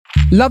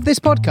Love this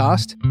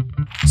podcast?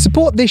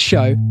 Support this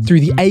show through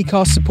the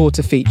Acast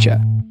supporter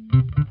feature.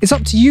 It's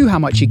up to you how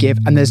much you give,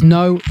 and there's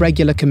no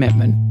regular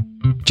commitment.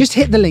 Just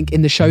hit the link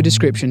in the show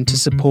description to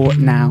support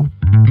now.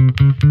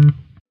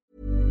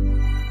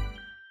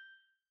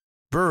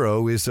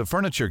 Burrow is a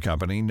furniture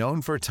company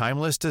known for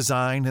timeless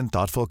design and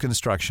thoughtful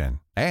construction,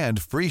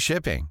 and free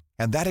shipping,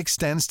 and that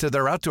extends to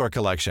their outdoor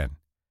collection.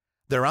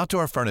 Their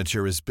outdoor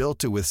furniture is built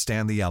to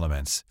withstand the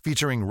elements,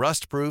 featuring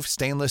rust-proof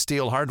stainless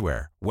steel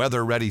hardware,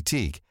 weather-ready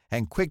teak,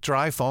 and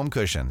quick-dry foam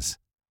cushions.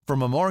 For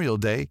Memorial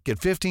Day, get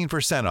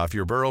 15% off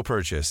your Burrow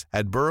purchase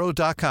at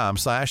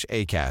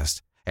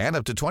burrow.com/ACAST and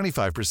up to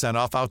 25%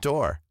 off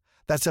outdoor.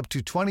 That's up to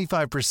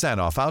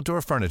 25% off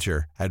outdoor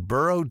furniture at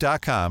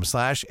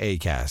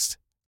burrow.com/ACAST.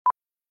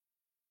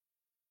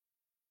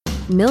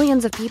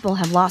 Millions of people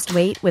have lost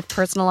weight with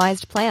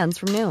personalized plans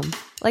from Noom.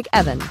 Like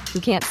Evan, who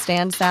can't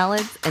stand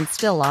salads and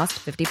still lost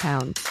 50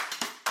 pounds.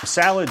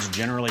 Salads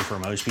generally for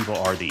most people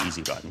are the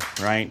easy button,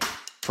 right?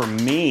 For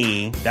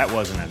me, that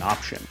wasn't an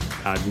option.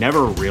 I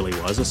never really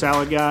was a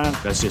salad guy.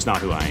 That's just not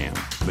who I am.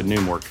 But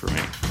Noom worked for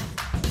me.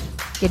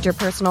 Get your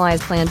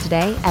personalized plan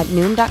today at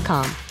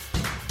Noom.com.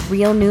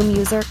 Real Noom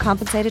user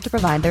compensated to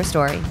provide their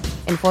story.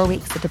 In 4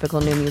 weeks, the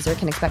typical Noom user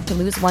can expect to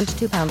lose 1 to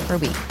 2 pounds per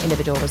week.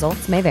 Individual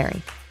results may vary.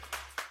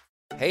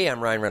 Hey, I'm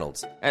Ryan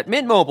Reynolds. At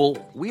Mint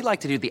Mobile, we like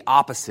to do the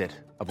opposite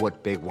of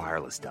what Big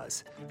Wireless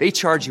does. They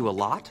charge you a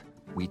lot.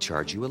 We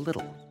charge you a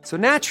little. So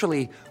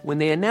naturally, when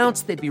they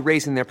announced they'd be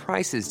raising their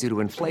prices due to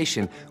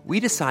inflation, we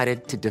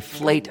decided to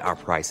deflate our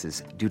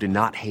prices due to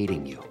not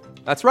hating you.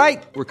 That's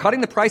right. We're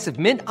cutting the price of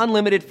Mint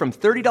Unlimited from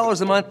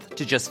 $30 a month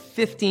to just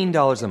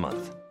 $15 a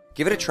month.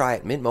 Give it a try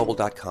at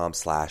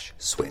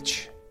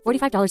mintmobile.com/switch.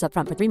 $45 up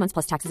front for 3 months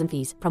plus taxes and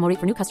fees. Promo rate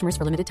for new customers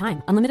for limited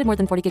time. Unlimited more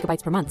than 40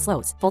 gigabytes per month.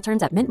 Slows full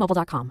terms at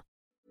mintmobile.com.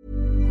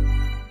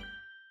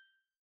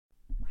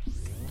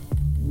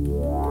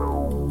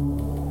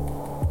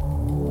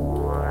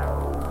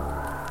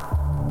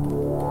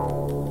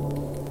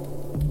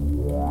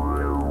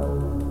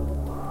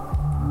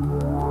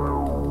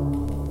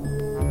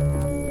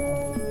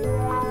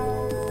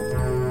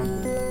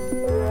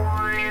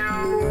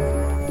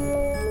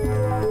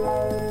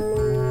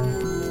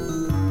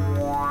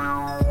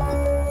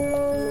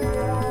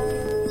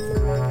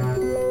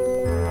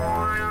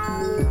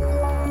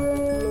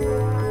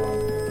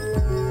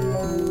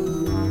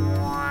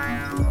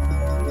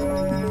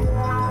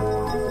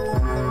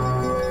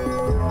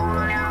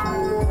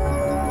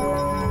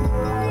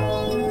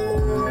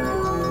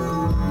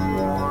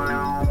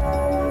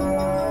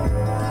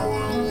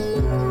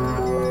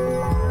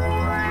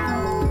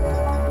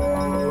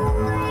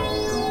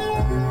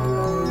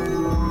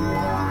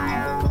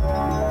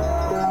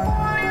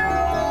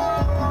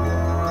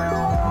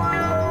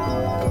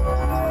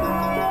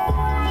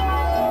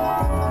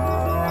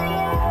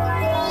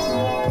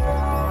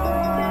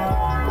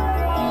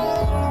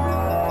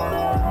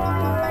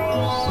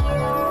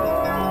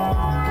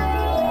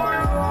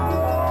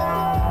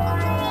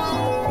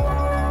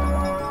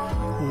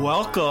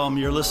 Welcome.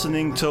 You're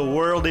listening to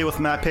Worldy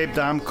with Matt Pape.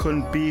 Dom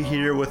couldn't be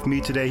here with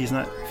me today. He's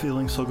not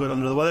feeling so good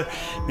under the weather.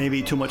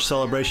 Maybe too much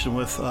celebration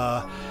with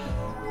the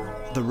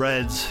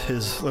Reds,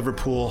 his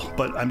Liverpool,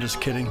 but I'm just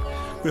kidding.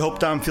 We hope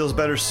Dom feels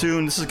better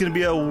soon. This is going to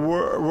be a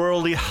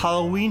Worldy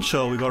Halloween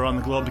show. We go around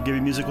the globe to give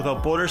you music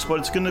without borders, but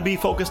it's going to be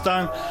focused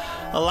on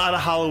a lot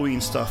of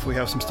Halloween stuff. We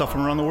have some stuff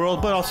from around the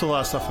world, but also a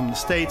lot of stuff from the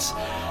States.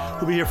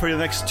 We'll be here for the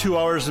next 2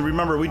 hours. And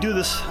remember, we do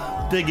this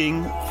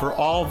digging for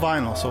all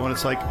vinyl. So when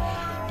it's like,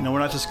 you know, we're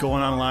not just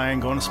going online,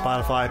 going to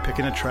Spotify,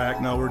 picking a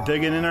track. No, we're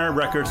digging in our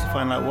records to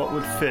find out what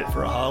would fit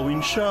for a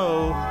Halloween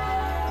show.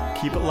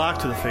 Keep it locked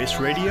to The Face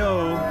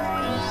Radio.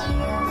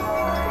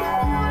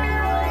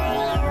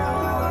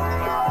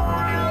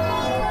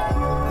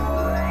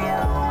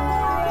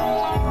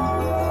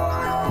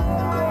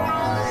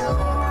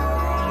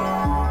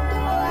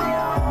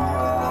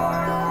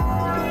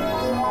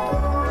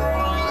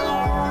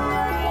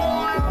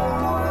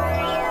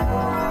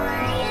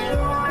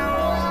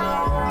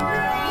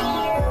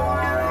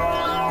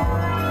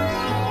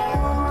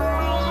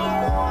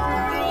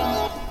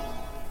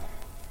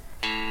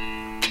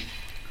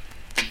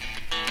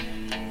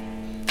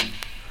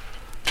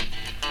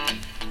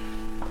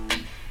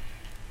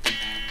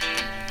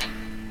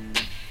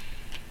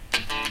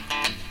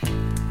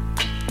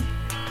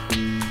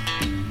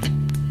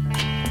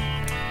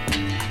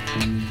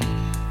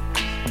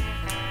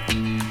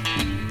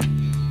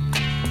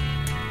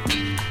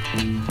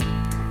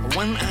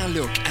 When I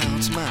look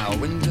out my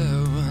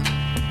window,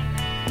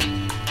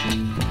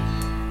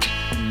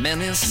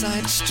 many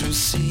sights to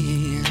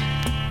see.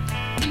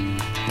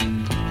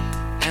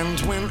 And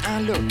when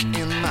I look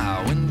in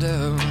my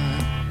window,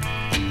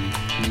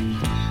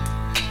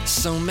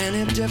 so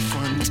many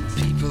different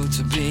people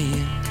to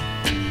be,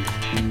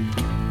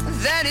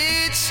 that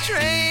it's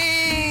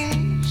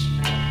strange,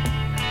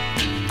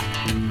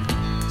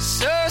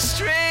 so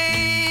strange.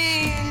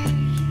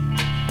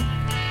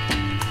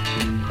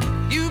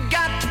 You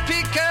got to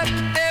pick up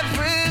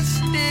every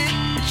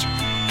stitch.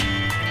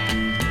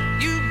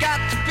 You got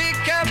to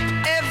pick up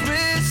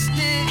every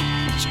stitch.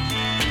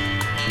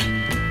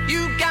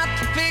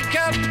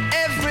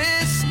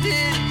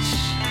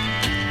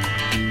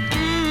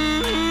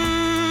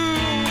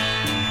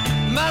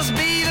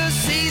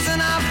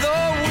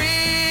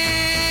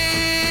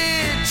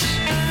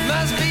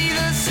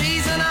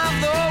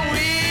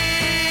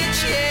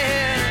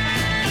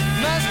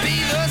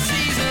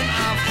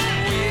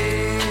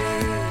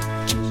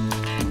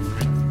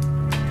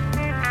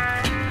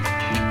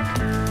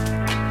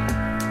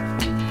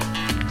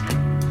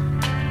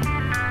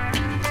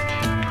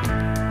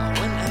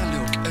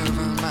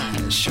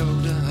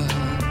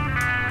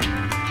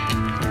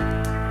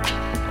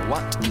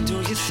 Do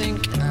you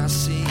think I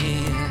see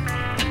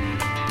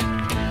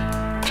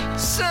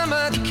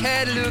summer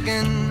cat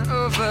looking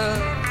over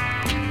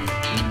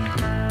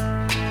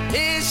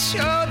his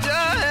shoulder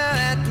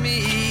at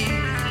me?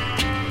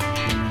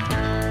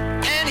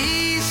 And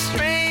he's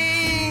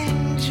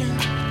strange,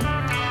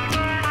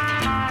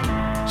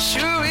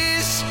 sure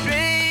is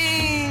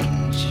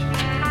strange.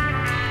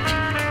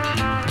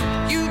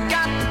 You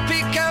got to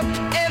pick up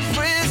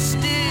every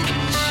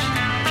stitch.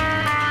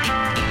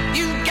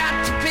 You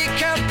got to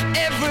pick up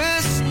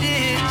every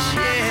stitch,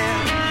 yeah.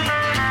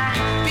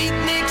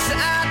 Beatniks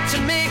out to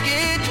make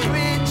it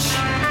rich.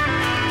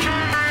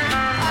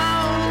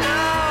 Oh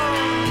no,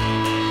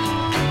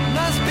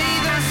 must be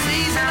the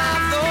season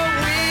of the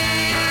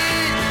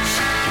witch.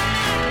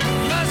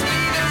 Must be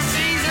the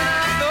season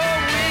of the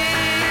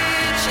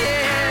witch,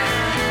 yeah.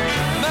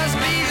 Must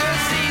be the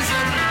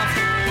season of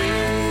the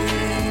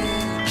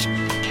witch.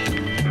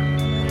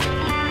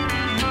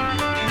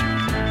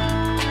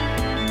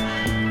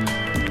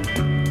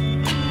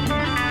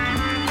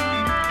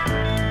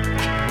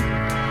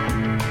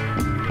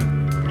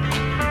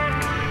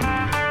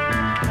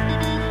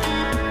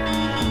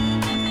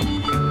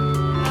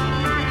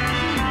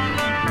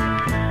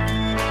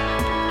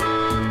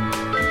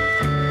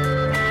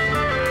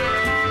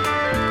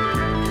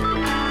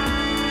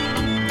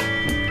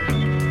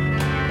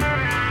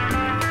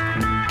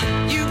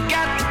 You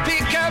got to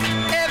pick up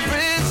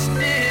every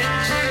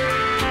stitch.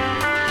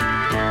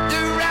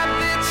 The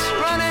rabbits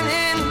running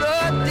in the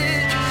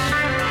ditch.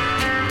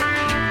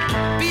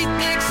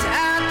 Beatniks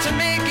out to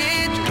make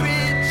it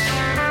rich.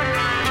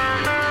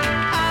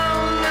 Oh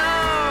no,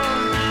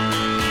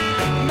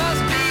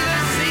 must be the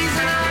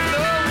season of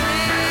the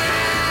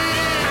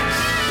witch.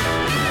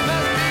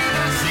 Must be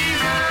the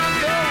season of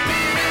the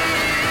witch.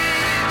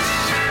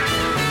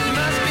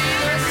 Must be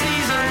the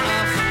season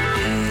of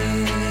the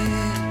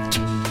witch.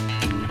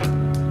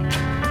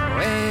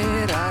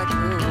 Where'd I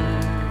go?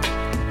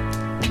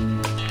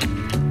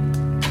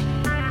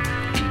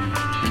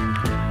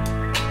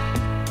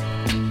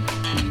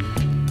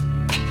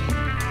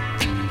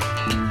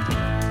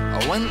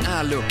 When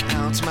I look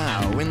out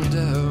my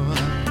window,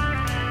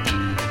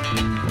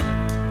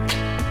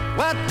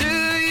 what do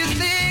you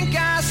think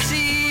I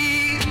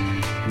see?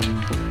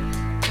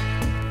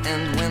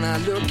 And when I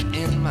look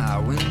in my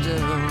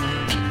window,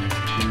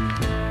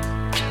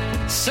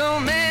 so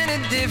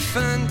many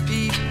different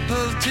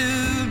people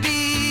to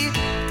be.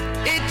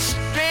 It's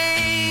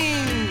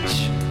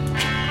strange,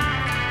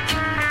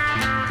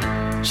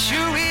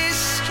 sure is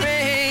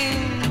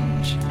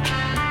strange.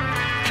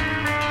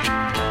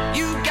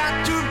 You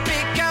got to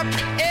pick up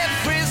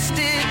every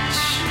stitch.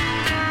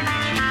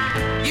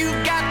 You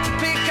got to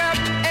pick up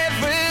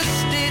every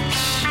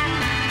stitch.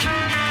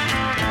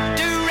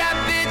 The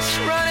rabbits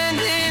running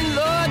in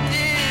the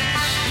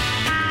ditch.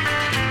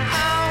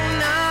 Oh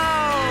no,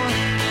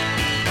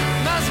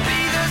 must be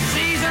the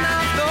season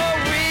of the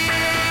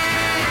witch.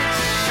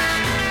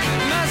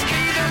 Must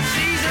be the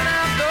season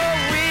of the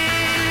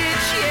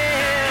witch,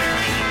 yeah.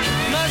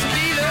 Must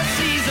be the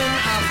season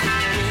of the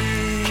witch.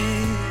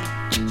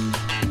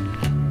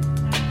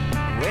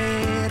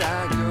 Where'd I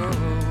go?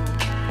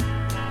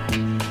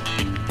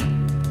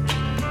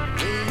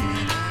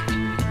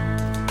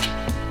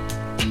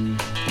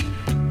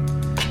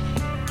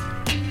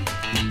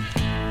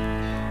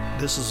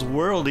 This is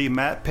Worldy,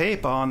 Matt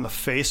Pape on the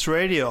Face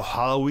Radio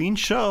Halloween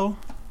show.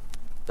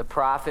 The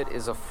prophet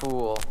is a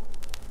fool.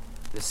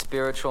 The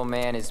spiritual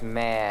man is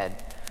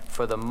mad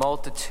for the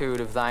multitude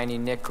of thine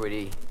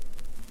iniquity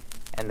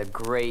and the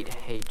great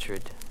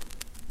hatred.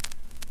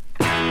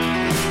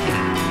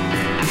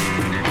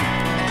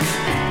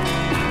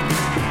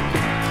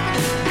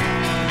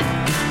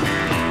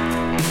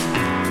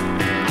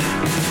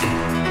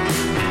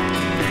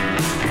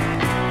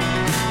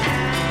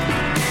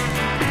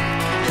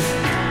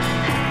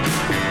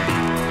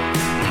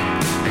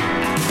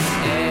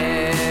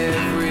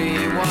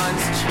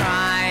 Everyone's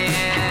trying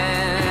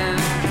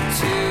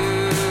to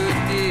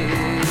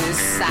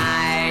decide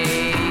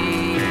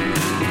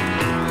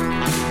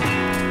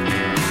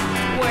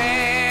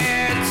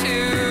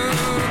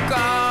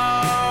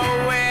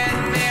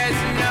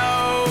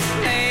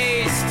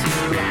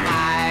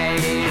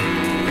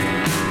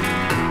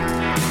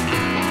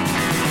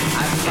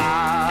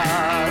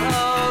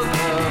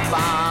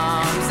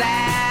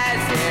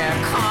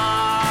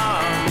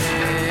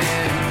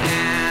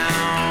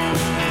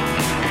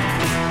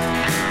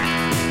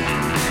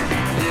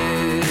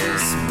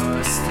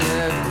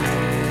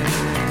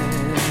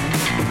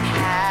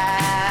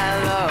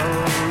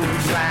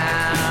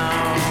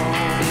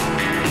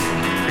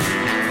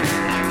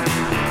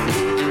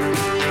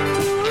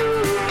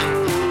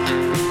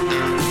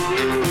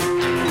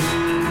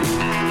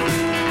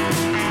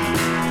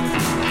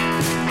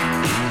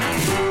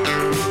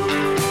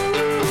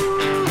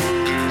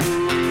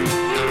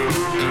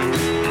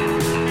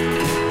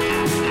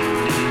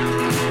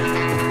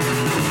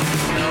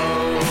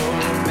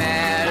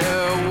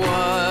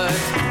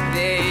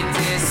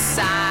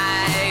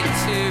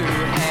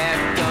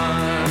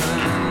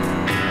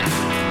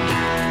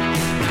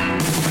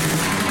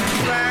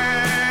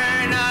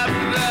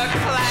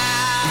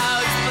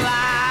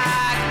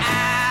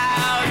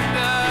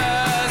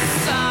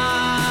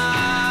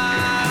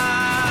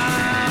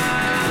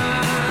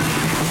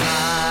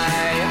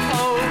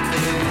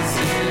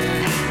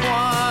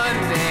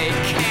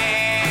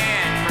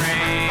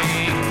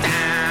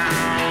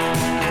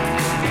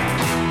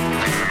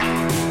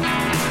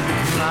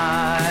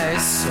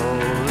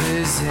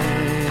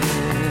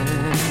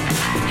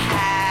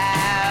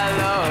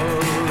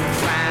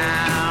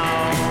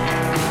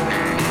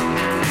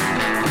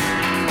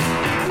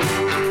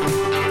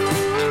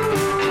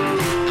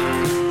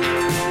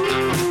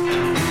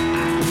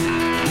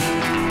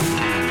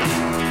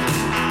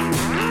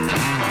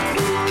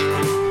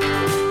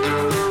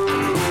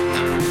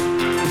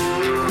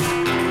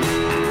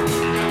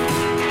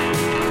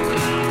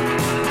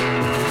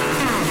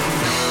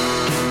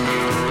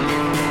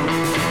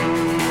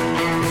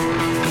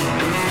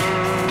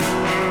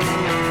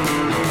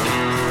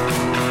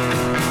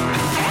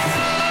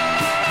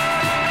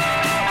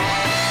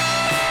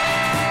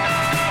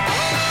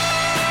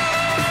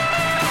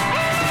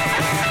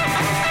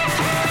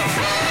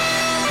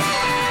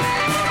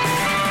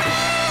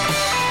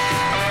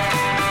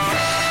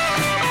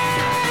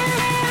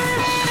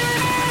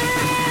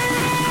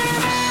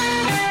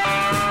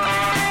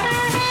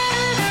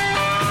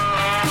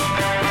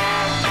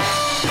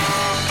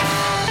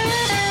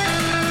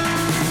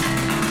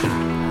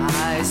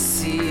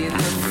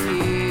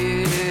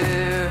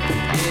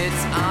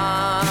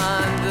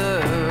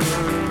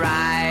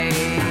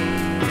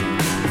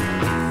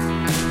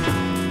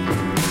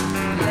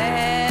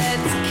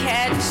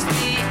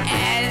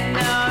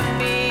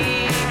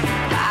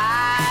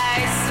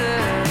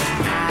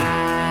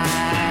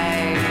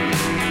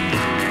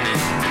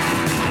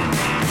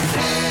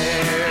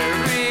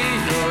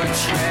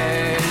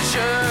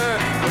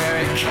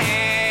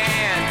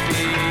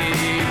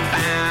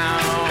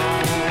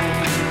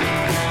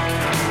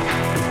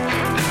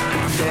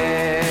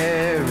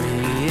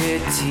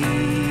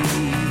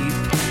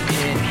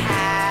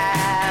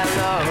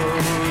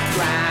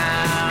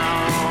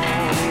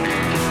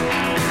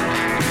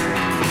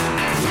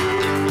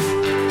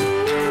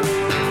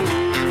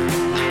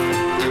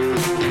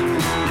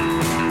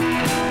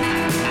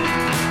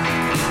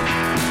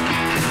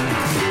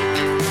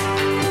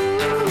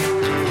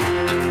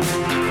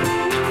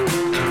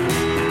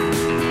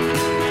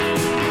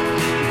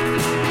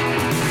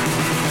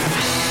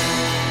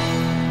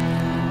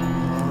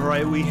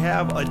right, we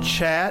have a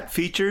chat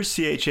feature,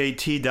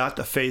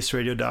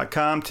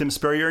 chat.thefaceradio.com. Tim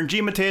Spurrier and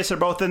G. Mateus are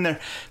both in there.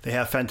 They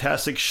have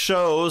fantastic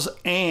shows,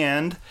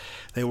 and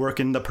they work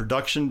in the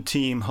production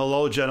team.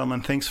 Hello,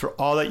 gentlemen. Thanks for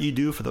all that you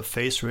do for the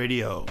Face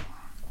Radio.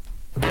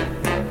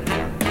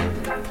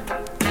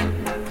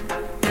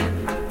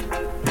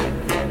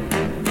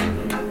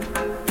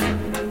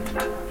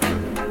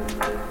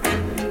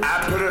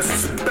 I put a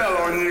spell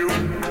on you.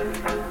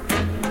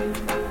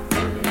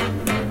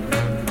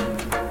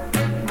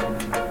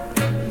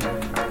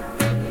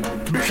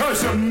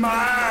 Because you're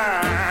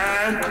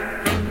mine.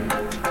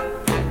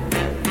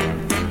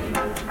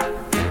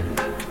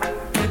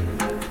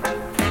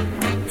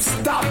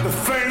 Stop the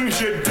things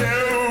you do.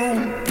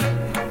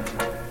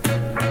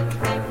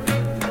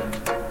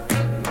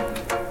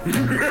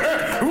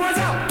 What's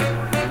up?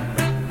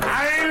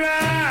 I ain't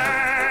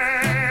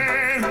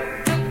lying.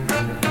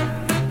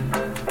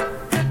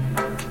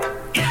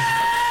 Yeah,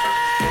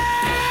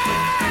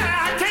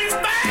 I can't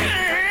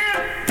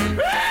stand.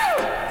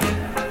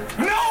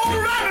 Woo! No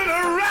running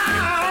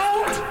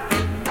around.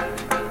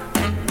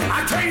 I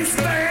can't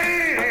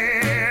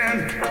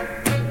stand.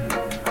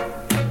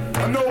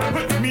 No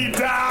put me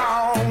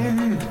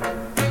down.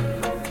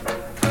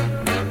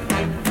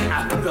 I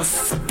put a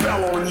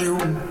spell on you.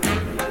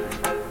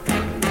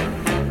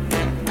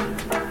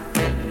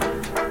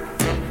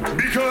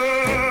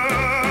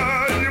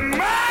 Because you're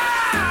mine.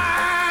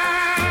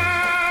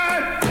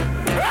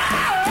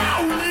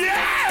 Oh,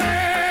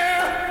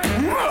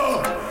 yeah.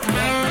 Whoa.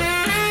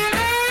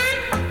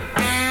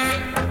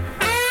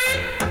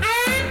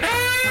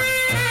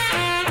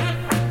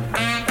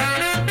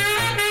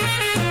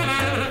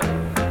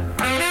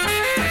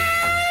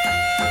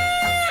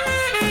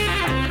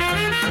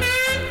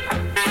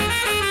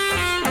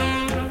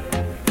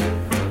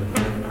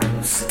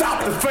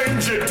 Stop the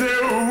things you do.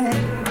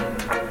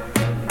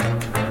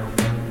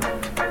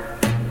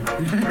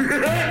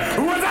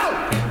 What's up?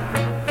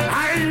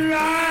 I ain't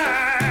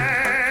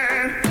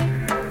lying.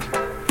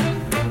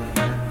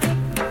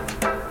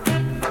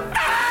 Oh,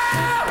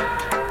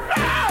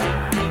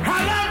 I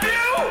love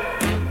you.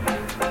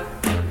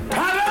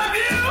 I love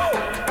you.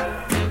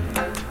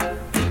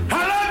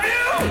 I love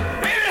you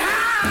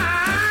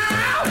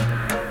anyhow.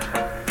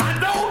 I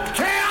don't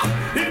care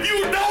if you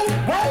don't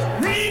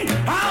want me.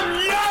 I'm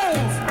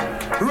yours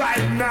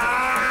right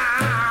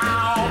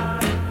now.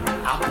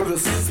 I put a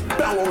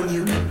spell on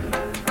you.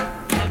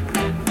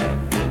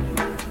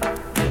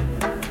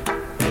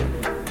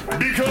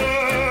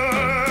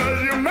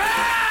 Because you're mine,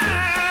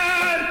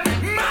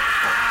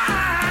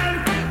 mine,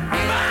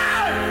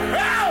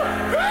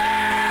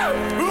 mine.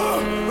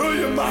 Oh,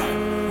 you're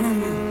mine.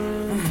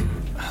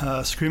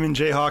 Screaming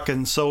Jay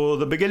Hawkins. So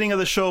the beginning of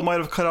the show might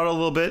have cut out a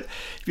little bit.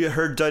 If you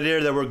heard Dead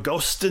Air, that we're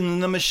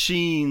ghosting the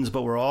machines,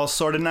 but we're all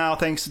sorted now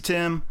thanks to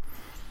Tim.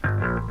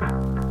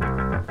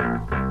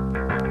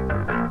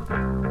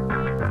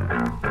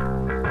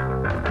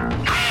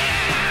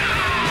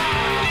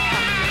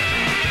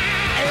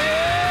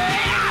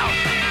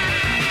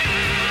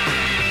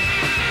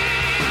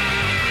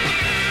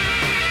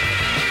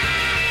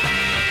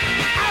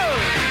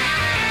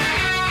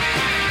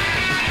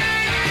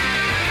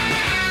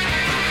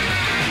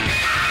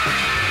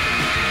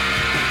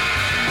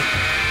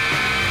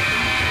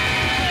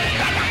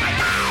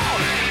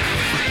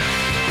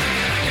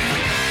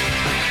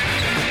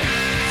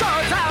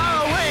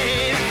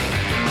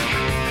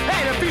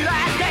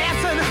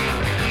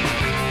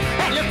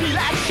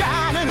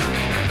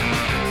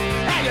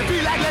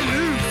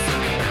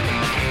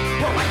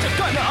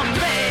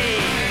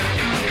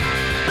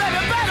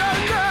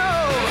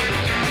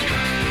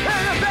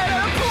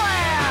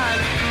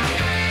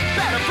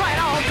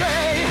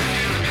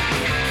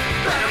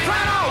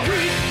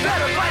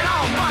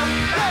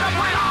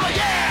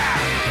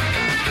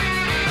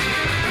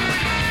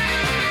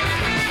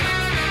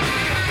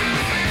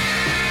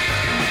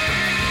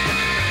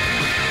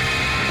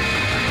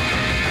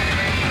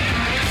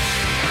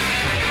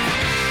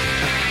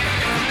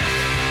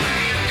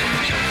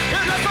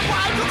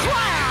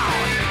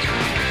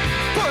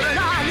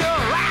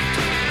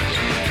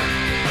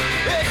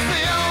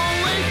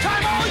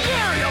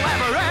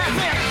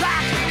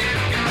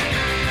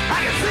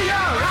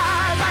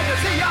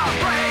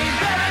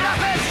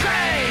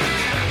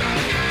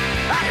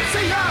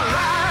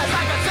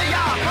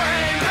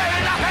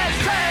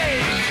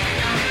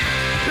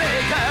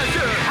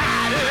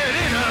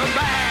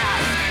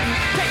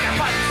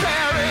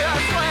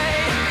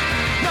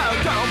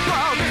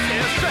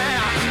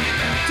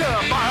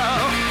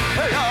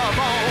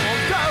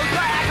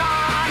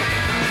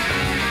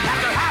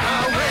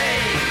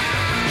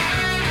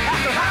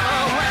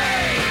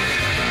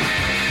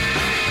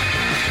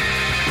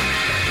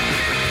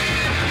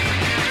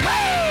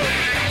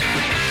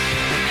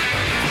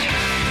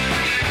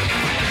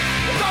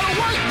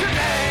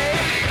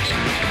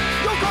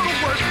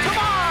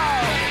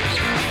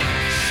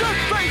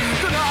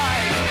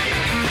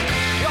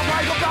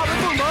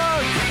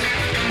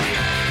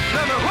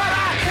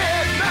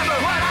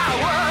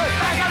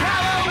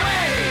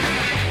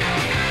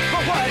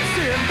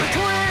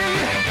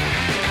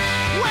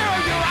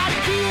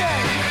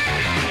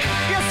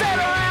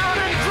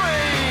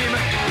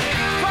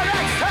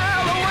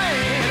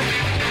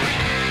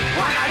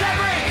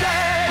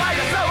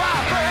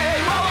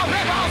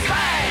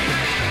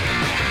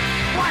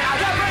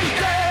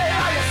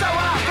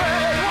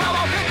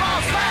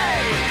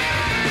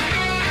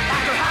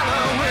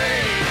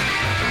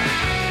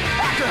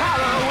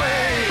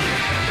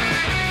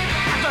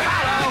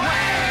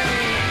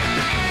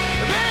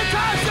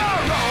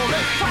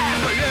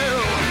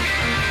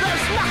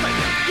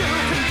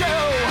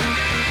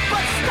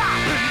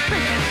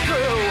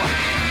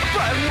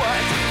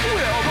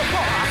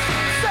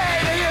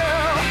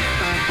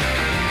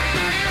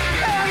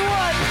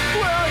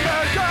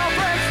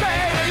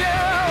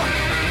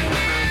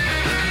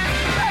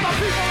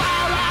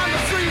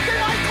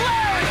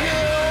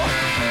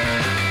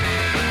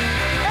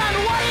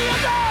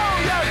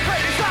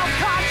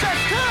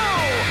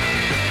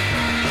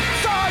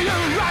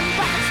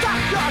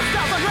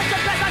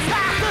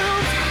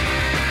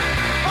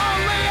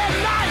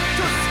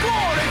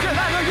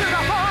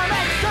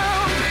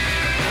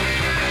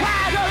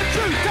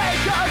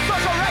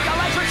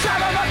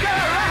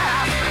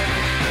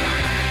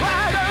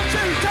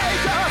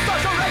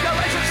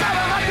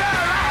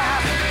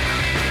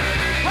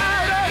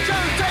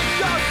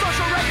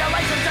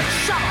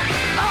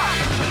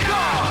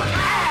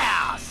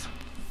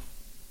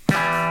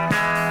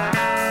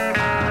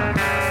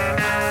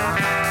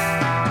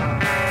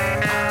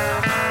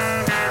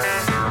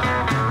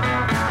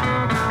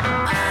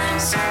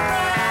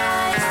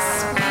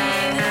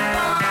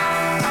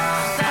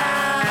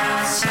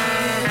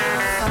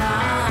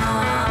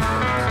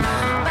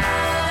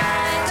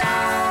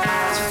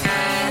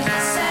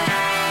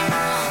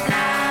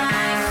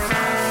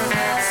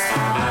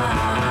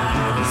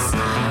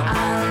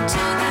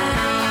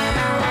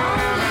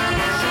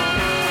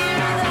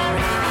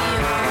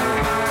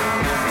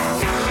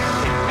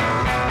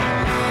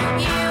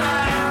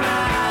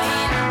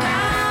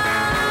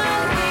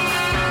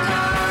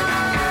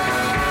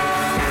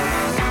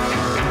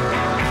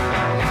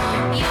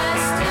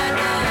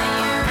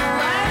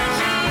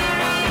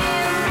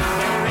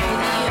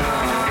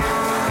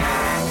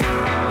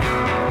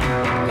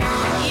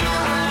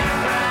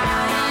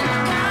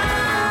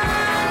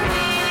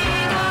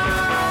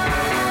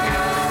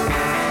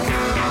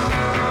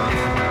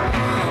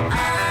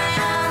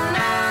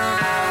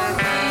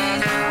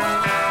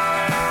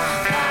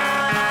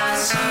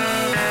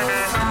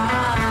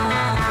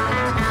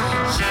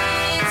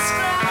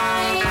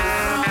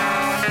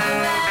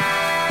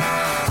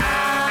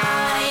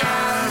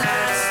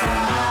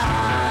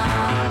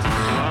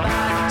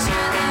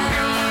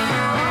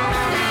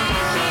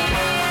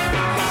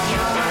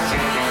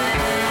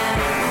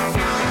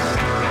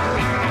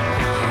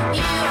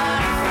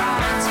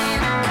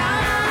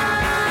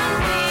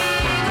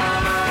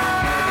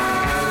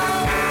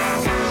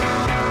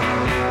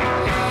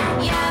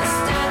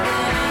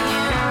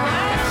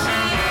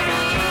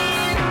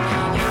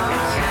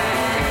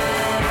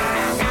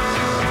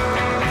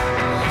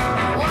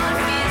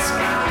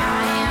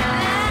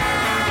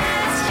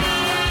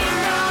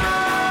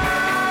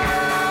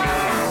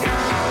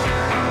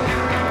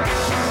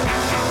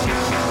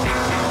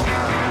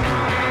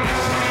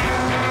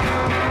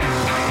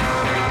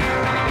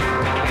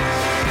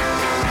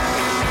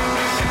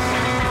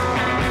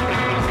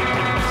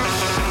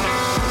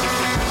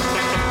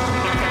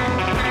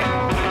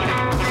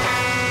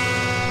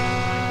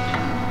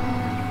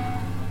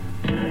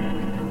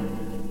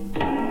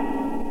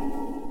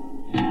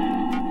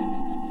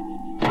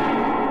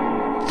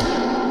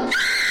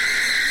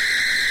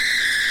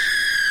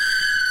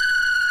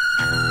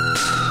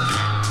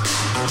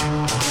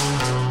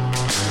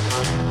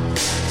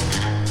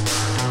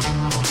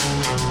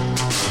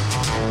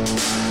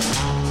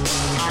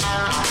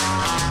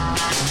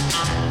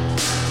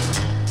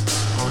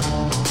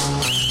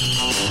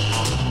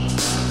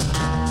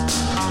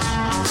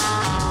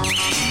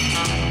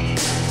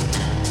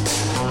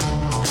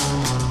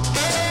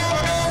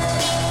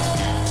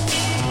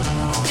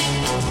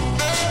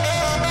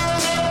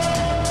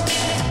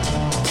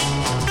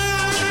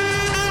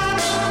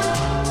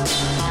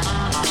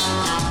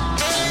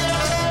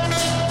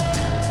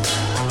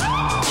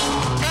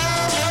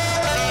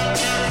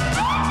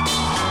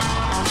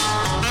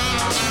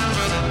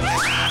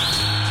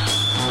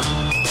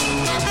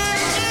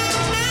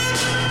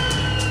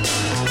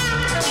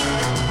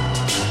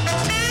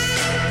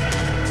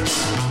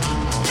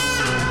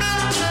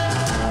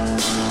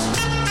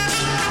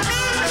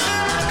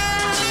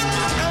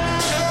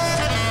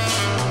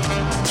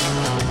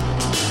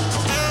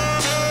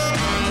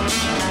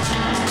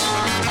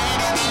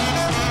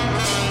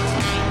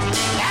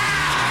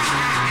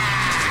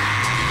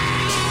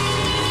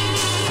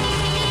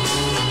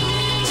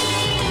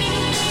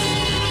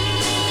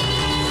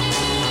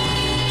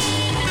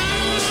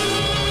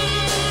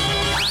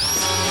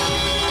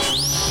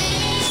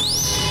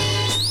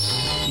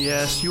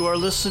 You are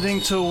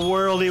listening to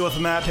Worldy with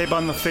Matt Pape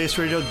on the Face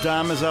Radio.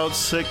 Dom is out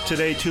sick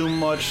today, too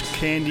much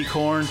candy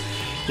corn.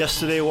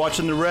 Yesterday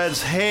watching the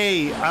Reds.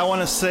 Hey, I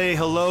want to say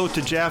hello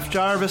to Jaff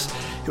Jarvis.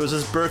 It was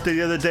his birthday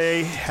the other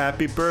day.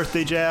 Happy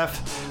birthday,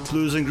 Jaff.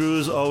 Blues and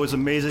Grooves, always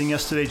amazing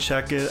yesterday.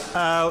 Check it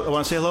out. I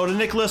want to say hello to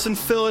Nicholas in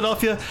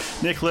Philadelphia.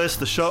 Nicholas,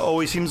 the show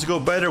always seems to go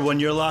better when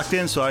you're locked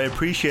in, so I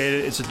appreciate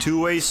it. It's a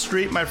two-way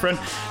street, my friend.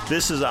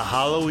 This is a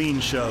Halloween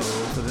show.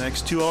 For the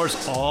next 2 hours,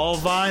 all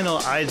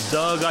vinyl. I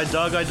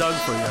dug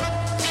for you.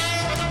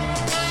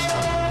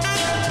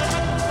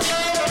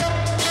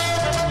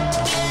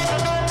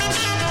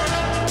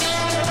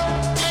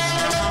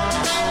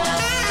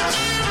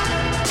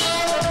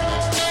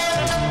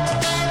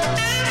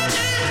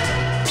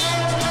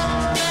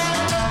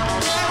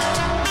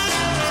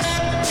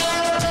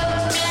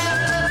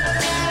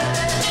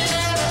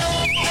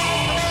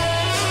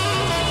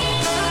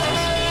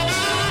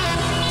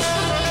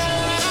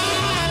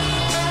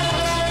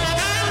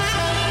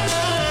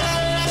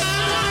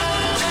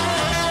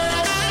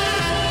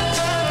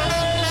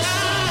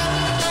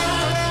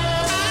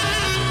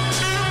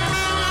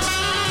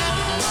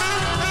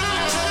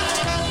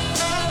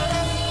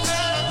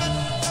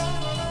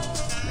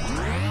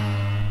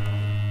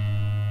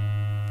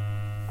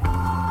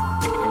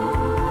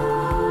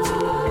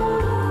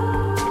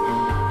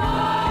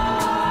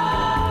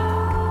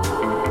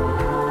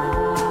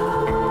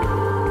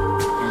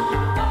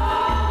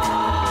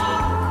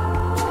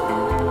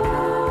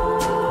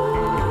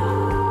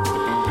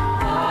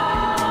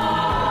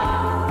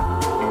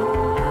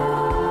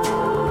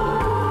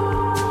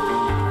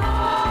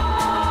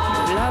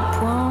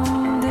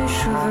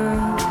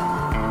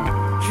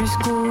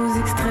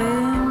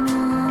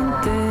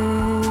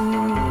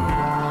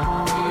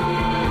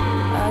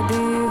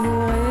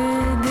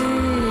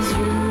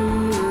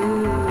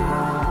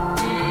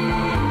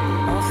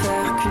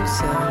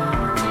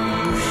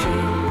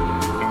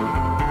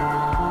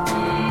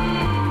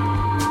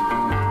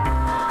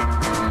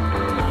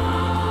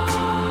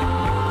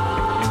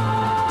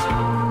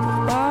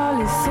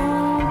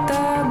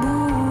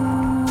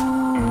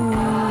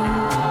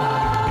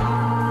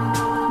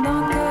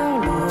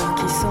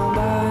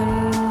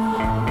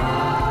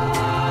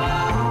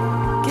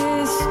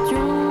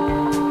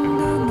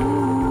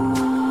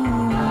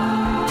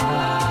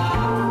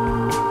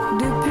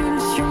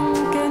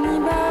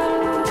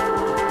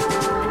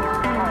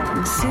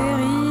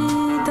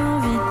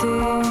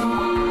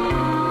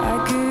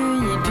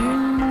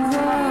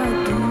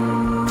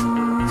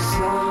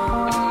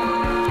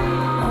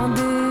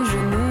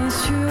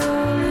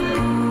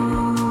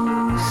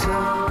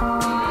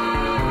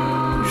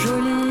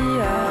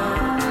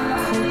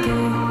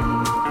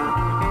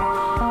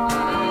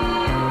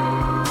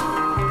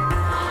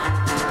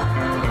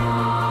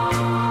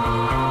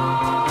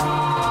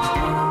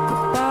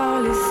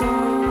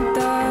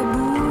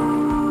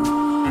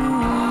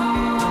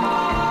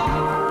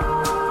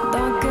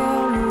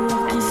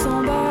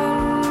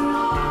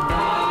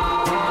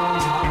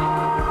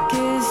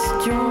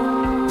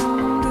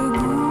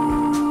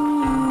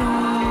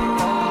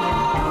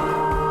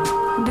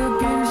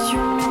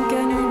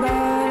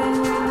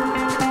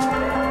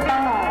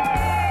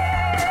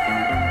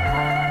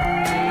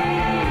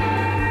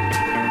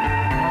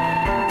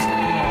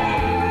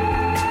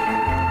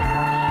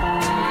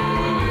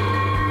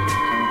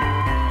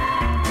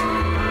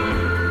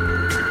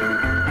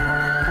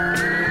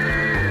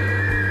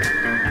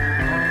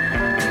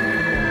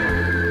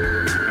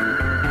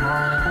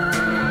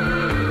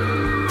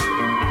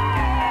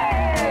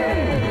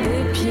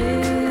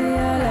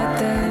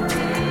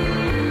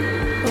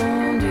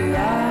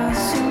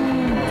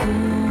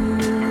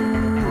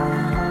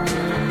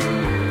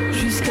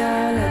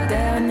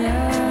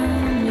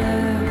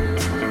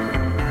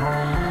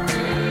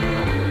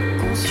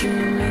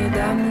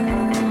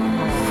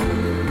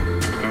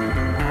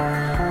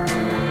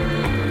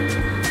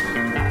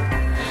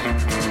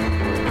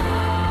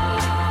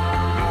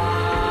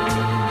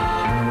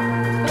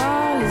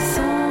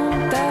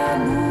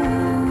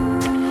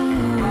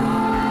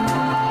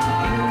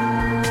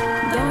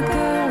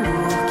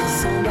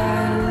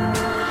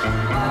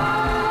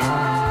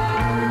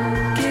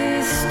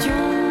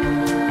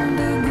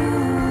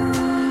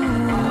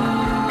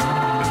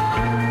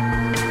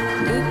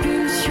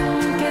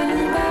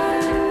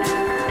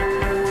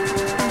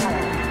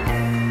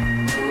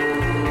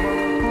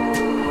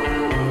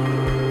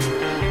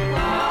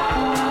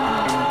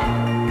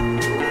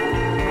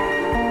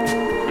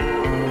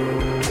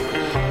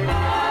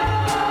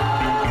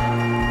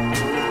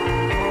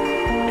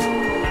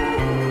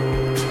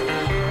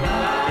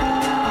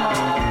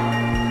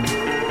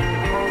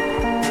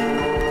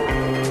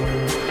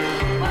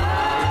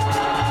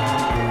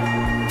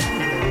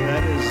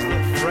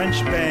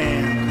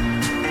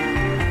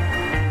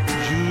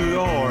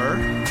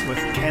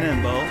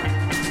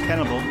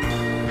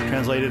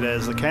 Translated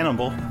as the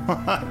Cannibal.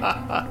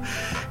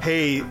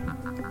 Hey,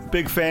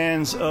 big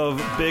fans of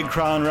Big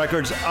Crown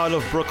Records out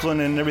of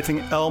Brooklyn and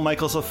everything L.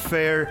 Michaels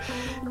Affair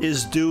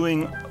is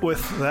doing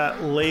with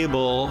that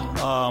label,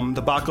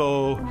 the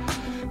Baco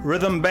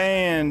Rhythm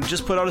Band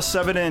just put out a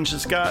 7-inch.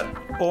 It's got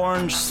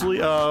orange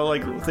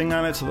like thing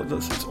on it, so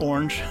it's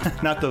orange.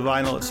 Not the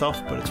vinyl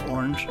itself, but it's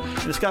orange.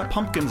 And it's got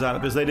pumpkins on it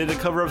because they did a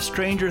cover of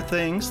Stranger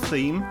Things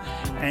theme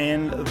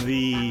and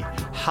the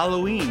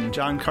Halloween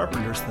John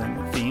Carpenter's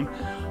theme,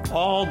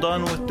 all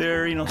done with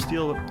their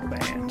steel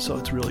band. So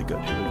it's really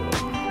good. Here we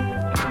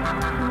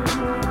go.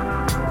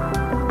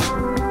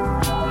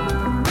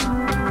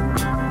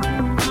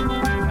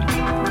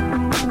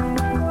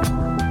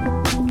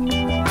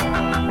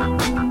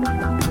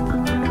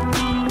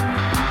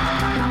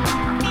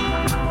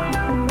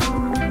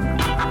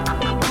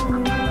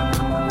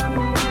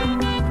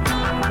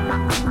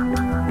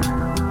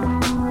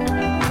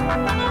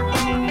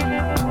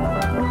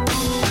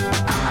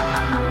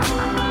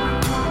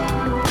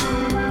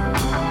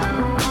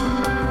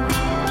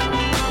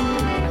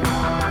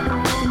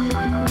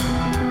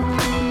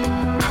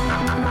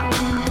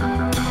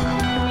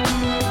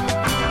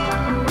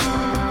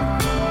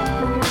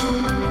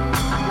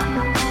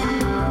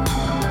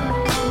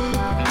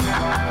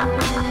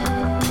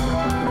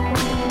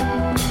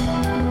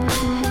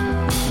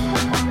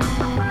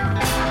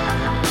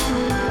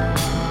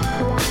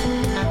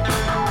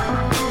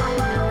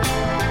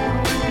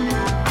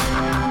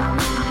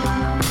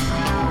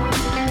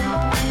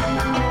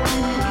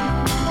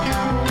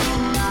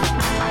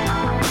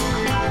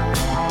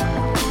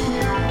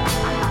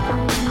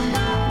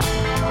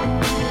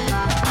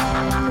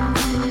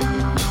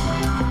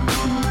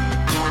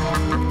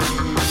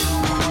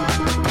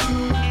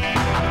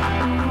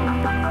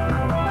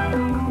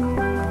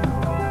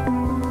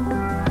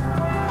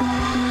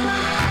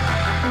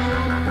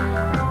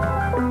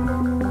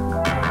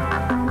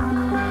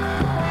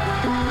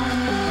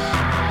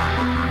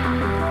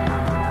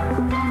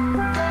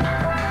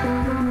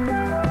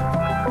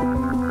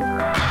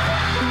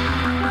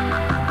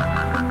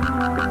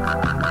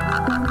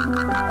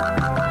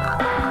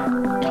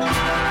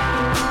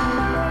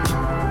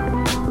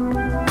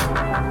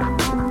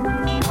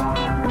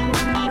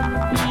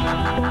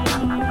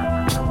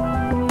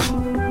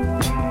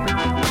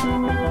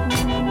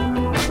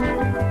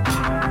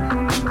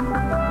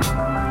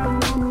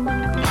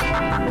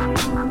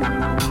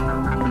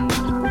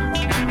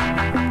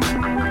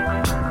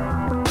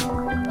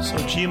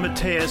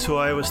 Who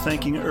I was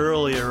thanking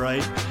earlier,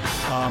 right?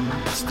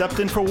 Stepped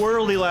in for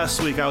Worldy last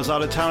week. I was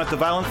out of town at the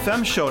Violent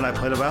Femme show, and I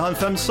played a Violent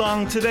Femme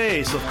song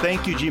today. So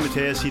thank you, G.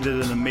 Mateus. He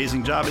did an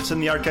amazing job. It's in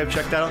the archive.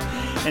 Check that out.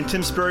 And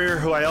Tim Spurrier,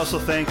 who I also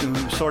thanked and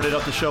sorted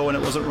out the show when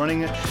it wasn't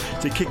running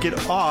to kick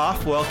it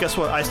off. Well, guess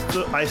what?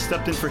 I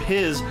stepped in for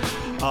his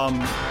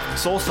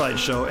Soulside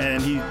show,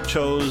 and he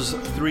chose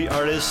 3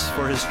 artists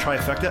for his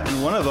trifecta,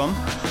 and one of them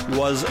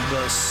was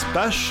the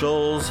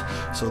Specials.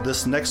 So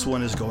this next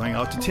one is going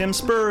out to Tim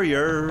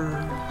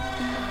Spurrier.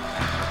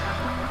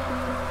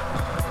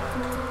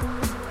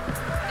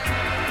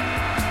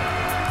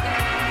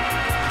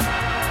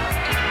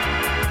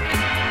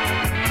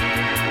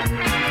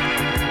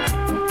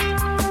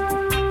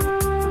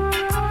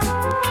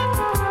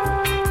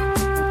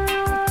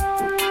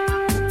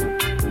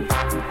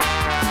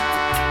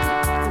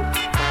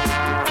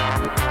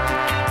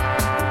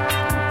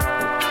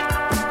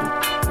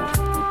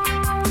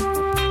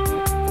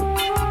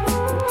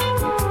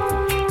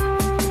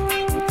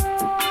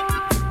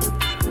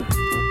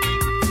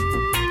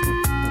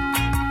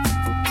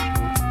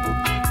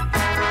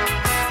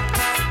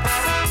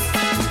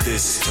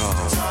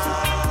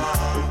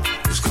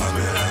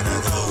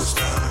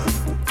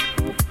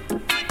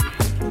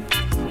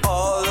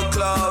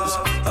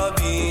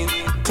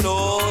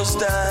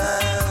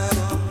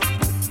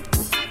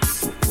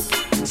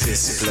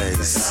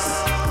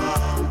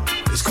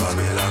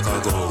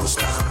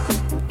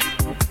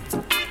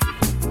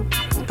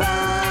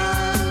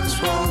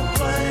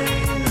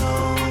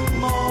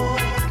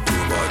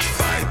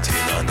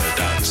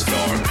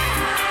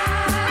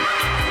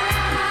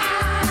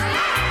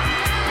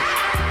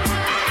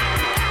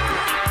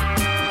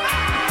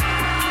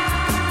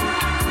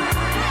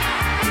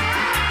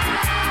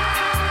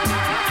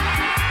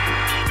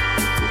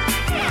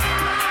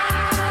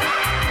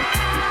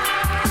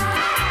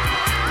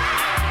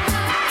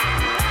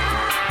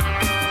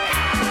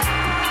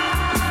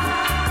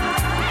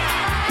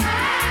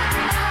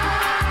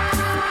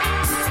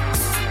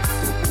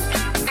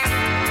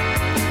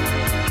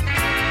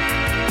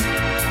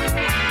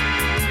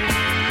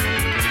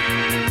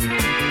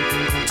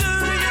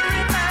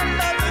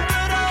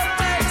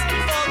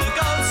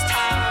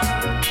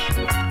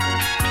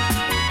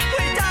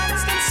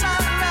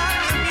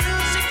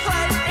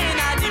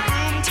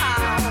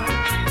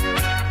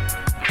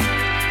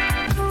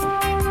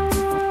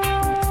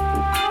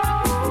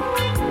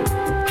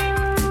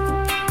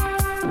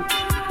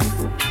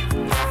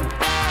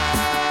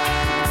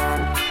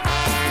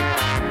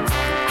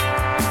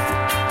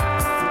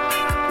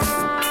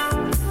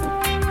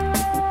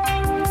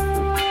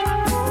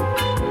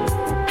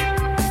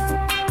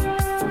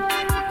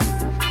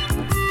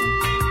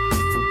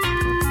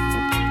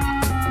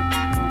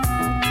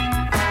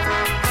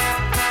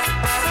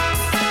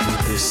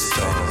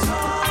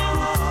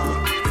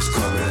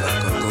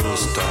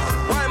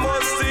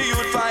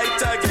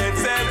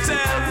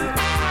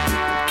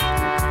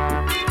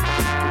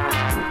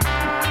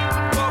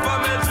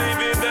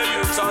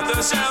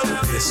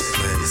 myself. This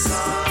place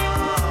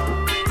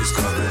is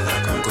coming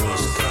like a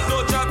ghost town.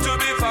 No job to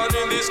be found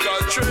in this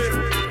country.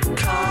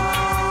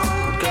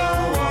 Can't go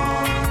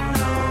on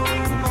no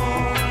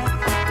more.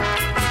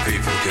 The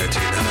people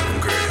getting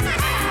hungry.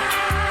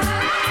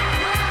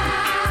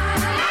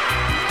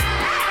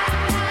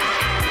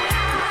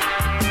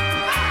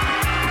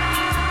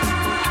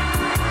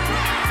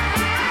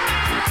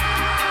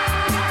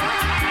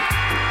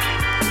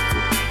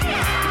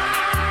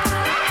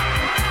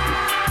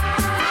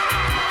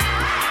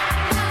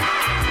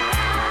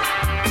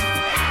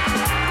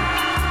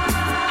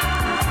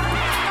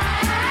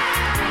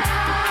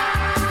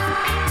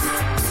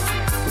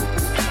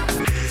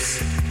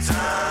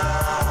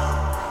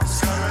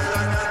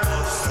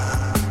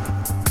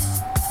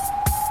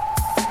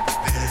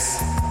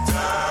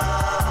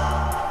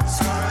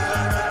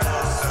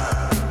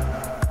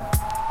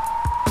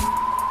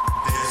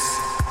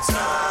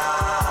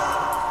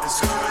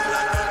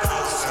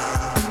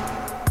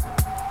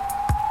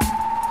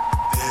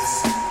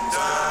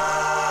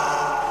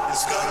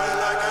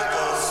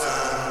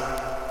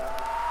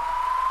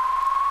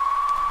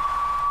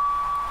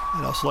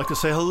 I'd like to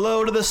say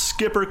hello to the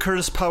skipper,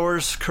 Curtis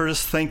Powers.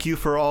 Curtis, thank you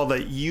for all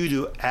that you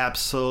do.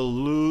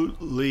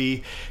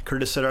 Absolutely.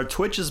 Curtis said our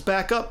Twitch is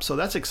back up, so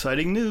that's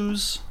exciting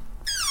news.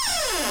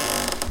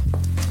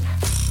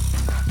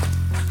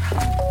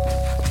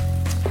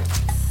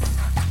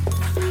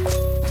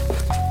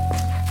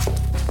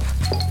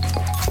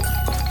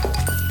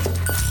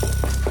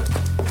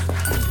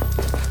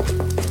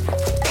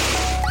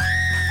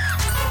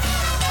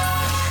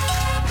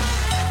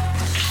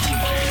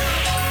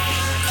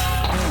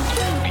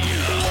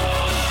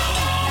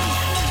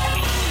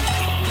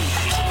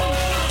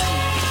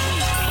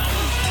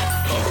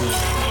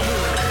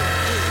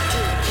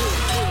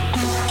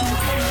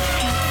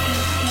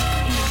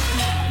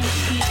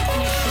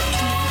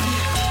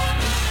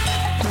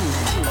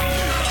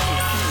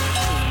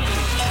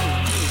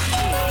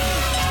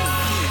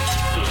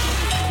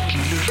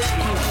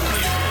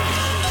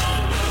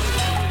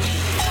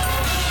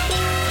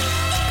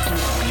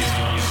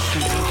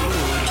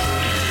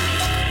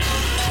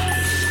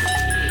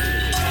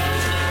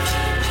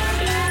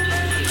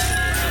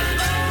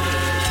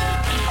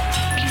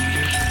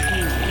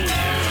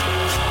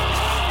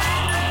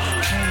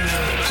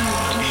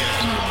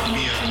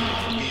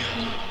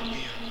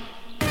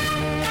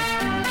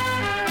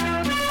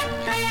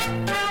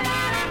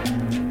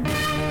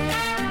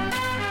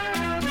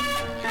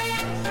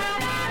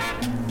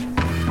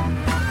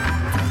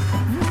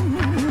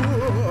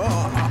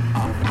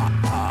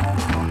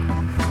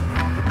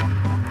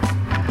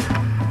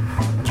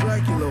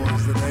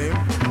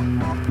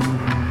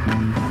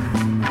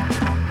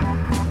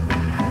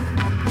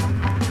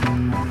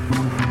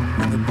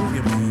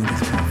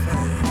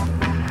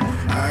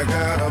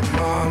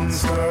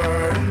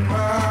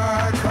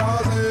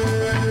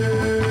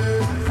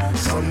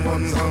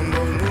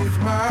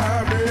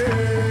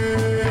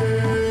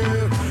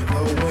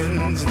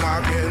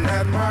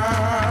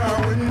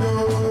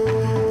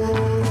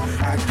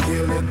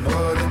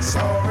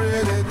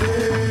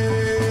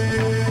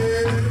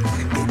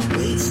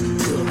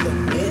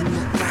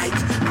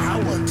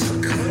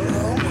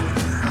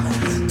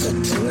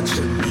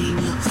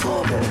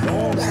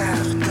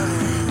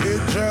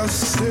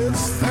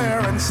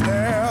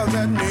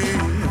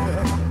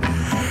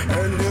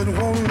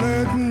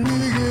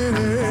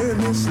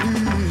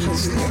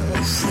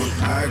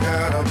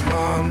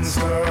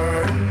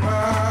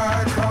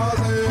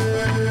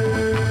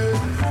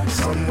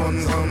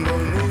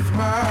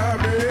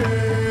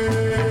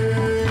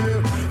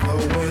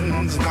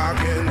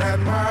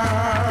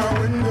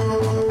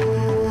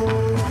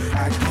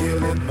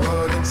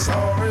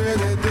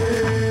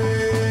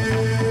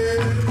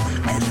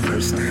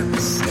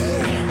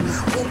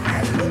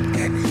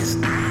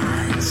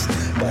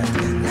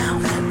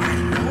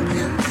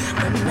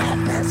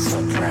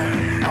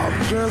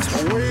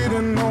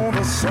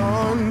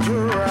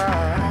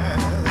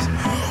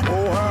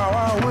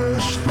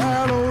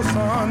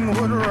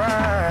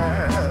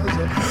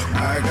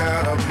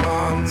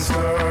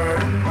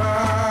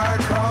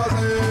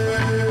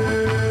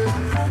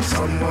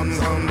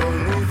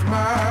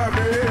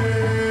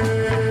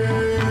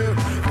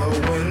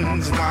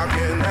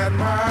 Knocking at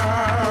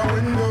my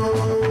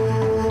window.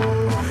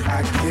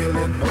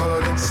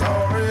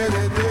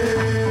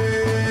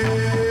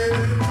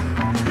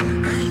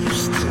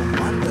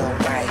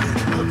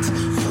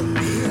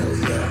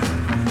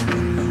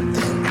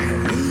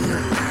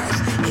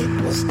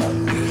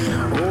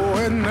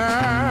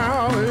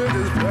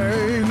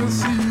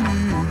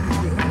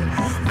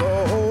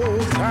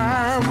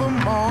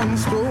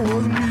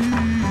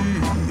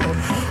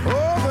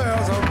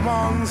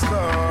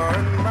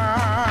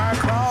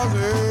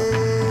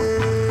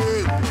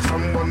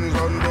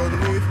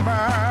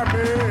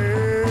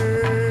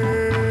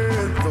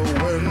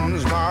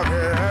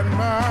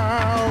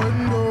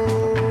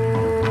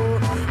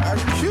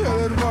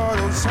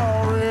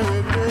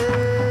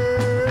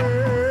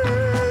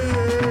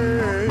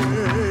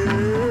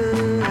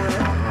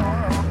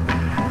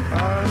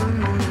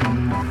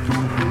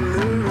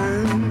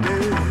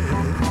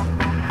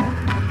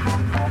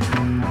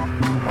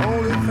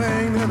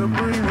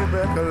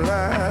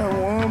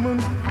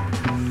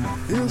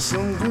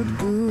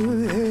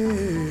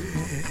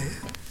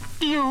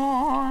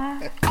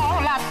 you're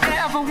all I've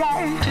ever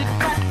wanted,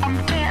 but I'm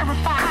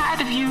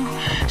terrified of you.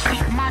 See,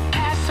 my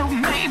castle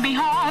may be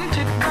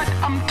haunted, but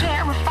I'm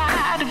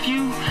terrified of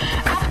you.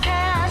 I've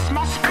cast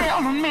my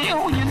spell on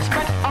millions,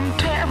 but I'm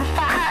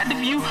terrified of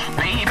you.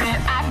 Baby,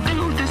 I do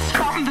this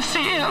from the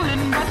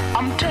ceiling, but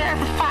I'm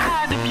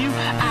terrified of you.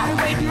 I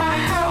wait my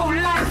whole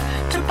life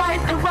to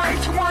bite the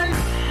right one.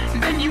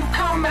 Then you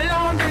come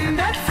along and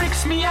that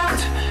freaks me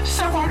out.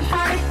 So I'm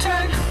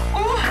frightened.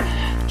 Ooh,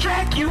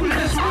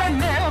 Dracula's I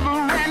never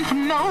ran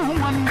from no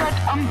one, but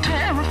I'm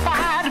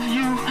terrified of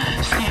you.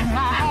 See,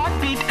 my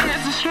heartbeat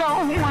is a slow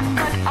one,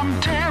 but I'm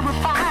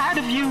terrified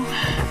of you.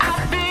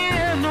 I've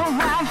been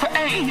around for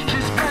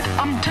ages, but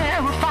I'm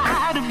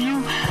terrified of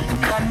you.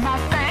 Done my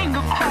thing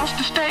across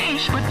the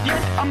stage, but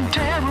yet I'm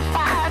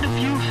terrified of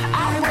you.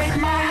 I wait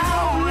my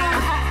whole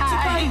life to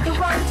find the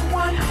right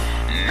one.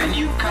 Then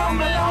you come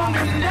along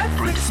and that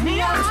freaks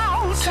me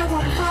out. So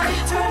I'm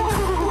frightened.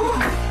 Ooh,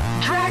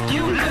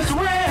 Dracula's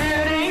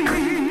wedding.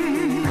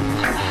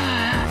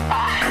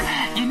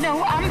 You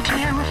know I'm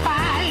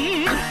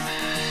terrified.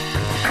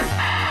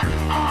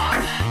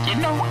 You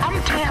know I'm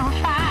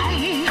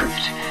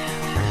terrified.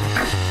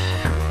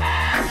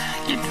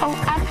 You know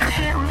I'm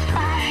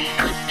terrified.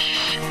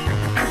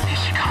 Here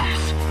she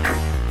comes.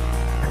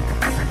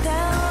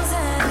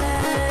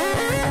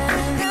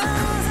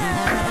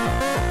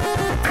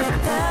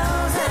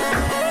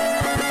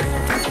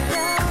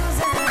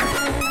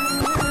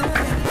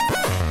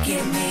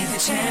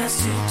 Chance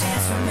to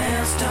dance for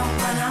milestone,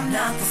 but I'm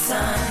not the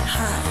sun.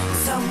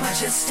 So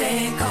much at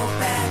stake, go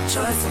back,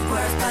 choice of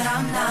words, but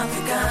I'm not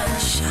the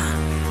gunshot.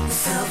 The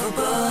silver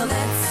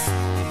bullets,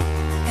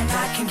 and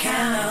I can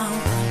count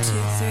 1, 2,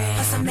 3.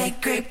 Plus I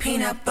make great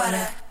peanut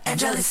butter and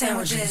jelly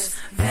sandwiches.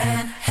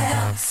 Van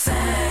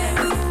Helsing.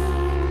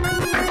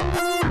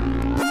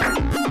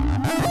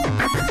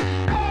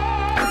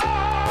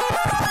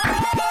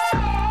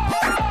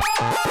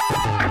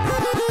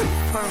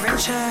 For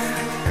richer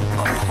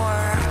or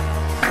poorer,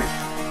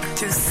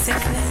 through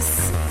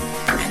sickness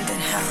and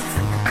in health,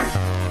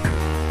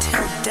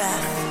 till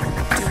death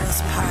do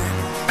us part.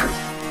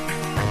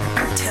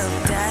 Till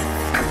death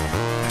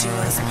do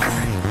us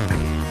part.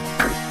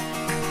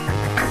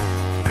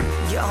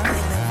 You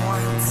only live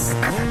once.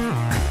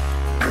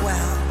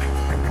 Well,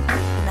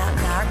 not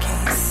in our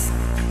case,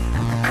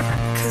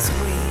 'cause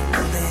we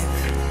live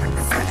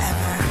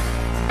forever.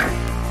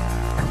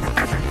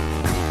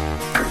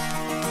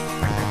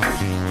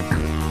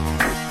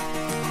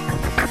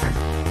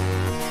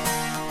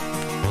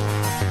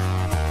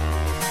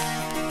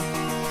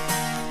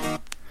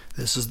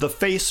 This is the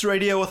Face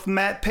Radio with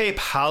Matt Pape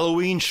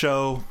Halloween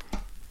show.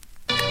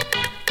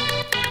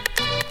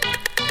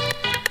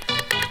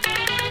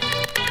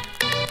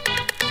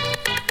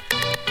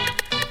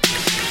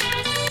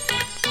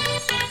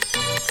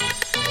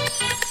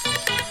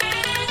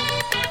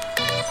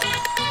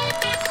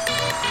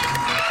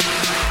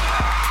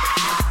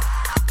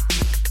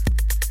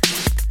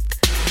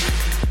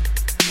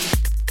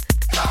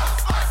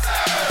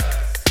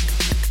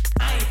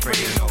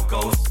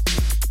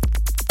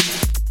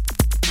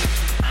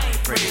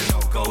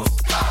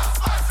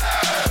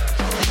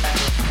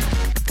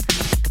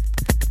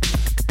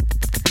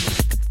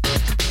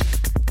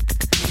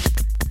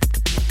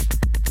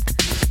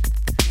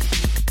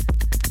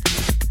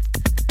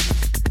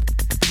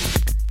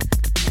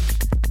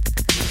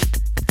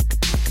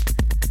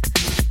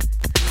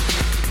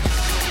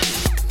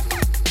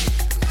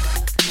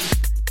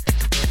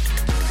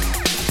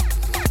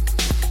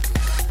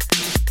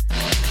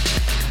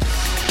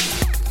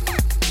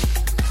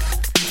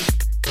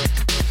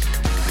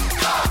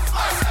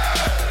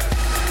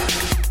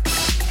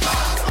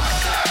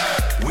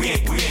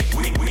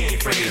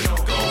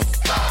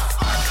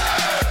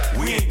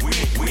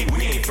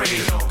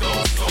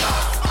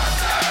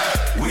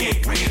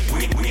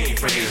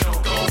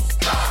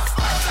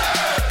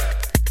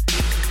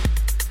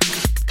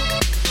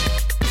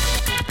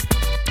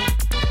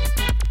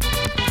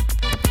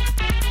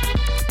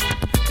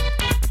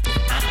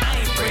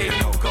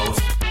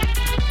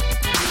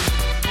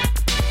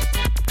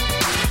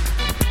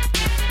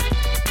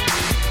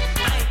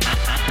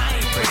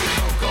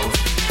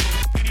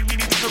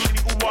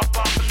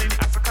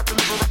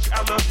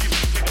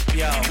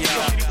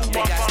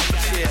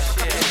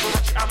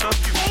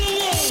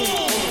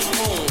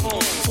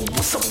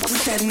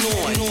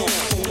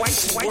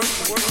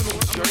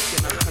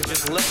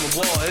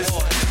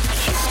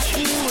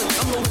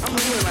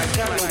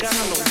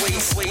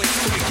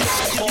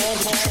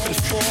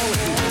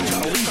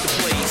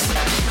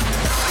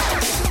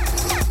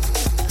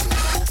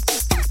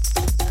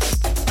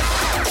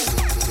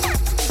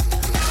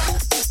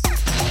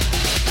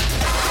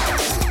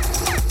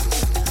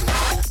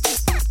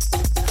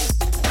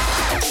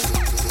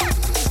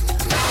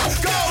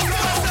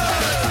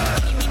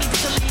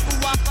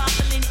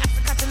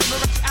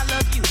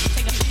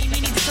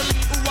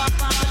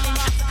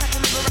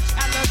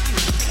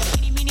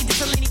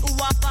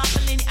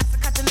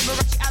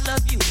 I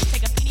love you.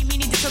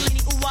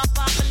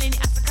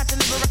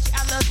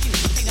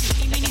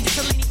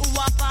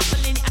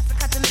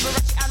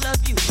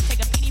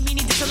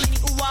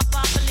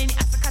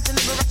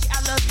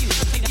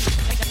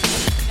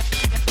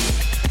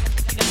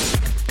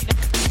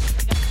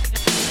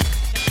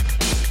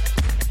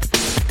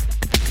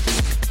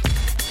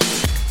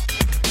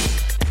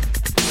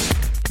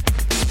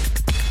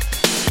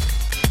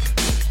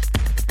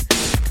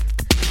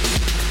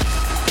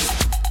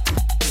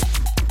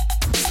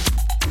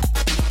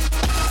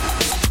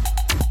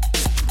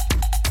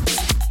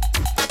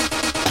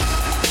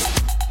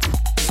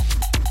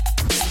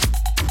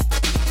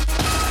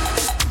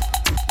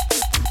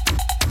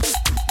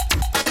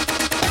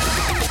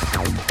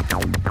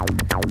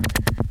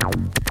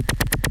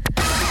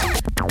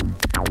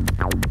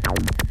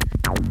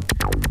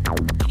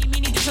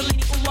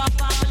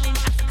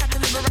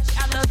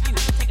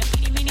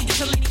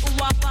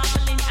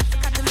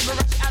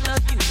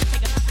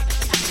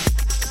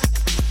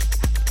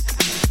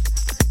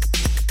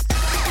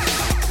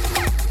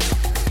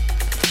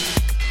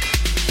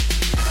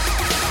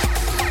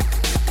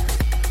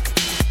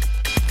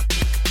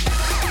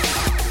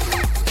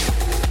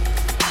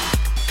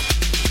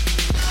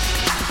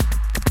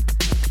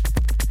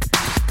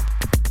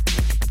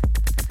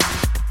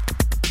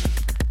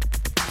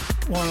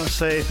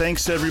 say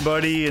thanks to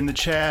everybody in the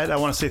chat. I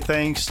want to say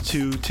thanks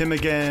to Tim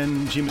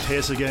again, G.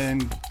 Mateus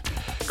again,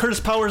 Curtis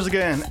Powers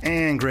again,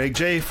 and Greg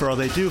J. for all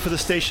they do for the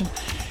station.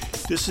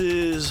 This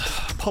is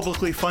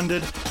publicly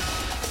funded.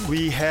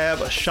 We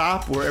have a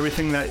shop where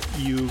everything that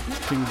you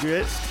can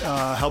get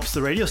helps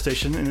the radio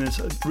station, and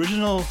it's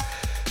original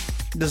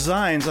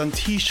designs on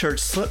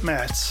t-shirts, slip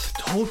mats,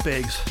 tote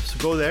bags. So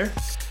go there.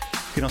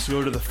 You can also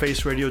go to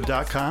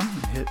thefaceradio.com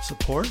and hit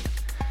support.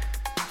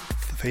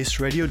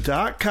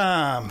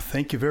 Thefaceradio.com.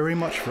 Thank you very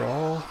much for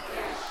all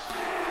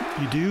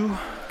you do,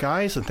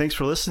 guys, and thanks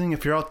for listening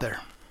if you're out there.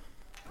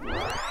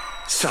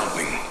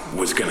 Something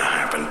was gonna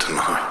happen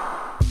tonight.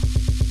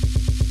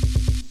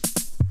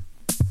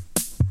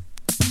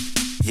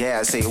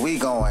 Yeah, see, we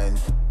going.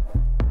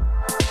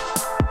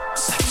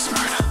 Sex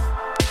murder.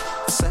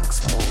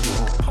 Sex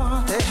murder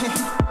party.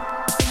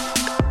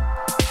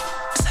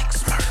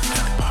 Sex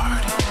murder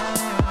party.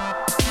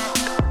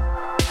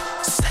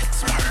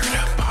 Sex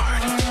murder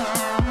party.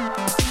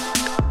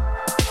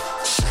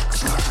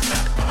 Sex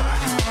murder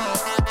party.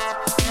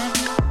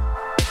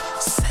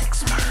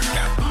 Sex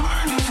murder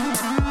party.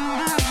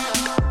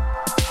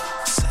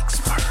 Sex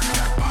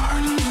murder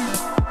party.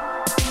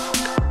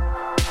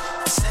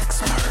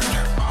 Sex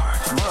murder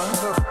party.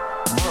 Murder,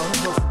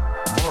 murder,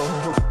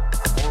 murder,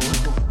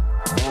 murder,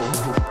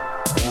 murder.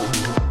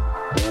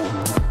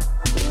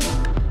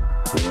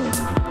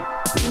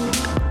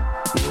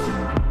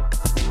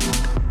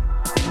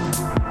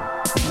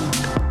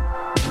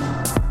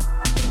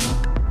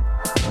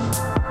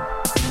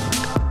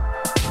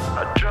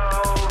 I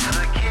drove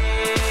the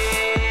keys,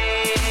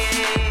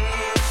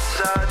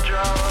 I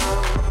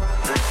drove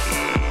the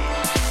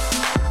keys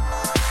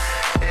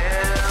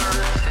in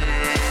the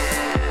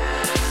tears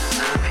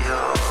of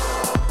your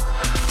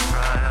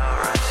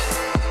priority.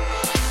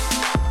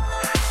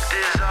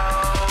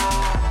 Dissolve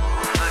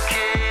the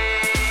key,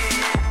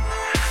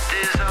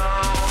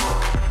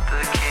 dissolve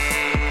the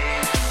key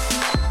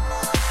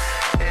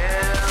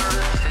in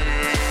the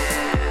tears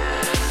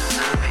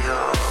of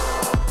your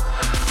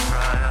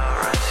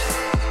priority.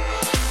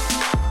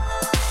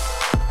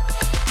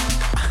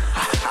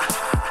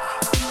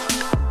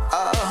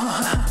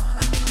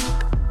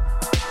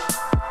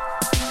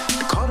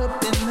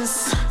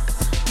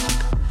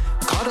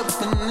 Caught up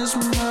in this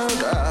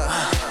murder.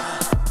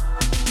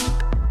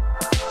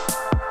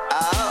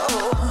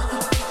 Oh,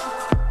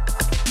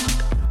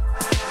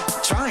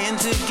 trying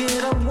to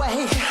get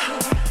away,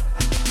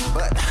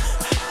 but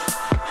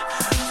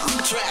I'm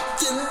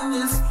trapped in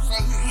this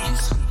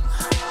phase.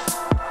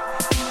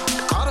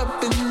 Caught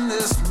up in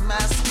this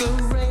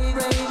masquerade.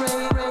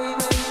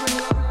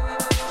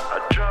 I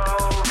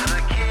drove the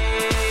keys,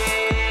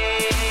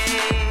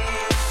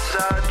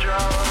 I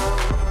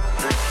drove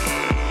the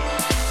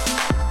keys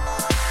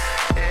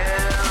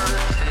in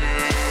the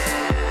tears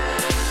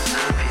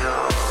of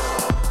your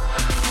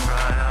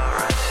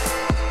priority.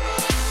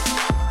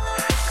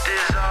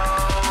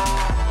 Dissolve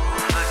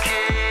the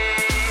key,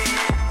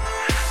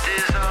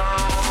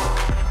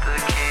 dissolve the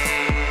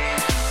key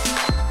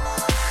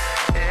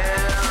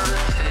in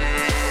the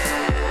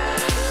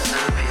tears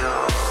of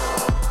your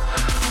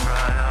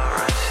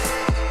priority.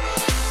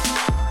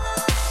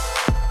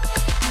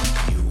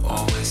 You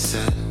always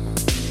said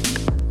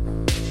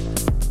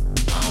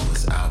I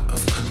was out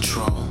of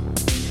control.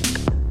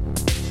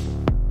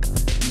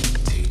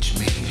 Teach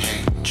me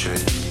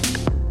hatred,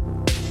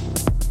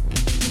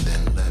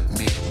 then let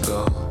me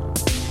go.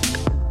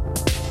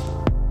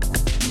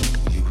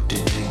 You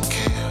didn't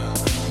care,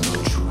 no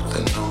truth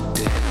and no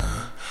dare.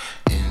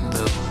 In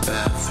the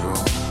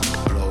bathroom,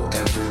 blow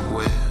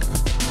everywhere.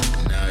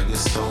 Now you're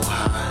so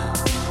high,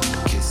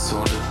 kiss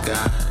all the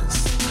guys,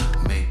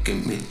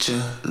 making me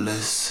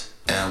jealous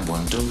and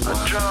wonder why. I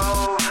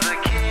drove the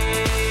keys,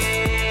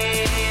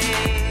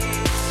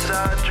 I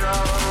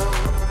drove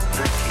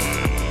the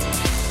keys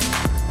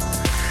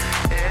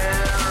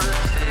in the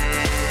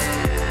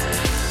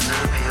tears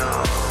of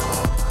your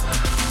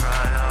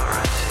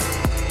priority.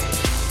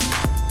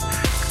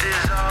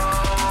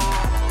 Dissolve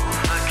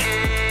the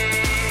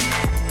key,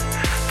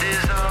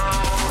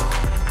 dissolve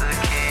the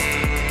key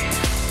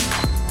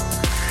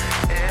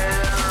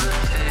in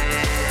the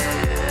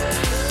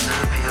tears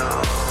of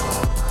your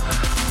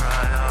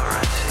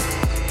priority.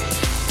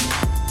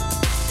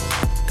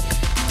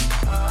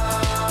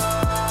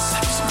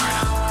 Sex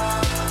murder.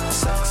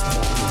 Sex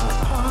murder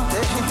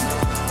party.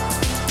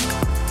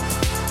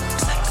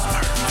 Sex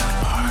murder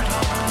party.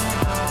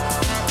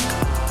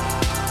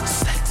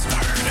 Sex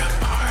murder party. Sex murder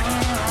party.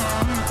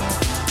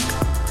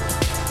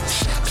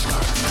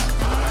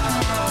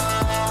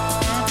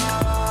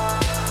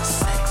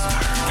 Sex murder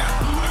party.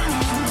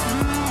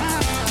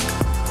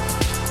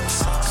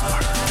 Sex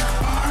murder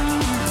party.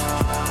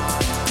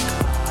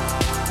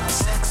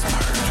 Sex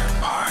murder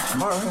party.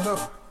 Murder,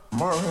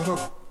 murder,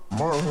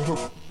 murder,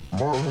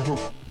 murder,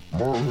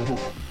 murder,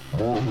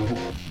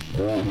 murder.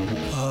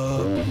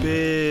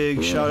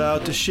 Big shout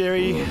out to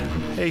Sherry.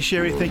 Hey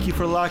Sherry, thank you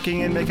for locking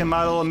in, making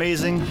Model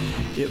amazing.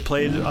 It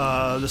played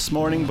this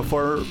morning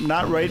before,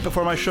 not right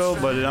before my show,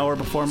 but an hour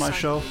before my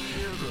show.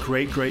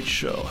 great, great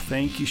show.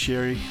 Thank you,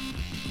 Sherry.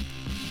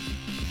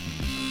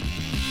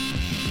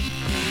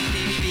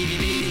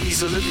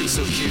 He's looking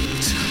so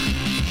cute.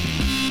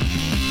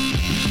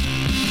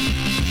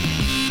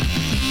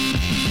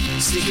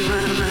 Sneaking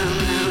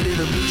round in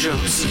a blue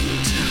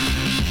jumpsuit.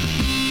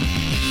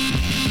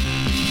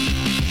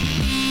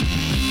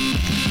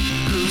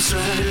 Cruise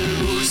rider,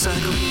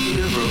 motorcycle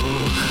hero.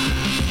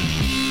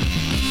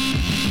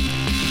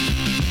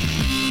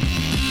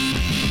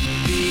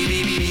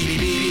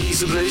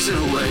 He's blazing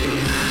away.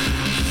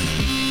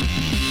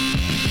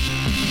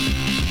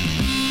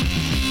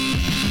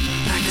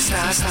 Like the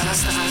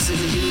stars in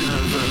the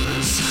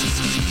universe.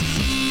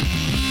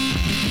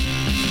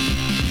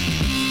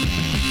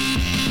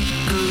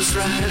 Cruise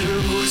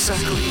rider,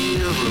 motorcycle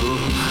hero.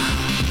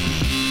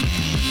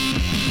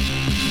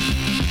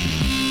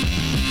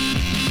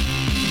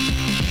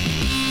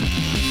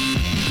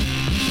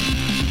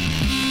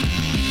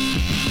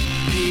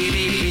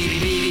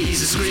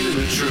 He's screaming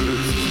the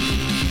truth.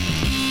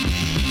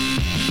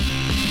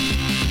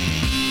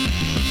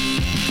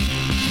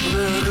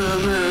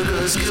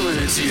 America's killing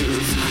its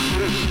youth.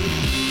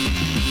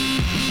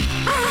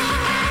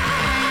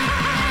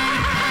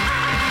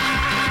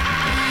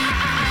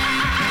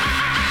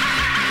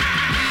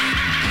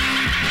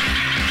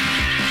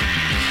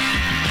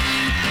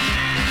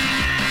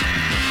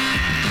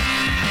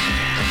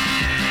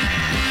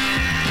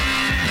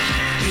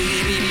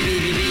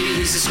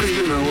 He's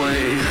screaming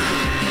away.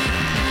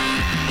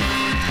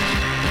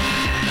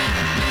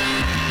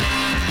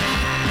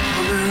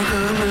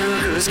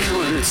 America's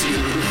killing its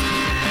youth.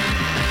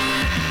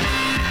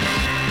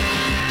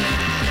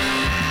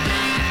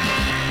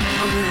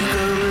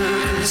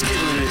 America's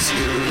killing its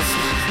youth.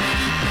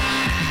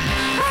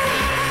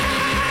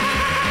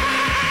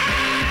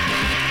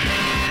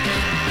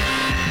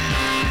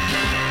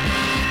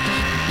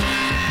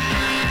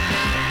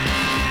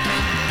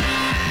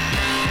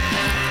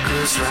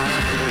 Ghost Rider.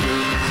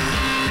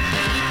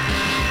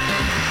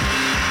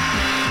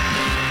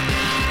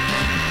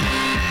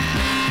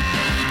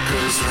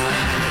 Ghost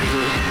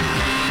Rider.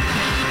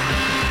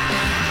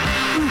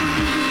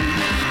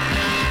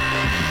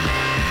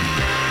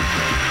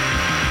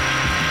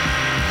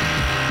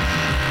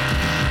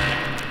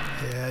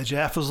 Yeah,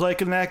 Jeff was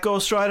liking that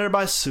Ghost Rider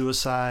by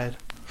Suicide.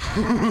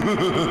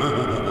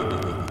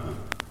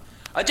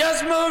 I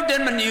just moved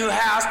in my new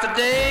house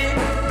today.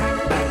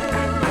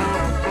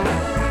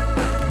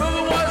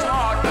 Moving was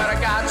hard, but I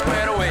got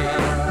squared away.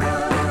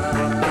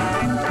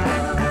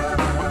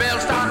 When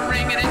bells started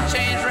ringing and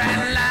chains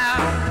ran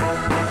loud,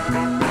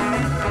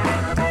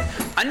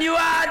 I knew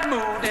I'd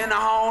moved in a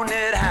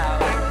haunted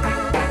house.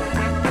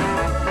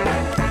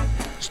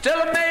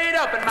 Still I made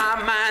up in my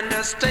mind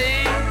to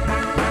stay.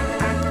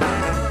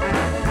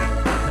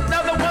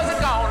 Nothing wasn't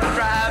gonna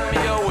drive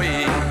me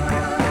away.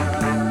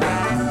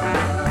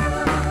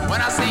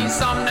 When I seen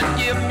something that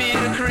give me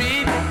the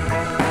creep,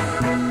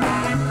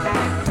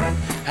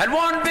 had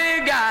one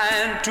big eye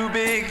and two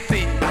big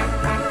feet.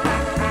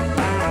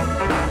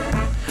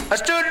 I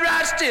stood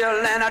right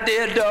still and I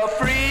did the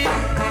free.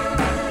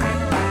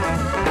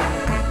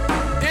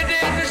 It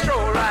didn't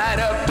stroll right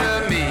up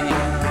to me.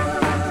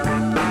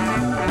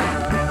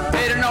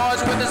 Made a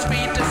noise with a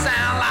speed to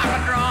sound like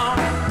a drum.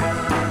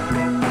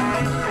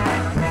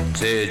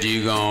 Said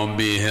you gon'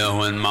 be here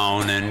when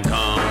morning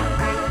come.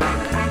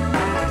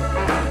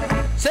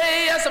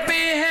 Say yes, I'll be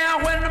here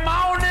when the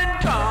morning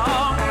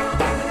come.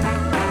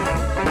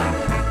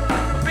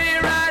 I'll be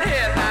right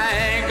here and I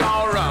ain't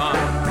gonna run.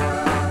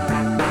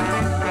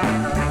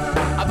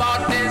 I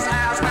bought this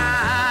house, now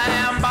I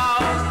am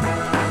boss.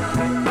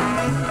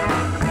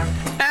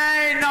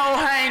 Ain't no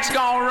Hank's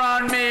gonna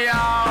run me off.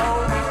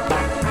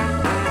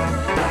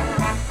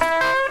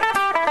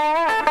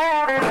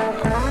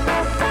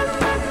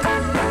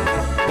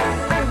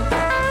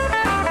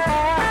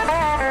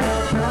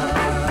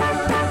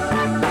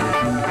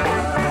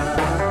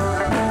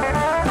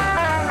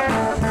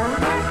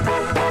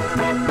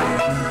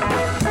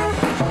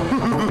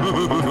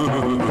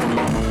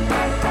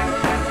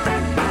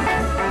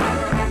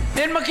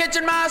 In my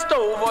kitchen, my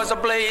stove was a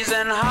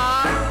blazing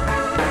hot.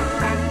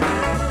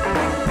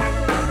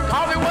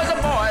 Coffee was a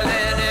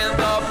boiling in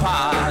the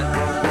pot.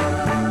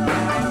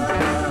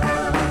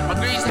 My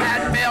grease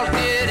had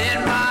melted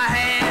in my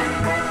hand.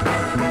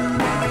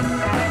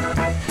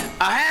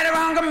 I had a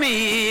hunk of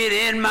meat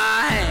in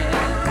my hand.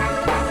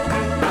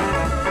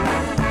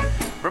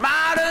 From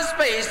outer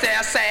space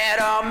there sat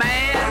a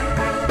man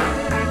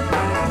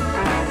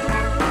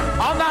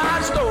on the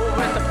hot stove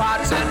with the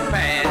pots and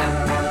pans.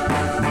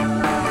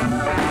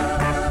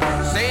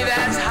 Say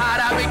that's hot,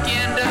 I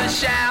begin to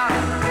shout.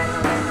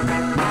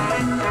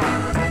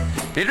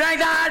 He drank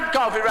the hot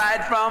coffee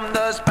right from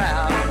the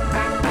spout.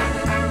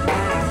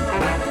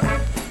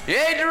 He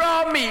ate the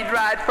raw meat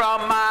right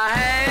from my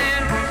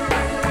hand.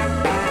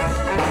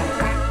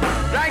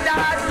 Drank the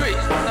hot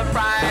grease from the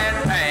frying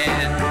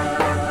pan.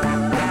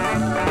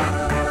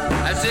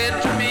 I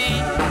said to me,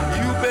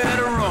 you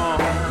better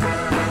run.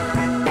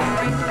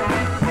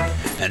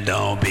 And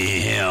don't be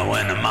here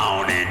when the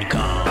morning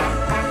comes.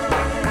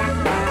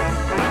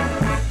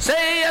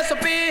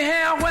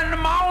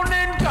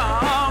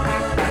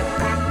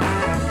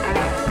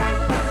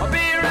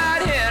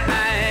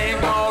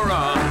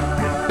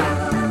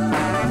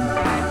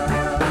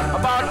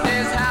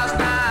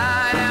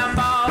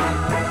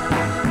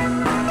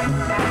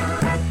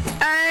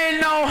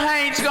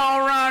 streets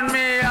gonna run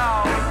me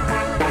off.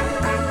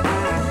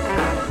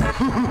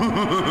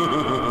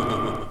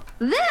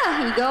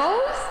 There he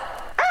goes.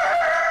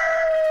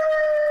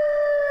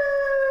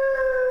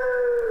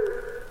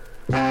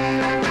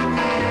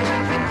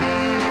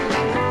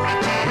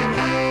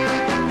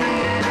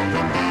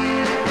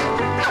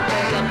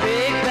 There's a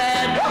big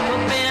bad wolf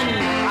up in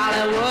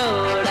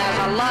Hollywood, as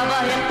a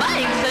lover he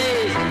thinks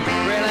he's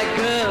really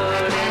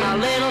good. In a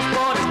little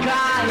sports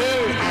car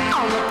he's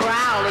on the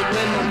prowl, and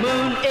when the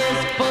moon is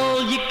full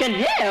you can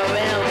hear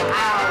him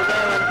howl.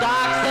 Wearing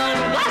dark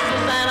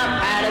sunglasses and a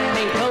padded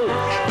pink coat.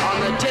 On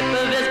the tip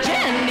of his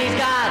chin he's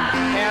got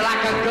hair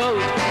like a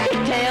goat. He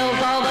tells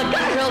all the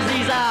girls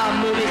he's a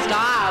movie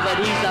star, but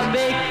he's a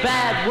big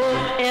bad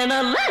wolf in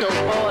a little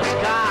sports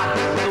car.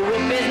 The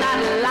whip is not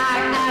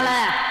like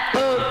Allah,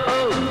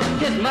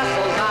 his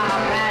muscles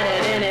are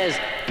padded in his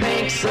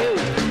pink suit.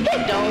 He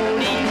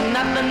don't eat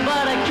nothing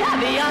but a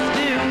caviar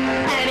stew,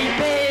 and he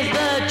pays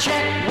the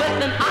check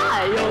with an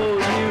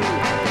IOU.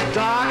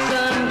 Dark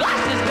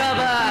sunglasses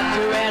cover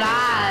two red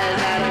eyes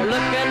that are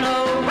looking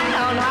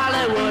around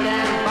Hollywood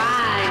and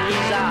fine.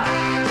 He's a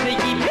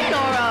sneaky Pete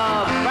or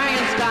a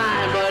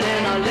Frankenstein, but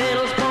in a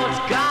little sports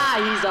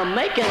car he's a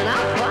making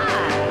out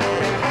fine.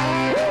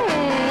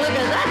 Look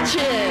at that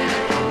chick.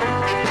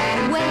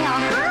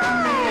 Well, hi.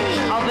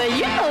 Oh, but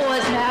you know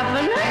what's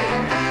happening.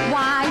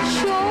 Why,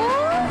 sure.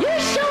 You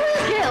sure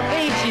as hell,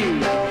 ain't you?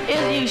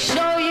 Is you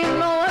sure you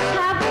know what's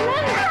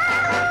happening?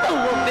 The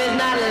wolf is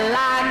not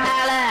like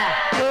Allah.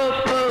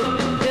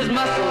 His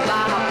muscles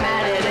are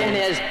padded in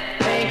his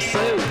pink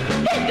suit.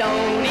 He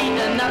don't eat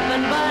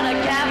nothing but a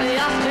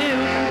caviar stew,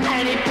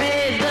 and he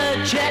pays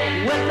the check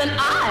with an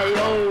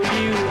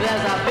IOU.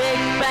 There's a big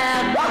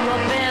bad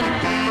wolf in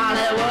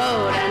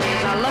Hollywood, and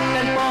he's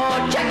looking for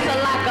chicks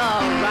like a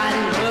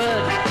Riding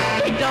Hood.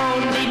 He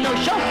don't need no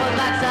chauffeur,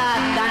 that's a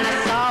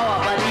dinosaur,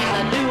 but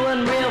he's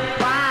doing real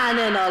fine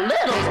in a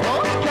little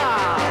sports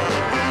car.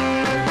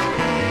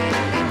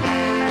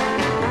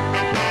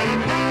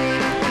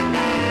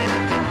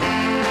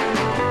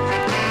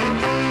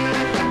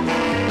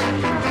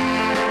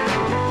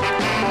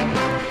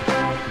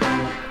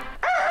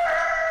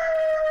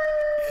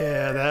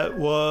 Yeah, that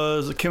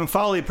was a Kim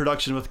Fowley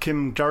production with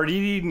Kim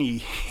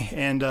Giardini.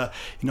 And,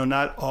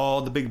 not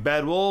all the big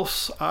bad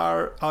wolves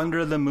are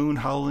under the moon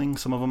howling.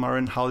 Some of them are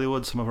in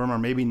Hollywood. Some of them are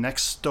maybe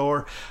next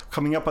door.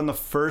 Coming up on the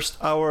first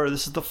hour,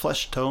 this is the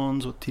Flesh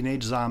Tones with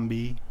Teenage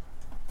Zombie.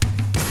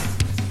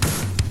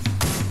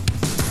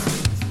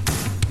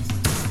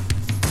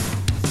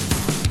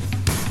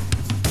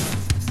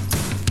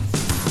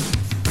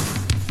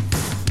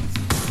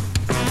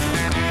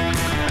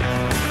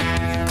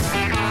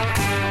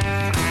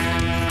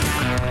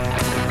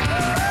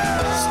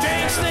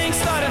 Strange things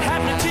started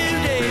happening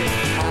today.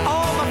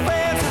 All my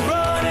friends were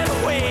running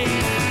away.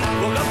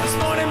 Woke up this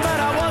morning, but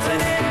I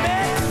wasn't in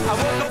bed. I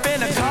woke up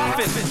in a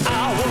coffin.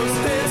 I was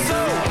dead, so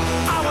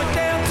I went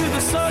down to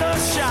the soda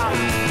shop.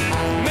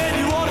 Man,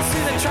 you wanna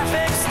see the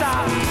traffic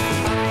stop?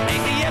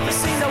 Ain't you ever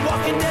seen the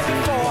Walking Dead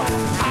before?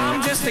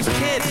 I'm just a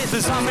kid, the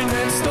zombie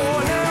next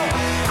door now.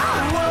 I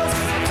was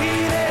a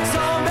teenage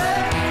zombie.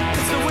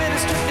 It's the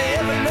weirdest trick they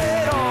ever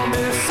laid on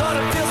me. Sort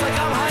of feels like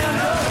I'm high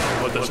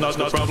enough. But that's not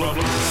the problem.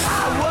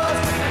 I was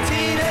a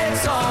teenage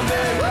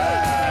zombie. Woo!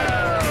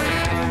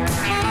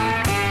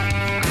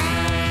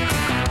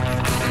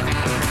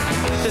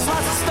 There's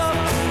lots of stuff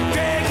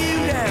drag you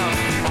down,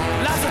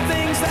 lots of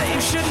things that you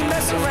shouldn't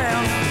mess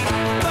around.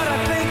 But I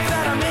think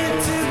that I'm in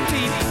too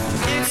deep.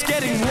 It's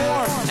getting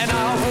warm and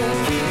I won't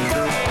keep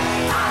up.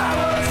 I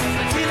was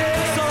a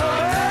teenage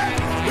zombie.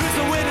 Who's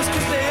the weirdest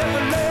trick they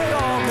ever laid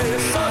on me?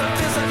 Sort of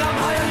feels like I'm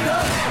high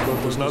enough. But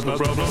that's not the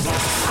problem.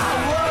 I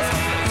was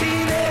a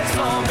teenage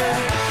zombie.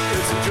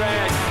 It's a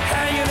drag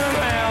hanging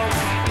around.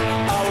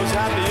 I was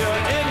happier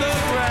in the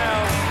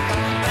ground.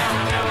 Now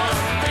never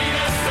be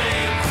the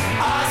same.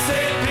 I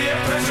say peer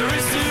pressure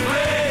is to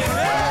blame.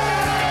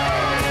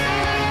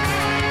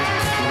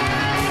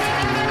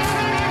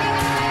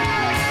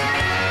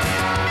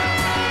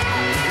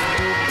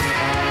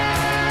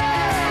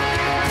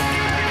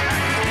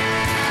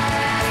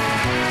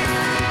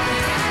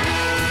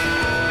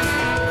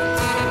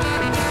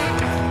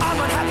 I'm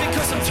unhappy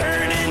 'cause I'm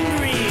turning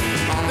green.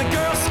 The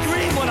girls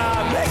scream when I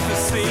make the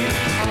scene.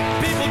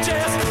 People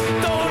just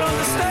don't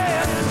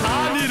understand. I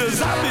need a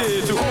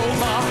zombie to hold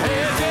my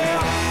hand. Yeah,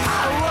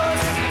 I was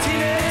a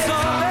teenage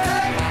zombie.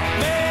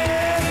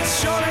 Man, it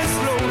sure is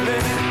lonely.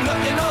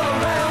 Looking all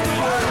around the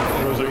world.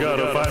 Where's it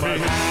gotta find me?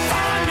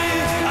 Find me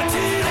a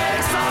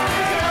teenage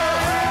zombie girl.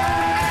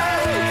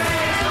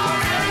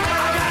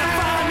 I gotta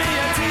find me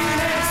a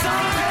teenage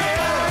zombie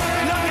girl.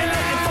 Looking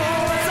for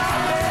a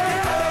zombie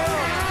girl.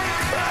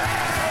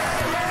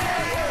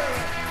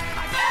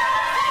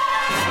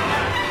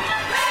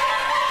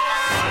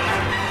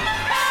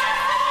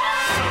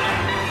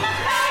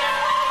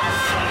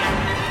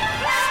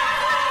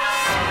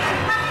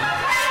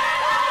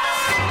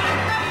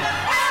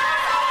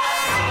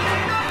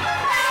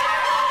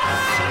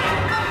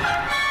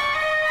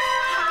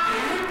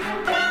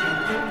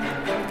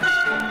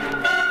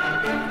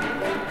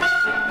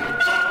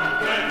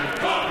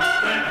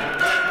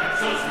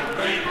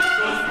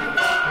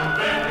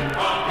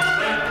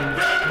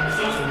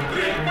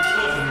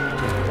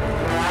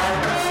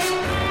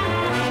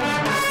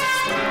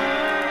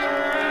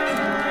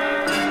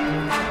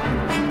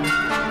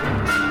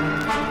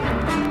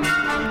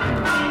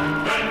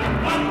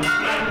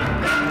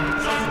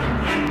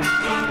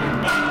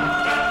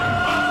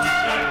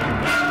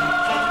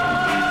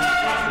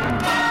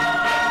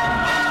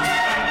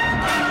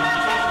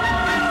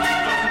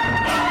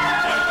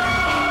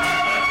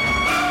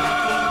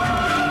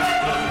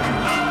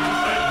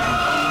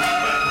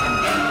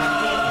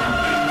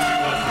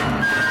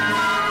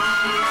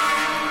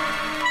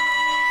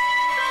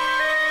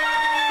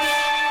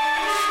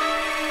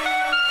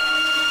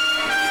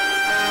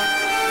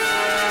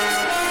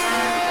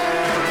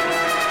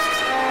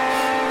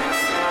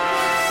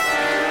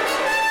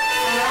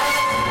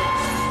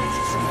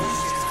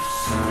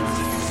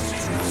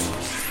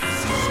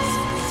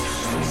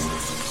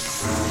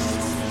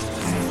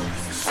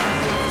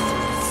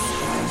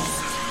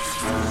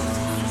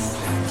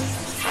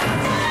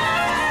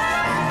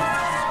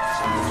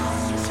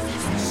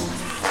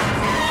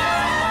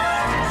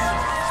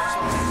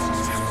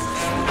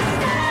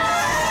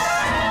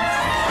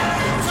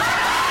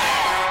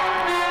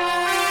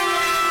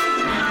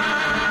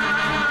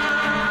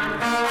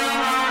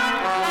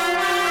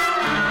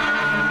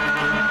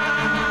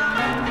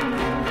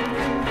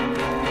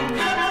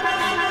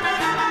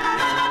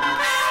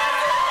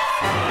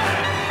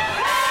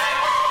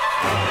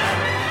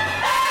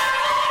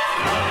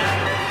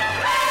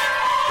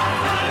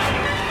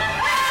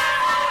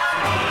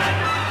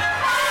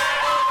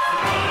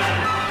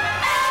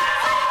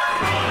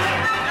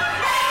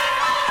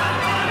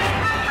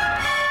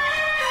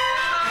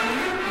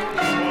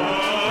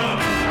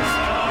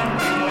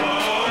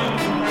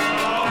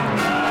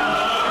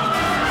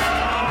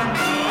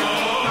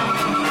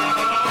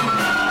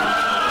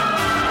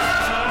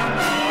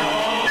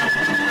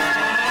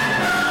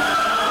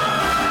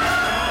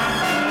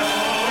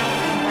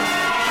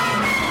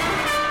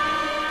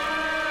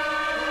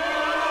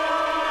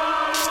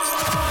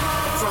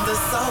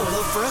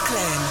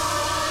 Brooklyn.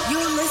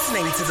 You're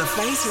listening to The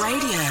Face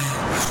Radio.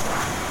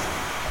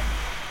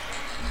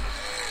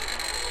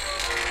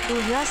 Du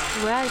hörst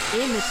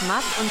Worldy mit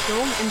Matt und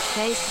Dom im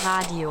Face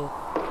Radio.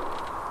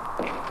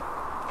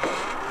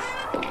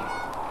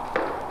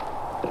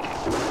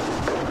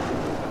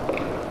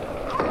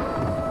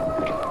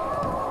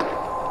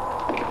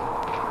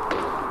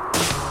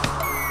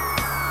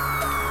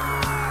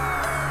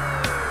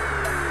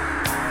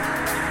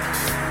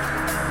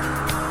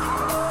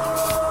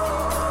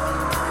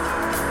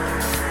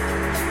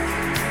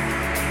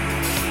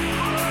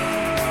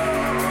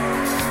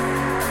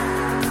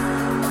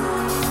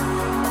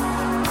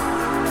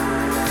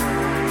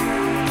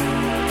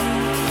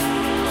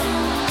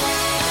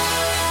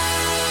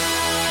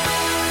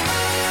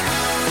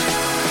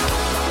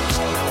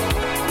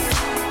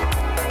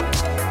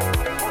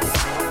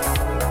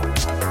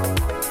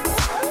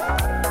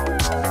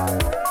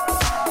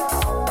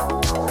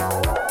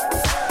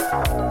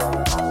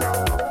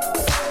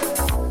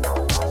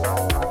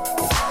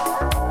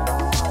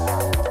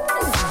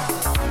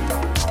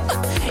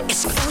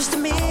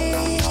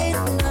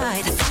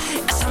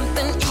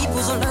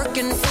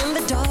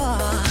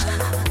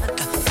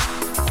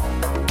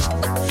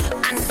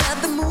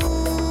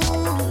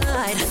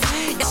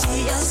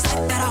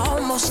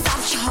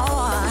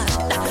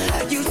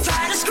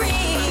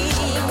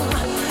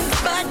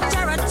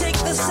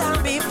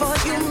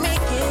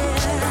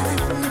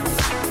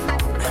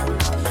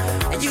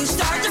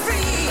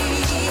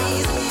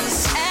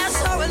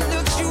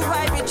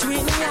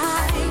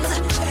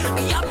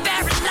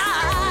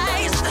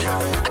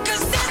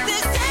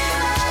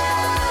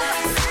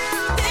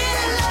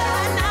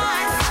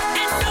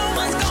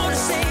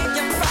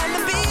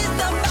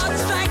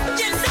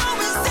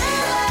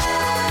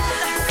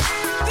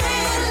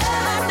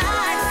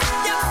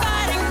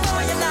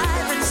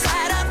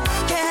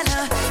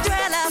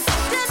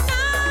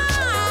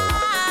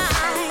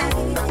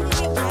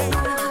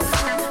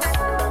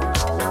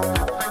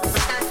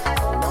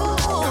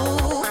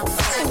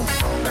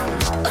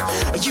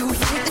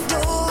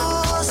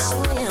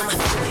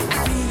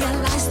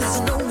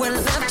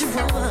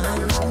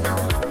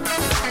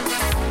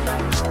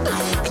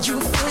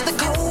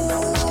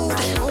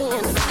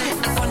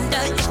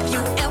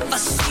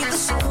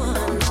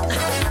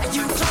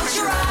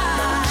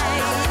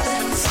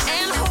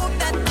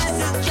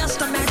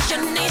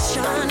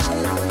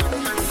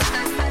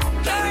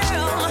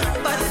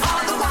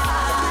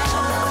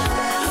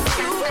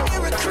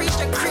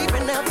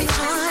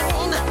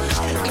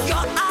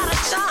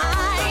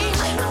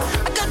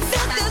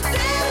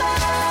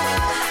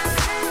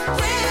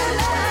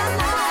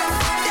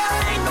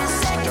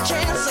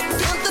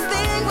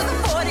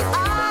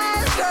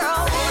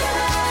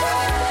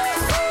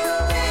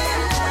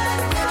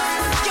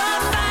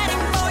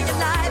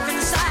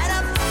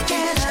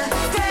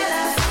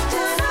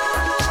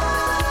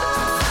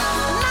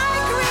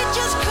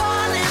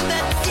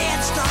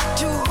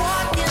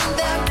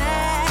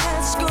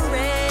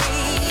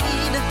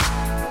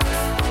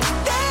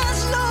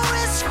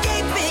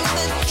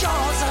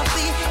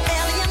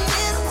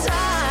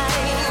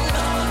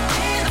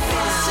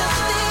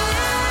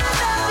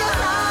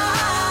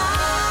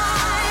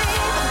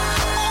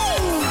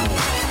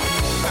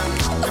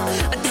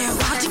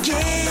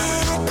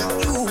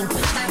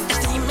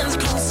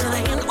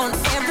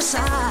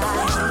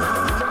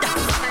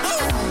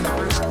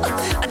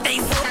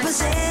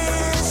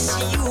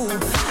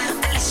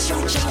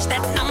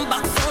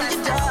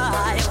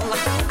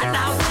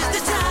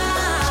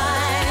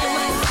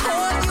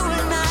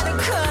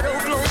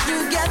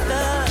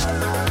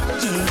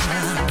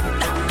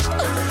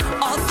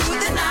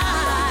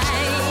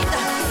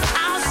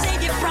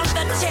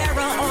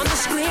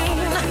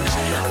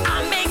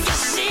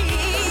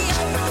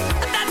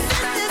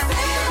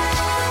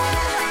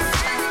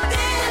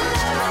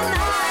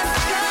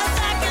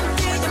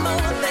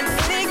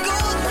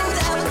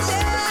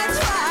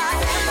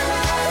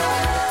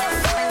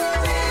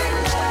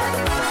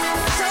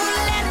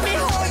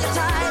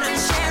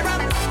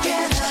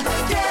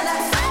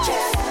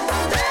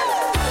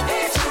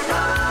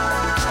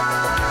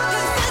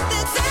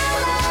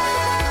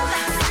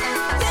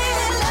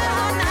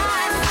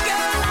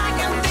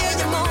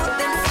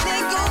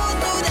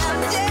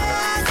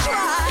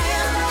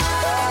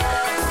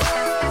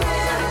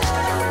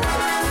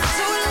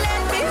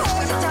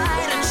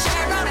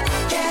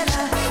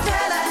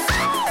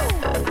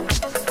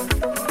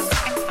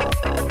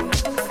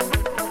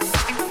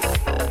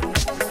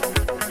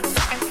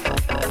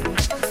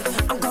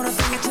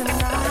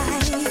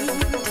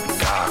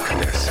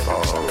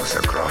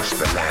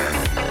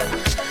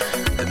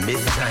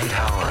 midnight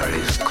hour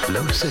is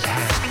close at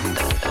hand.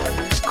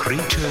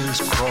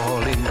 Creatures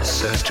crawl in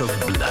search of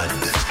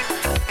blood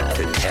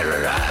to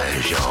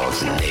terrorize your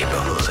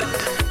neighborhood.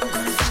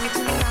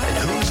 And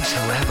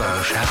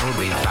whosoever shall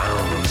be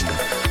found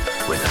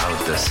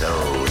without the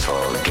soul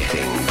for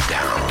getting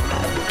down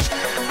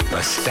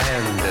must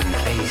stand and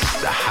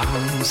face the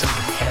hounds of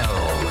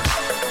hell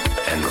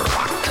and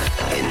rot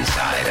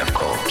inside a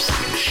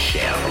corpse's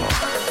shell.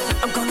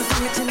 I'm gonna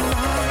do it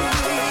tonight.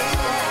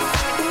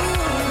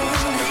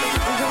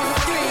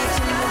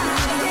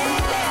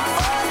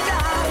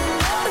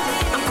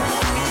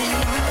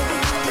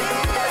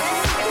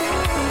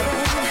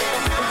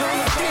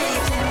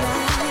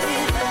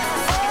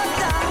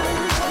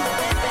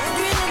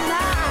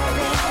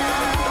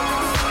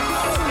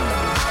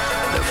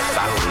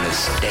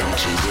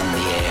 Stench is in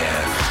the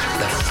air,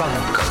 the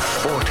funk of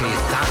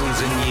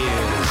 40,000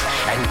 years,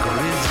 and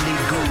grisly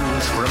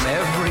ghouls from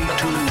every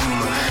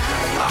tomb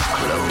are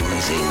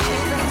closing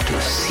in to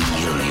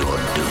seal your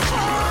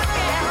doom.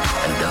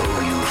 And though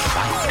you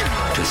fight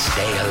to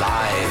stay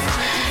alive,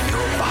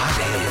 your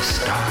body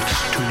starts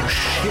to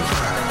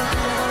shiver,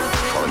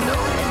 for no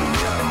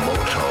mere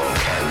mortal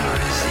can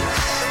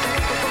resist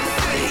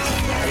the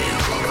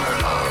evil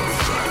of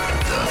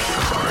the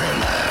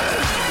thriller.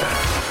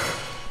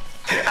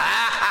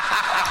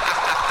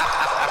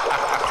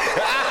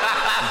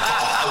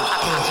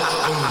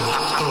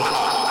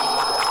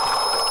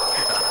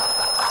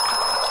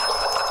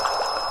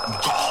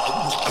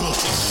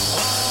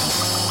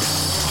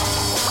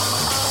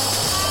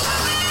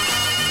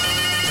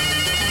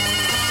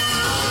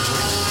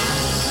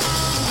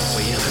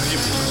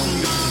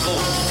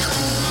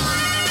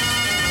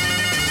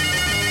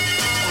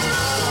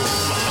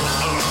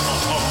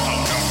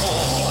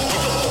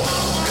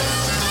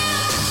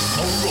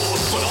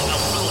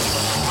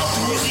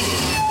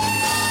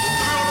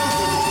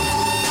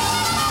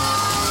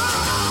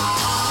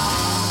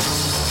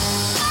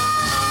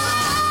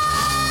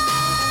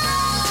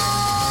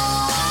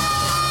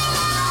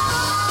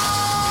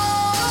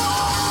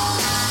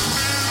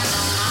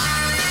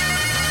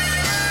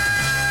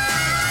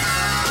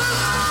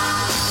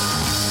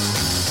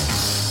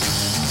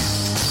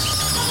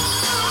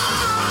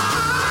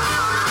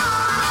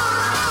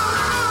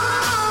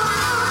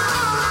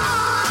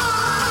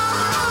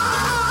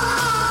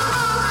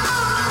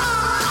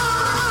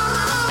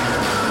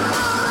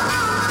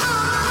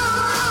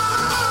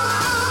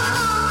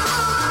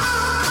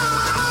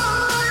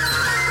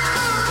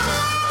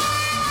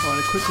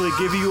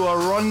 Give you a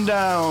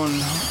rundown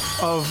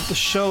of the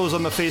shows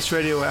on the Face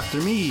Radio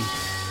after me.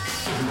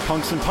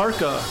 Punks and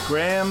Parka,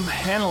 Graham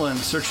Hanlon,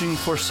 Searching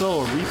for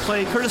Soul,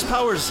 Replay, Curtis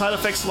Powers, Side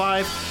Effects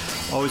Live.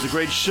 Always a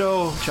great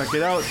show. Check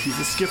it out. He's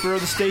the skipper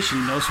of the station.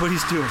 He knows what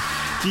he's doing.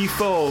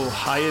 Defoe,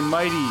 High and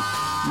Mighty,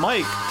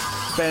 Mike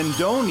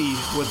Bandoni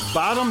with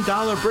Bottom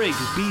Dollar Breaks,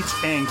 Beats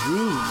and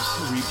Grooves.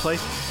 Replay.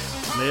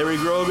 Larry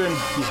Grogan,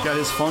 he's got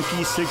his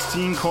funky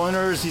 16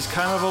 corners. He's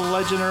kind of a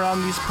legend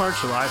around these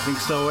parts, or I think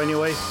so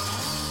anyway.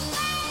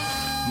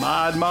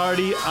 Mod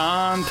Marty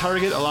on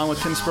target, along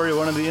with Tim Spurrier,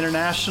 one of the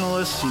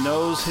internationalists. He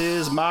knows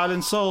his mod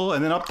and soul.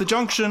 And then Up the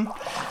Junction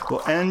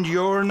will end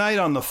your night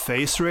on the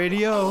Face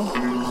Radio.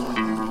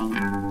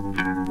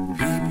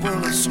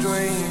 People are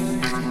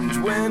strange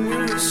when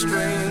you're a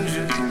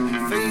stranger.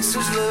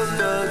 Faces look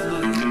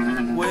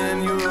ugly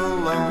when you're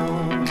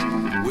alone.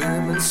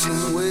 Women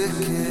seem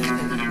wicked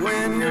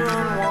when you're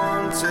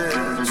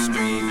unwanted.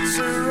 Streets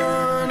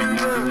are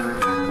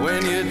uneven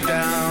when you're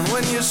down,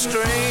 when you're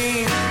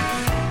strange.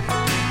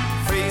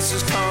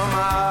 Faces come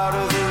out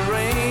of the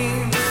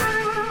rain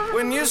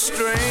when you're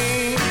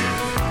strange.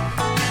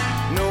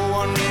 No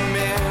one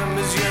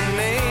remembers your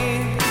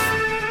name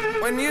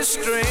when you're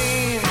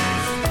strange.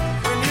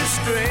 When you're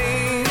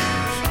strange.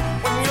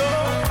 When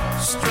you're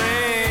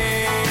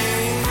strange.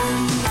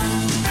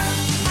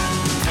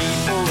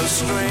 People are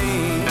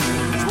strange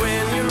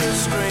when you're a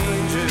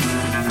stranger.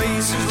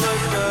 Faces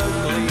look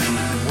ugly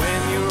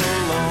when you're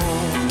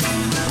alone.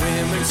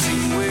 Women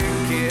seem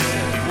wicked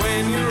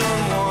when you're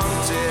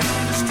unwanted.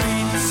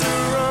 Streets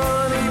are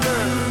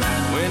uneven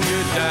when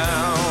you're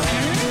down.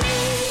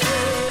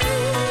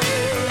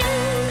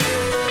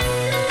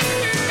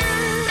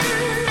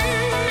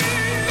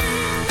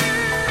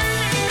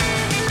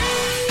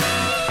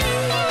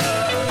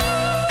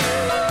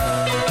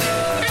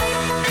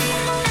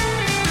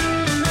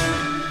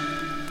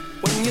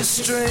 When you're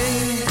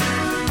strange,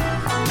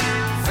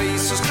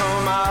 faces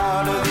come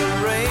out of the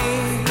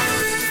rain.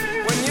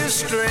 When you're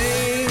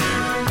strange,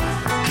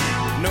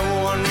 no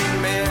one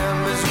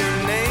remembers your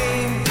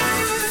name.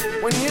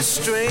 When you're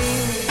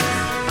strange,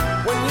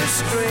 when you're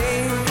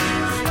strange,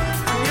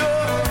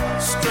 you're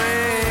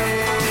strange.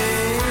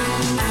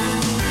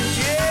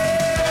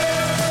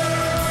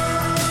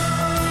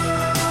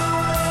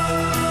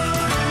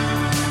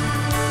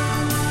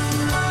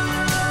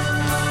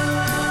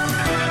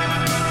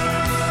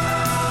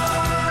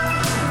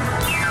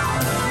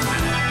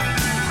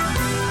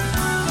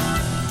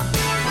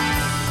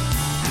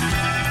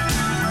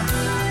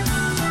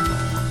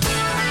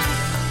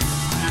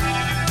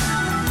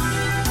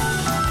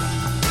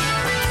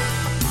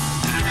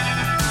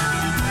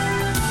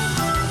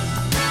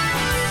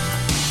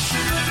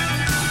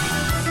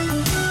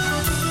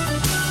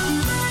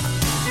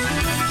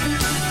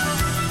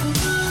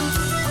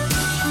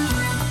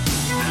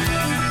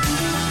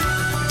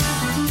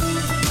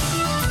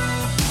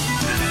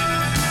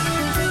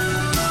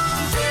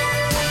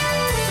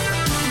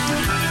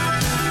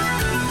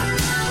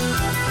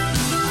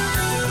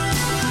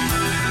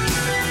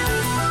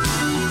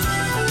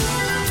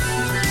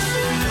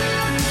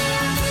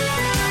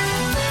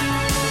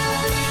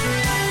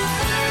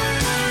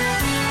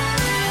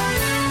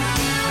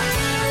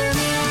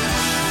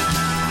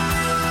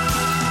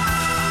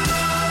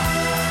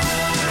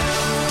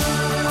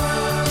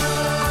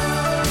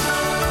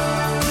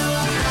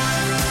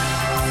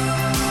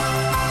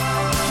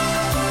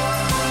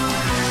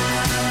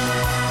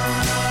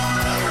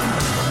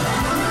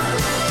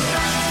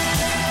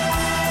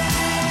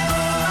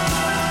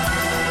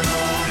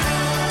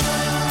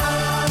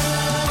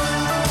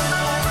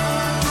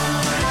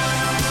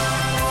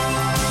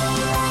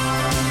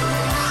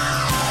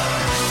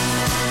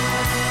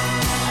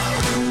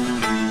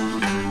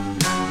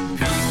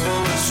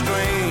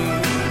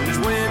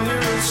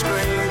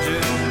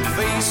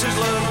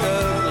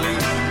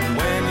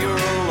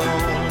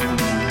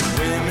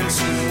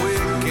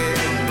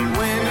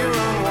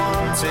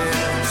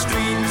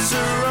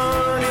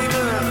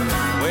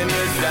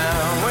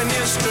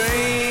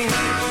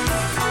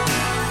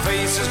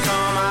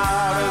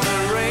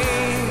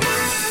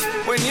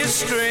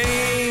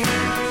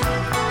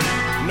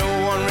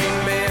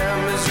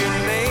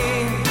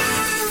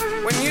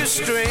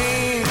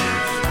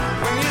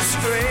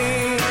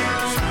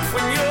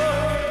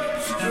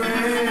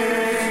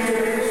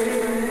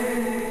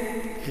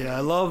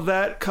 love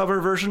that cover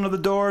version of The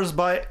Doors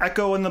by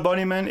Echo and the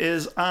Bunnymen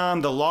is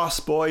on the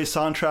Lost Boys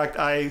soundtrack.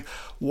 I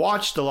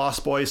watched the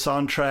Lost Boys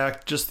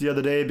soundtrack just the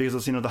other day because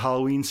it's, the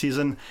Halloween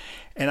season,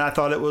 and I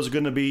thought it was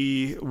going to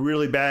be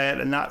really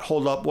bad and not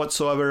hold up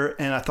whatsoever,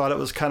 and I thought it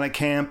was kind of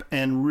camp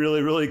and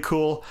really, really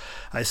cool.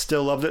 I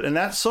still loved it. And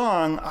that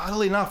song,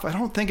 oddly enough, I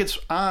don't think it's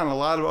on a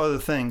lot of other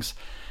things.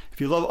 If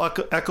you love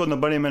Echo and the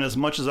Bunnymen as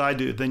much as I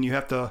do, then you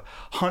have to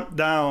hunt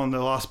down the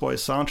Lost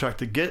Boys soundtrack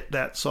to get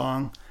that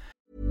song.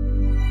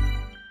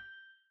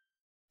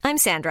 I'm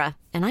Sandra,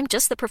 and I'm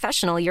just the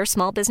professional your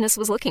small business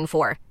was looking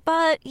for.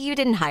 But you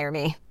didn't hire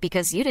me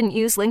because you didn't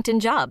use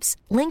LinkedIn Jobs.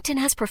 LinkedIn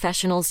has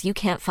professionals you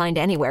can't find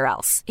anywhere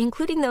else,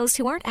 including those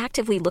who aren't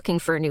actively looking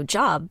for a new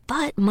job,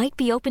 but might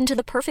be open to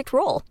the perfect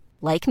role,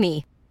 like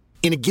me.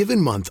 In a given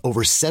month,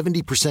 over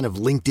 70% of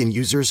LinkedIn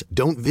users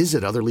don't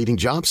visit other leading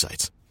job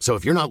sites. So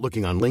if you're not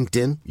looking on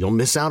LinkedIn, you'll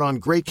miss out on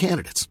great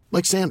candidates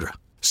like Sandra.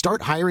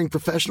 Start hiring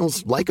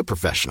professionals like a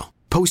professional.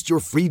 Post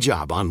your free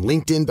job on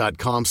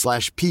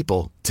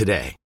linkedin.com/people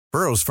today.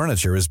 Burrow's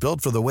furniture is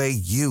built for the way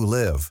you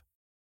live.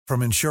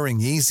 From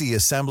ensuring easy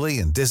assembly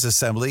and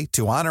disassembly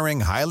to honoring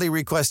highly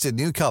requested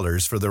new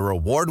colors for their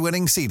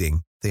award-winning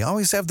seating, they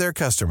always have their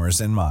customers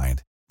in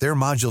mind. Their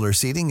modular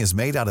seating is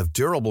made out of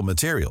durable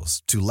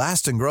materials to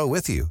last and grow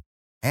with you.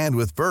 And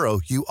with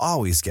Burrow, you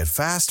always get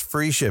fast,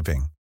 free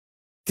shipping.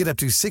 Get up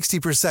to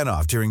 60%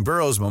 off during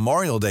Burrow's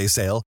Memorial Day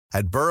sale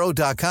at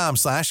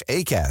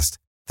burrow.com/ACAST.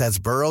 That's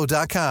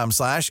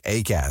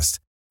burrow.com/ACAST.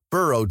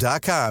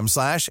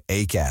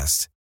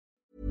 burrow.com/ACAST.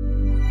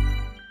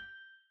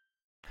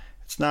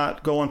 It's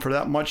not going for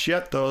that much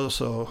yet, though,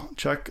 so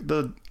check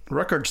the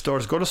record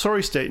stores. Go to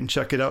Sorry State and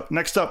check it out.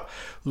 Next up,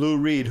 Lou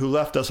Reed, who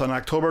left us on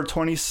October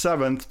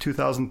 27th,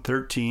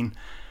 2013.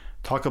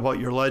 Talk about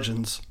your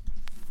legends.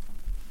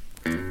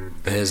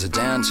 There's a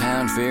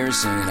downtown fair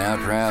singing out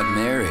Proud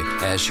Mary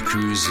as she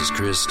cruises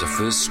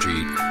Christopher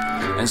Street.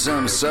 And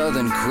some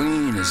southern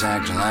queen is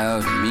acting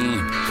loud and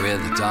mean where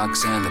the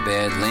docks and the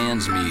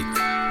Badlands meet.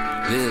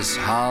 This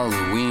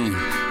Halloween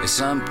is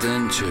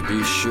something to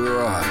be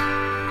sure,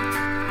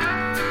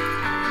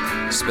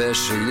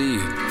 especially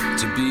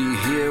to be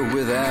here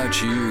without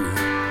you.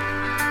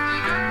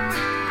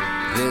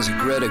 There's a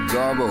Greta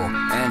Garbo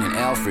and an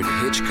Alfred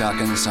Hitchcock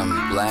and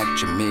some black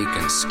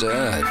Jamaican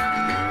stud.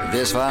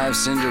 There's 5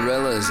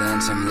 Cinderellas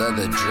and some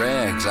leather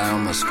drags. I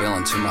almost fell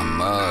into my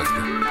mug.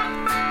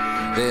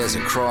 There's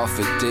a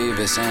Crawford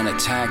Davis and a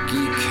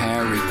tacky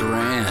Cary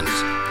Grant.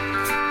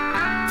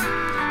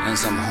 And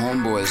some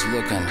homeboys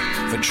looking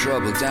for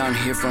trouble down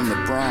here from the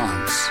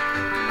Bronx.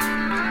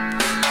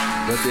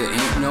 But there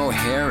ain't no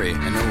Harry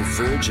and no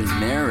Virgin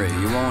Mary.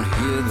 You won't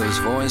hear those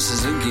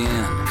voices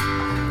again.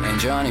 And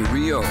Johnny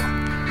Rio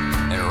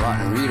and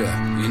Rotten Rita,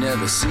 you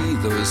never see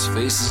those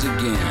faces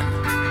again.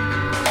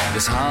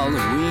 This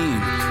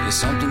Halloween is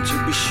something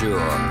to be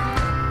sure,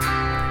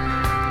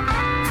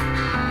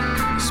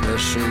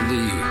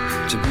 especially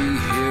to be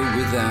here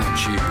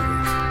without you.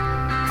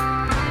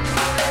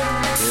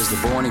 There's the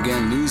Born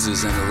Again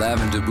Losers and the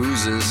Lavender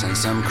Boozers and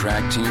some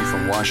crack team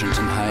from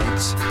Washington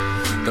Heights.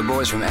 The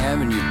boys from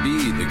Avenue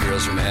B, the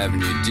girls from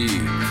Avenue D,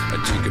 a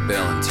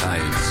Tinkerbell in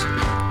tights.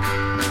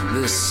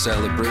 This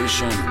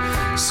celebration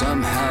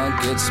somehow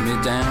gets me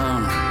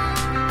down,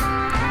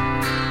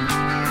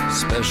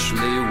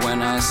 especially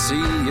when I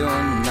see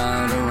you're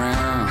not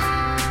around.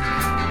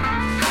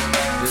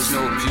 There's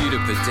no Peter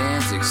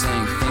Pedantic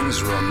saying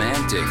things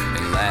romantic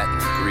in Latin,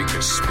 Greek,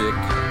 or Spic.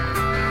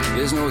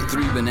 There's no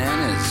 3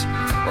 Bananas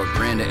or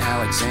Brenda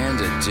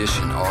Alexander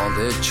dishing all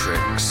their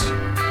tricks.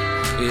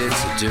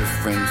 It's a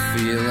different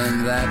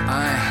feeling that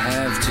I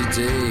have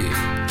today,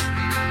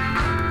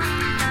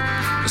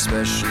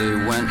 especially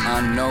when I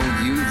know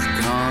you've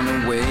gone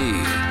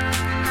away.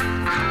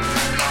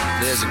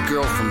 There's a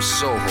girl from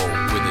Soho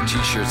with a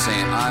t-shirt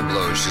saying I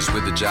blow. She's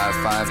with the Jive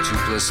 5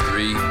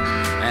 2+3.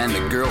 And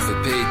the girl for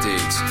pay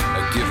dates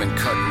are giving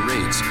cut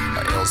rates,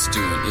 or else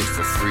doing it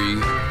for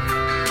free.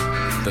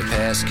 The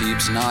past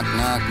keeps knocking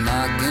on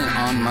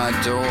my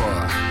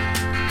door,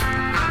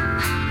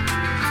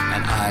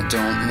 and I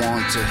don't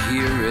want to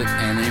hear it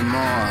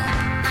anymore.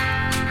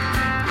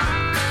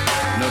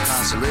 No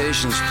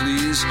consolations,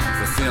 please,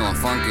 for feeling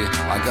funky.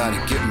 I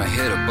gotta get my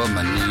head above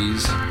my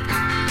knees.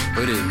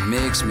 But it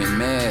makes me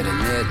mad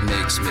and it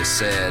makes me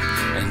sad,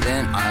 and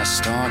then I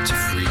start to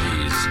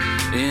freeze.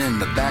 In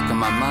the back of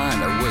my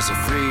mind, I was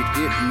afraid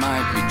it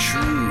might be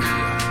true.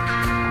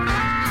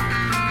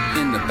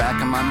 In the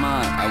back of my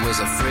mind, I was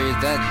afraid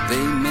that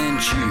they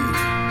meant you.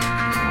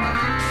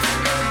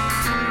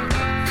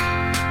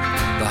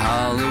 The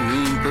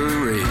Halloween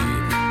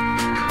parade.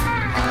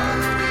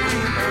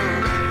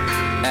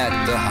 At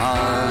the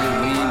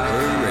Halloween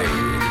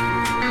parade.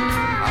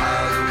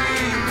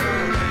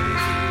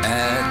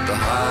 At the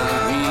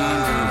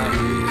Halloween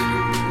parade.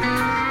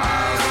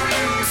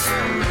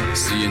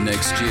 See you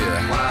next year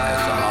at the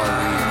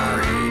Halloween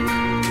parade.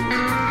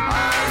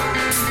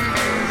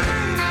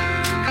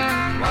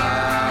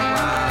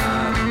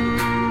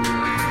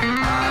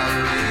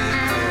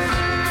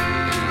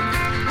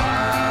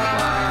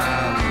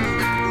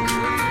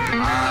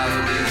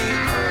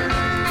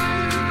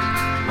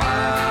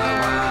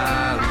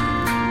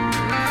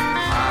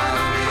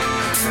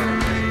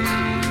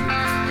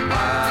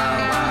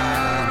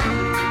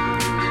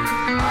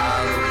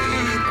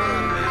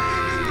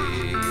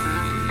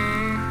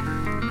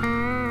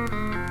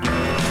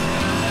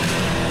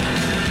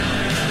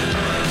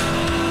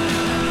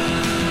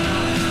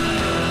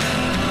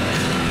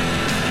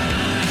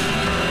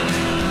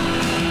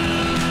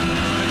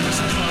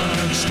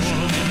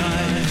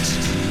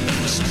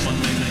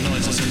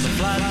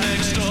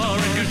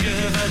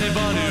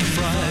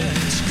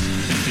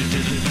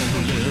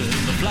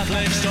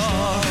 next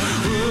door.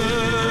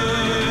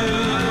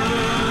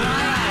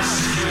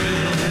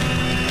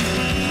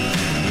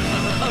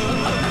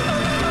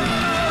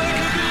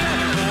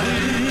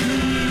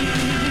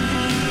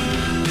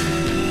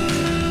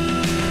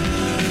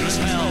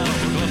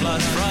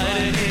 Last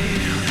Friday,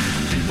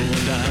 people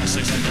were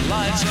dancing and the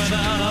lights went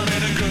out,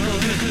 and a girl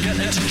didn't get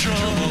into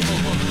trouble.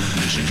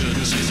 She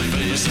couldn't see the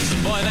face of the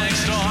boy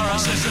next door. I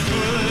said, it could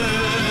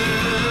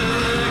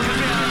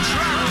be a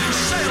traveling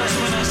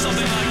salesman or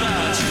something like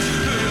that.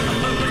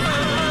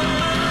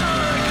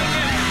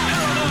 I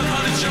don't know if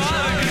I'd enjoy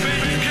it. It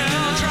could be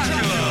Count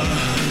Dracula.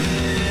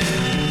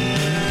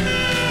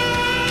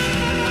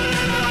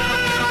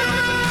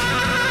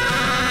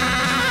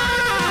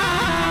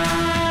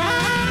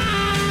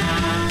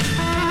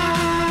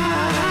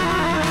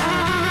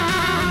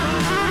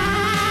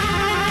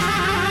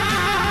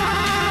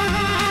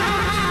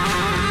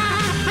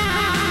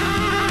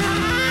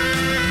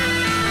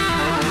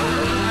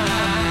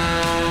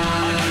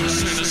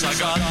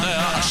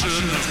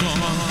 Shouldn't have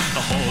gone. The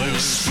hallway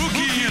was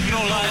spooky and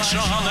no light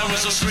shone. There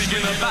was a squeak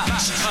in the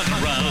bats and a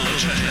rattle of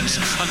chains,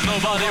 and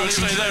nobody would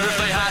stay there if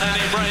they had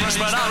any brains.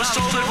 But I was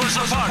told it was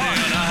a party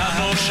and I had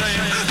no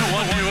shame. No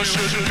one knew I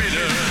shouldn't be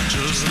there.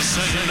 Just the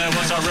same, there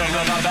was a ring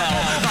on my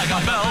bell, like a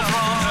bell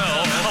from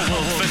hell. A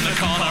wolf in the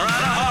corner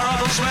and a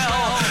horrible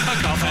smell. A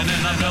coffin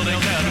in the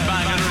building kept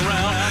banging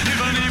around.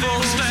 Even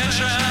evil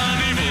stench and an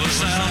evil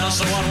sound. I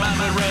saw a man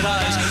with red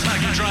eyes,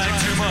 like he drank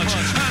too much,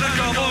 and a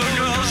couple of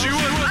girls you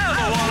wouldn't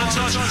ever want to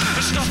touch.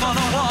 There's stuff on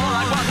the wall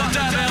like what the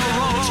devil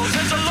wrote.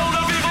 There's a load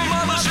of evil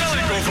mothers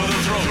yelling, go for the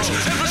throat.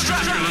 It was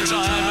Dracula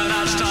time and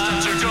now it's time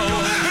to go.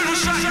 It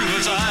was Dracula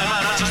time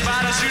and that's as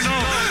bad as you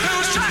know. It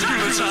was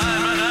Dracula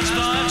time and that's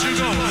time to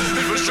go.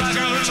 It was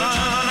Dracula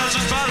time and that's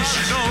as bad as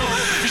you know.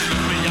 He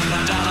looked me up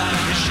and down and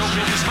he showed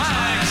me his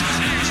fangs.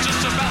 He was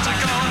just about to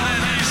go and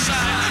then he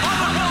sang, I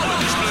don't know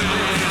this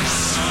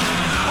place.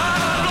 I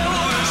don't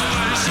know this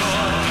place.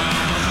 Oh,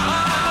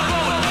 I don't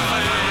know my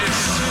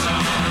face.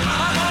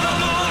 I don't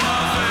know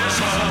my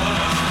face. Oh,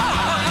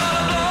 I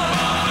don't know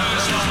my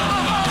face. Oh,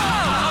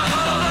 I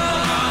don't know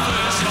my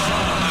face.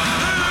 Oh, I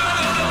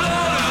don't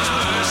know this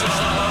place.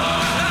 Oh,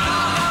 I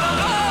don't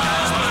know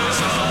this place.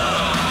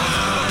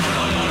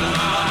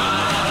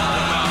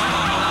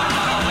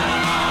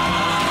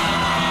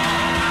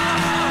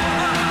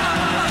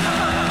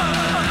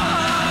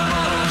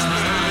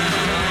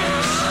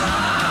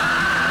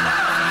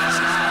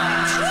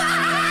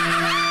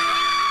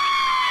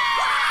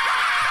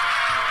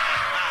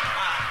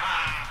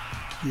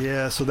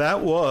 Yeah, so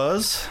that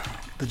was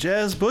the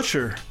Jazz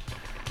Butcher.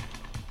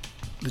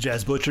 The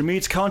Jazz Butcher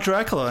meets Count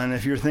Dracula, and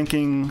if you're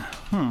thinking,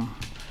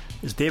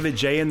 is David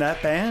J in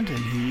that band? And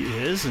he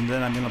is, and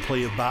then I'm going to play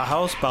you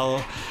Bauhaus.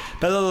 Bela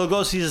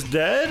Lugosi is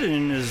dead,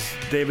 and is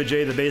David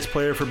J the bass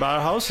player for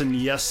Bauhaus? And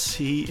yes,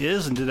 he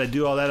is, and did I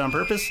do all that on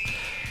purpose?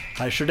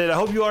 I sure did. I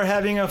hope you are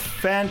having a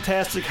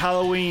fantastic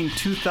Halloween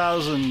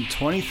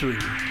 2023.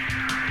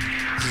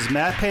 This is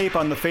Matt Pape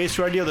on the Face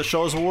Radio. The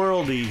show's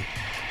Worldy.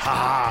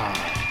 Ha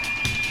ha.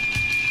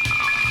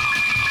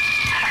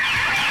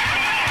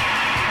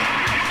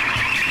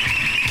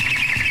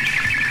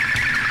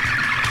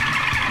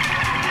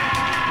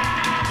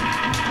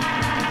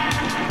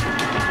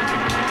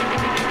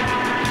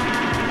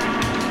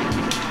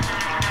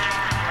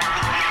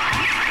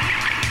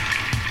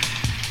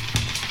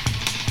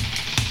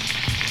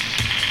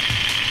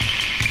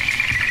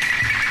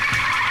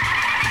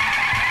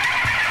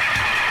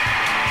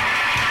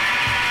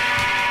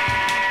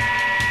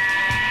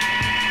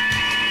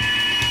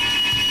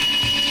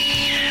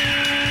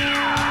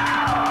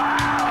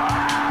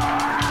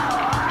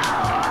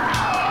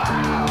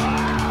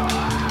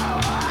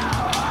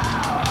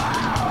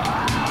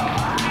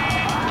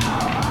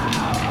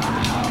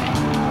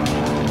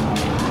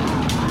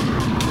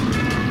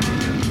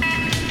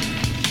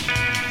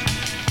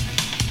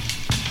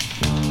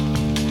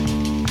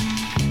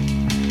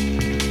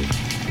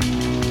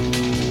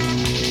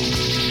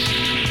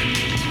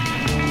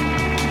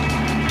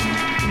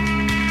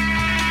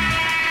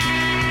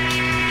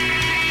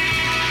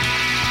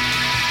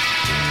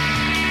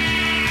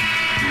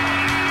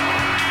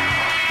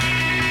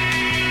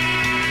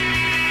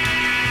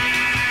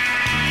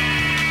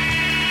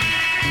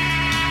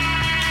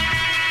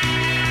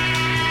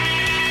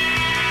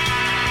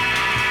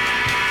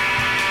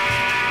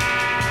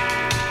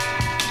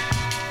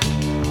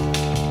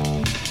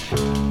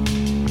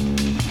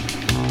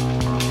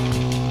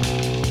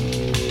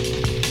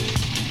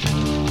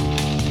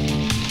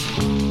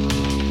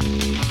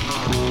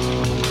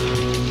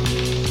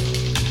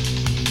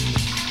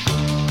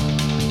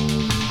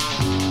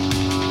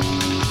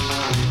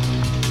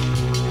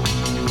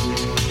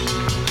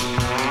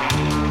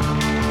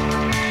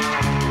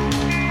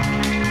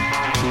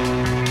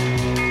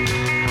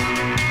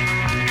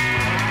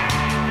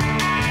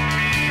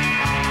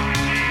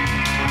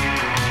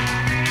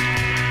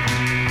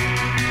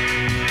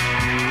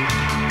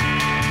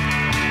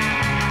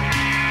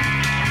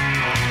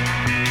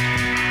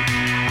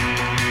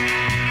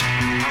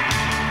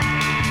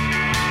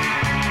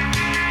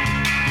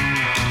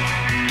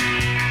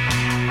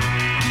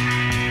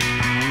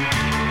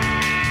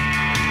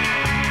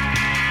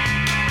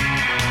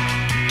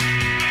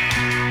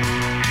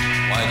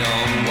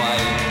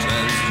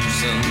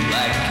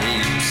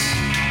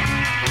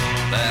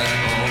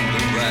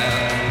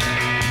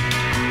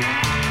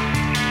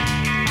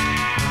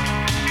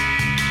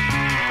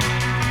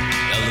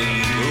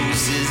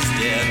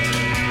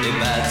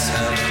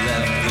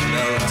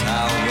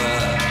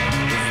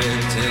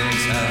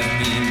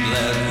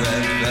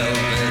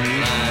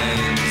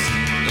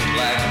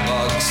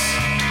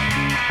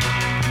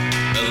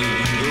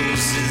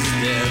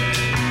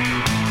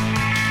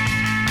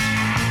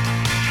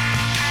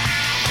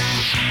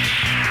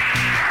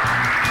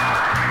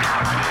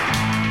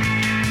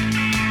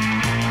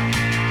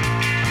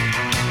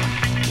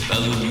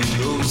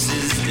 owes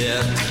his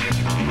debt.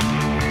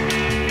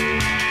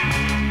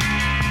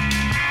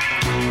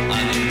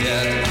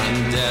 Undead,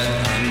 undead,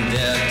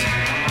 undead.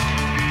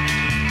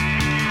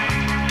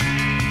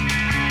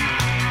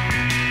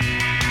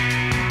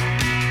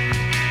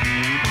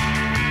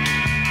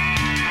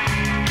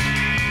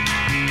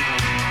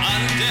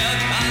 Undead,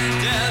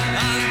 undead,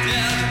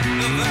 undead,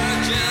 the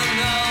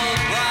virginal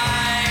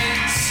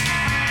brides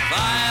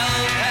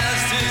file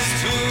past his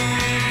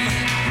tomb,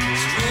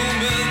 strewn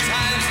with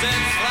time's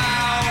dead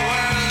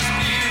flowers,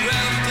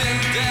 bereft in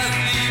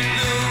deathly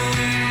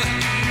bloom,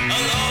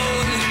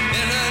 alone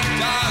in a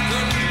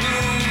darkened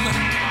room,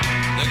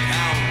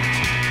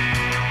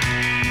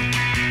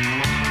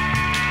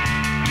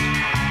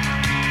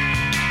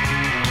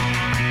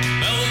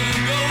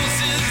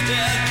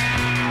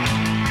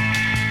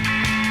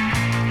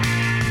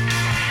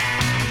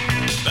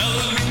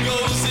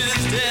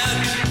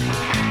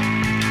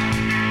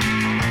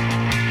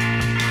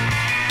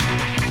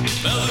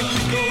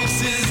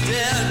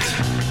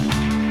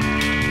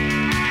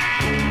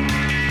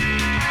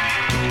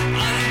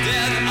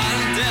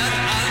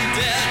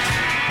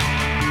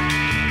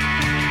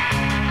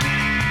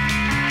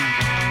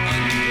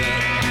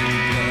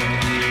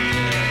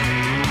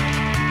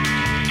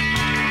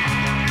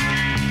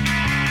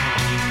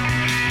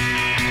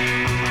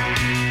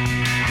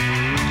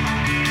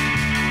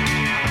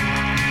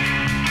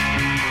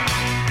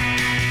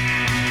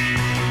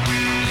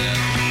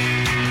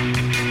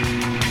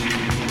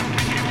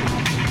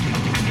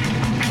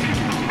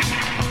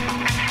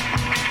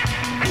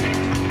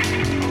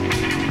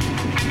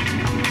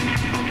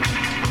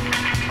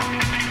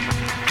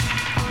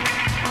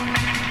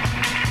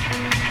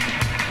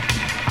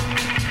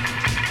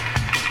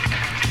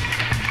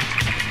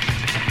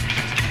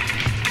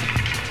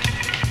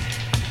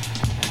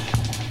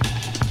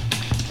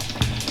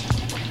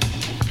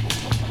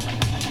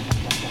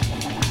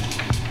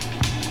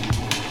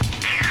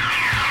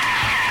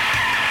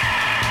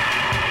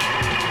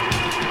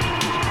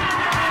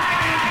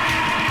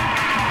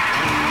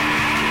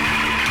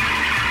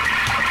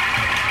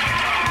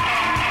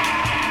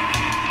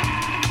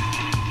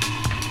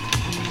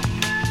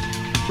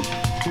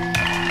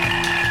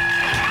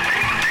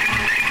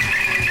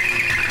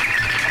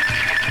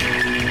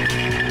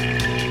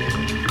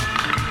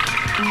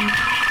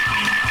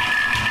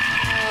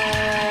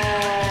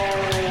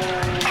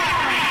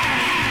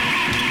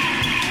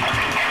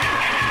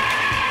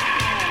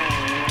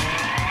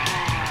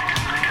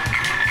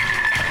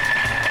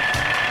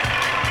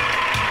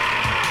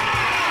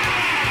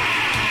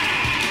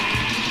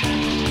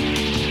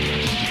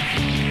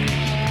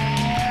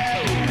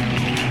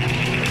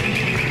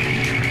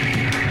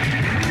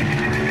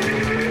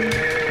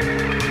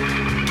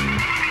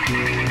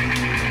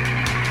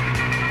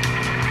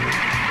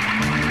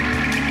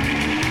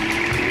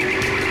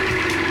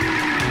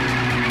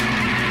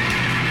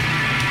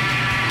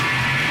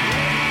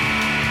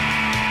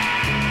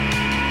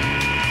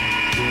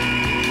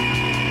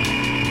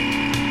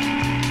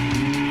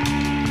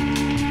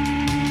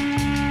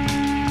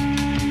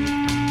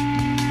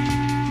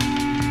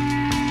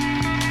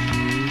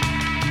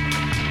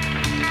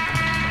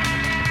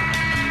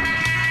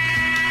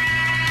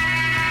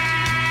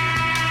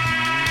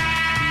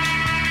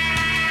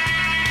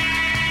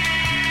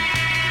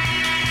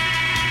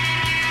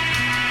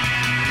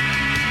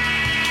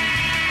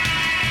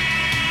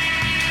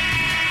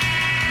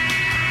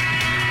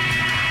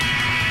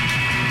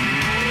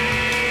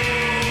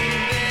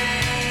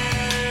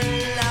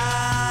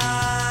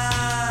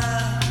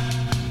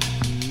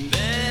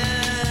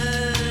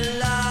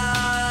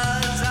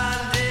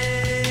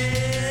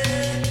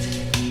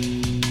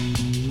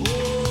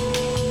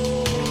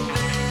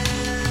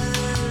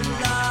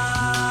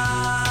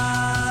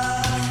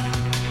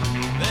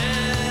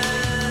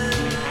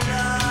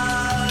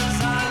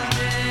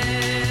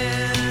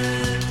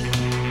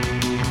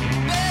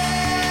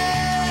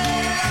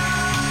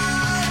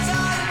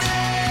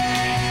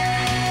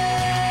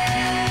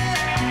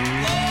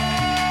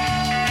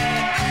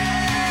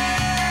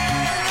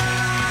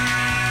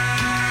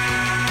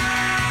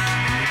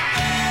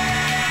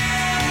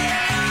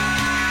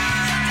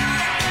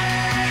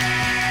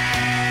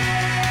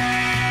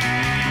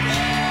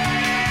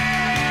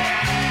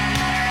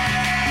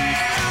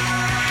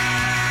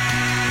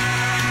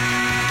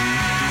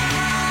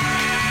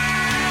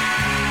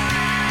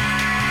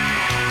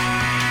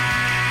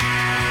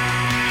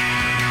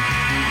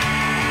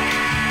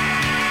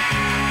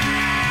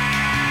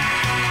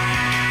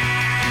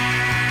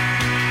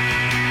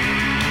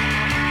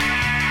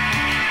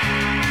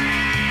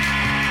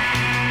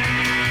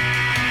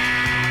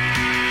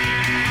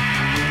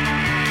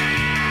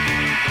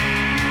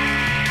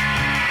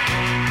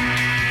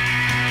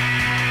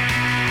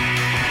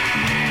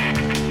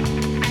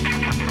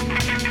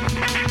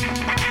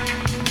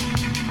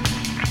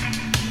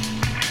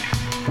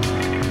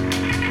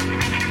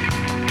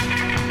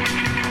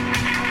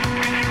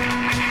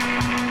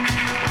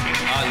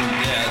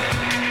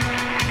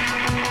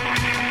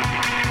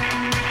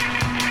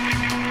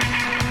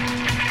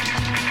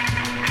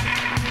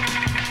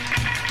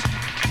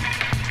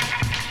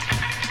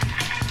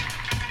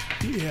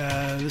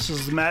 This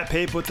is Matt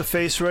Pape with the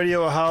Face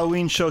Radio, a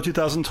Halloween show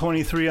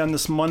 2023 on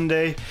this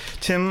Monday.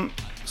 Tim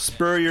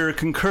Spurrier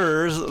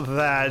concurs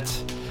that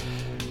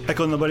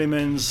Echo and the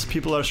Bunnymen's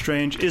People Are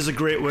Strange is a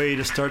great way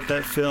to start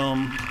that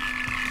film.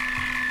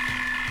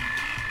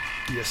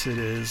 Yes, it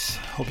is.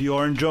 Hope you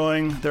are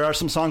enjoying. There are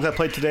some songs I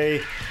played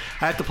today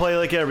I have to play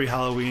like every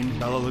Halloween.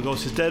 Bela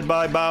Lugosi's Dead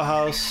by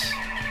Bauhaus,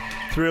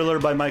 Thriller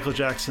by Michael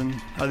Jackson.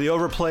 Are they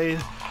overplayed?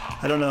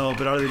 I don't know,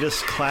 but are they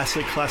just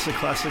classics?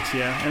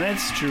 Yeah, and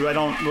it's true. I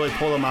don't really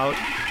pull them out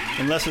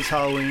unless it's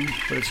Halloween,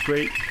 but it's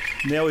great.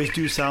 And they always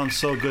do sound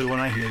so good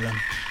when I hear them.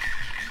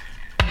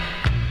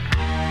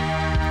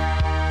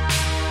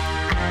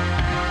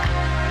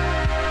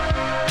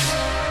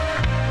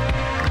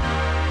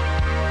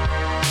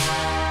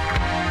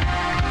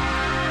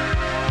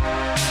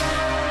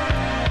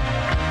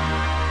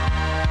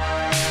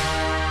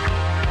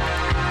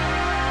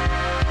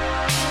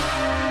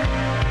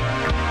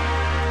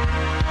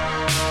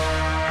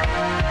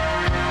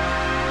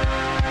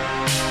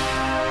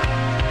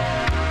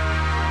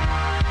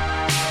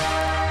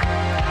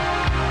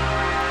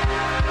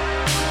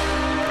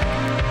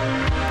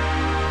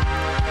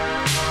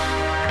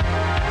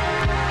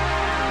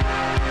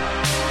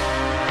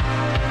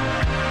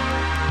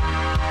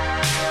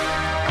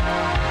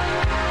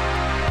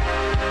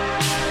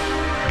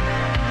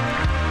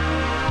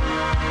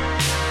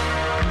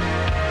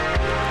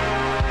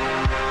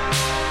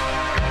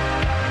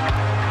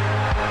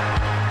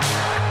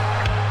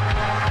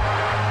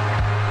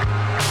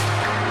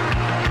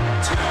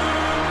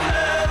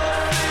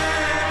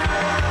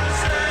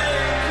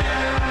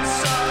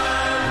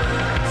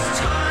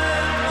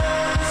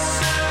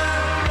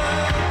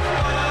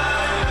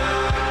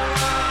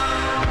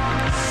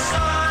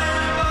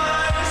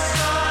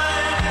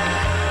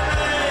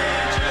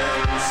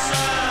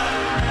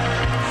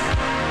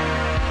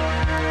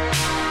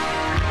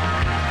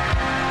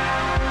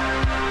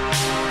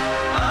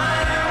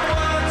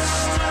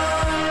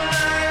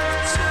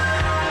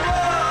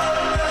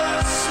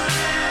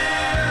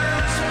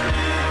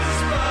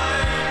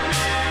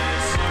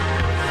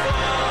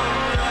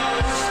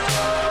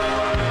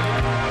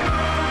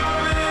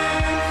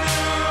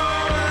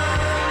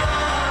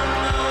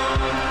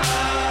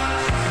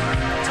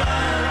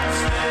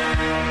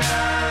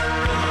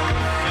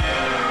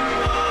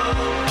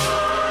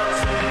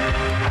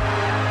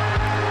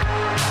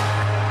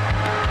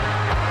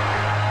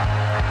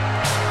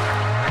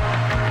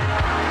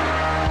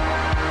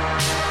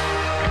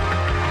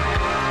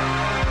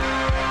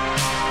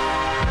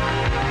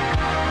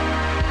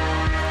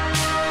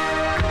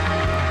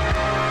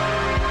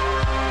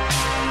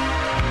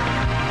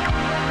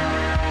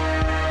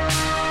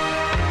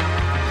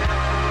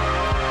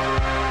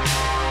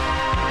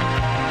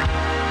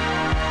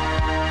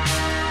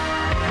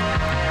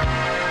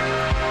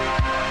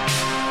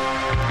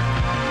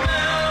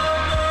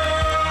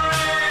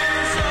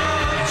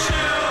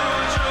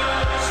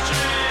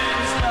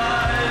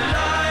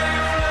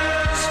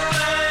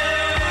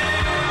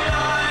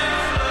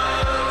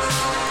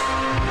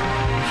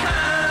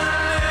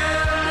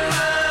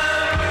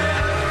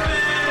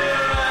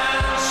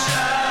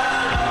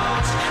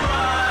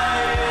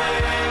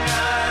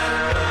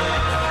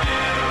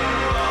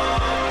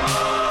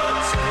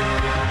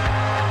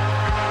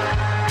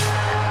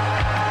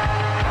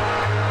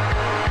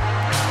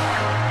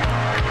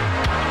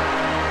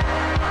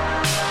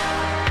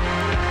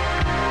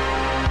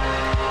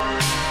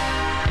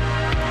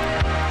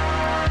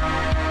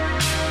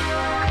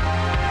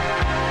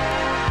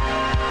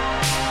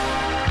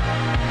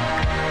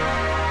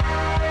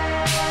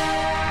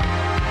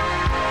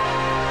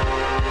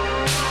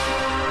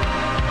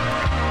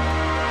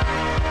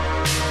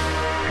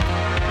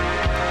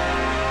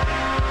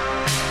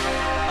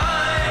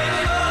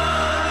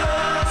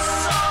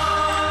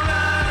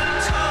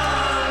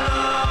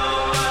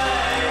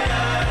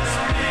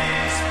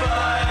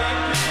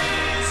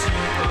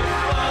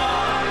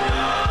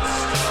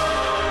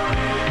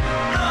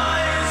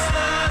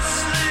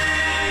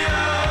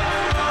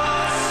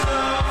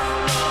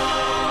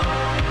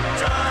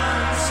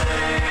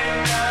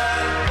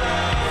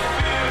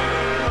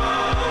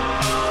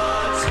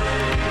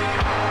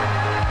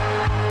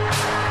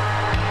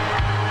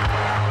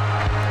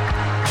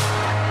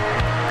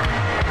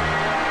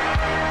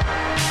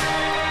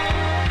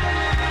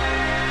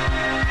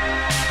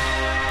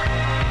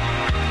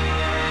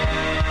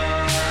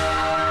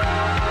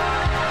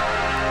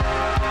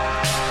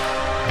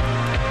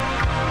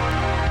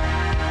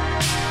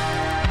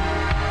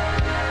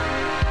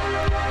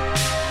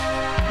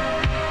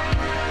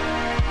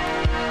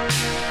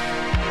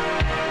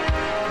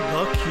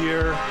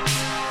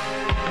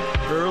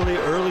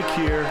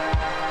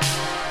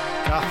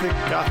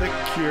 Gothic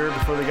Cure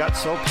before they got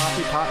so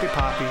poppy.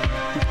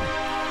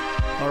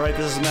 All right,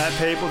 this is Matt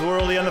Pape with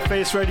Worldy on the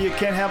Face Radio. You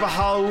can't have a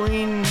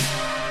Halloween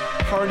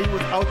party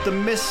without the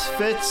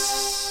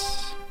Misfits.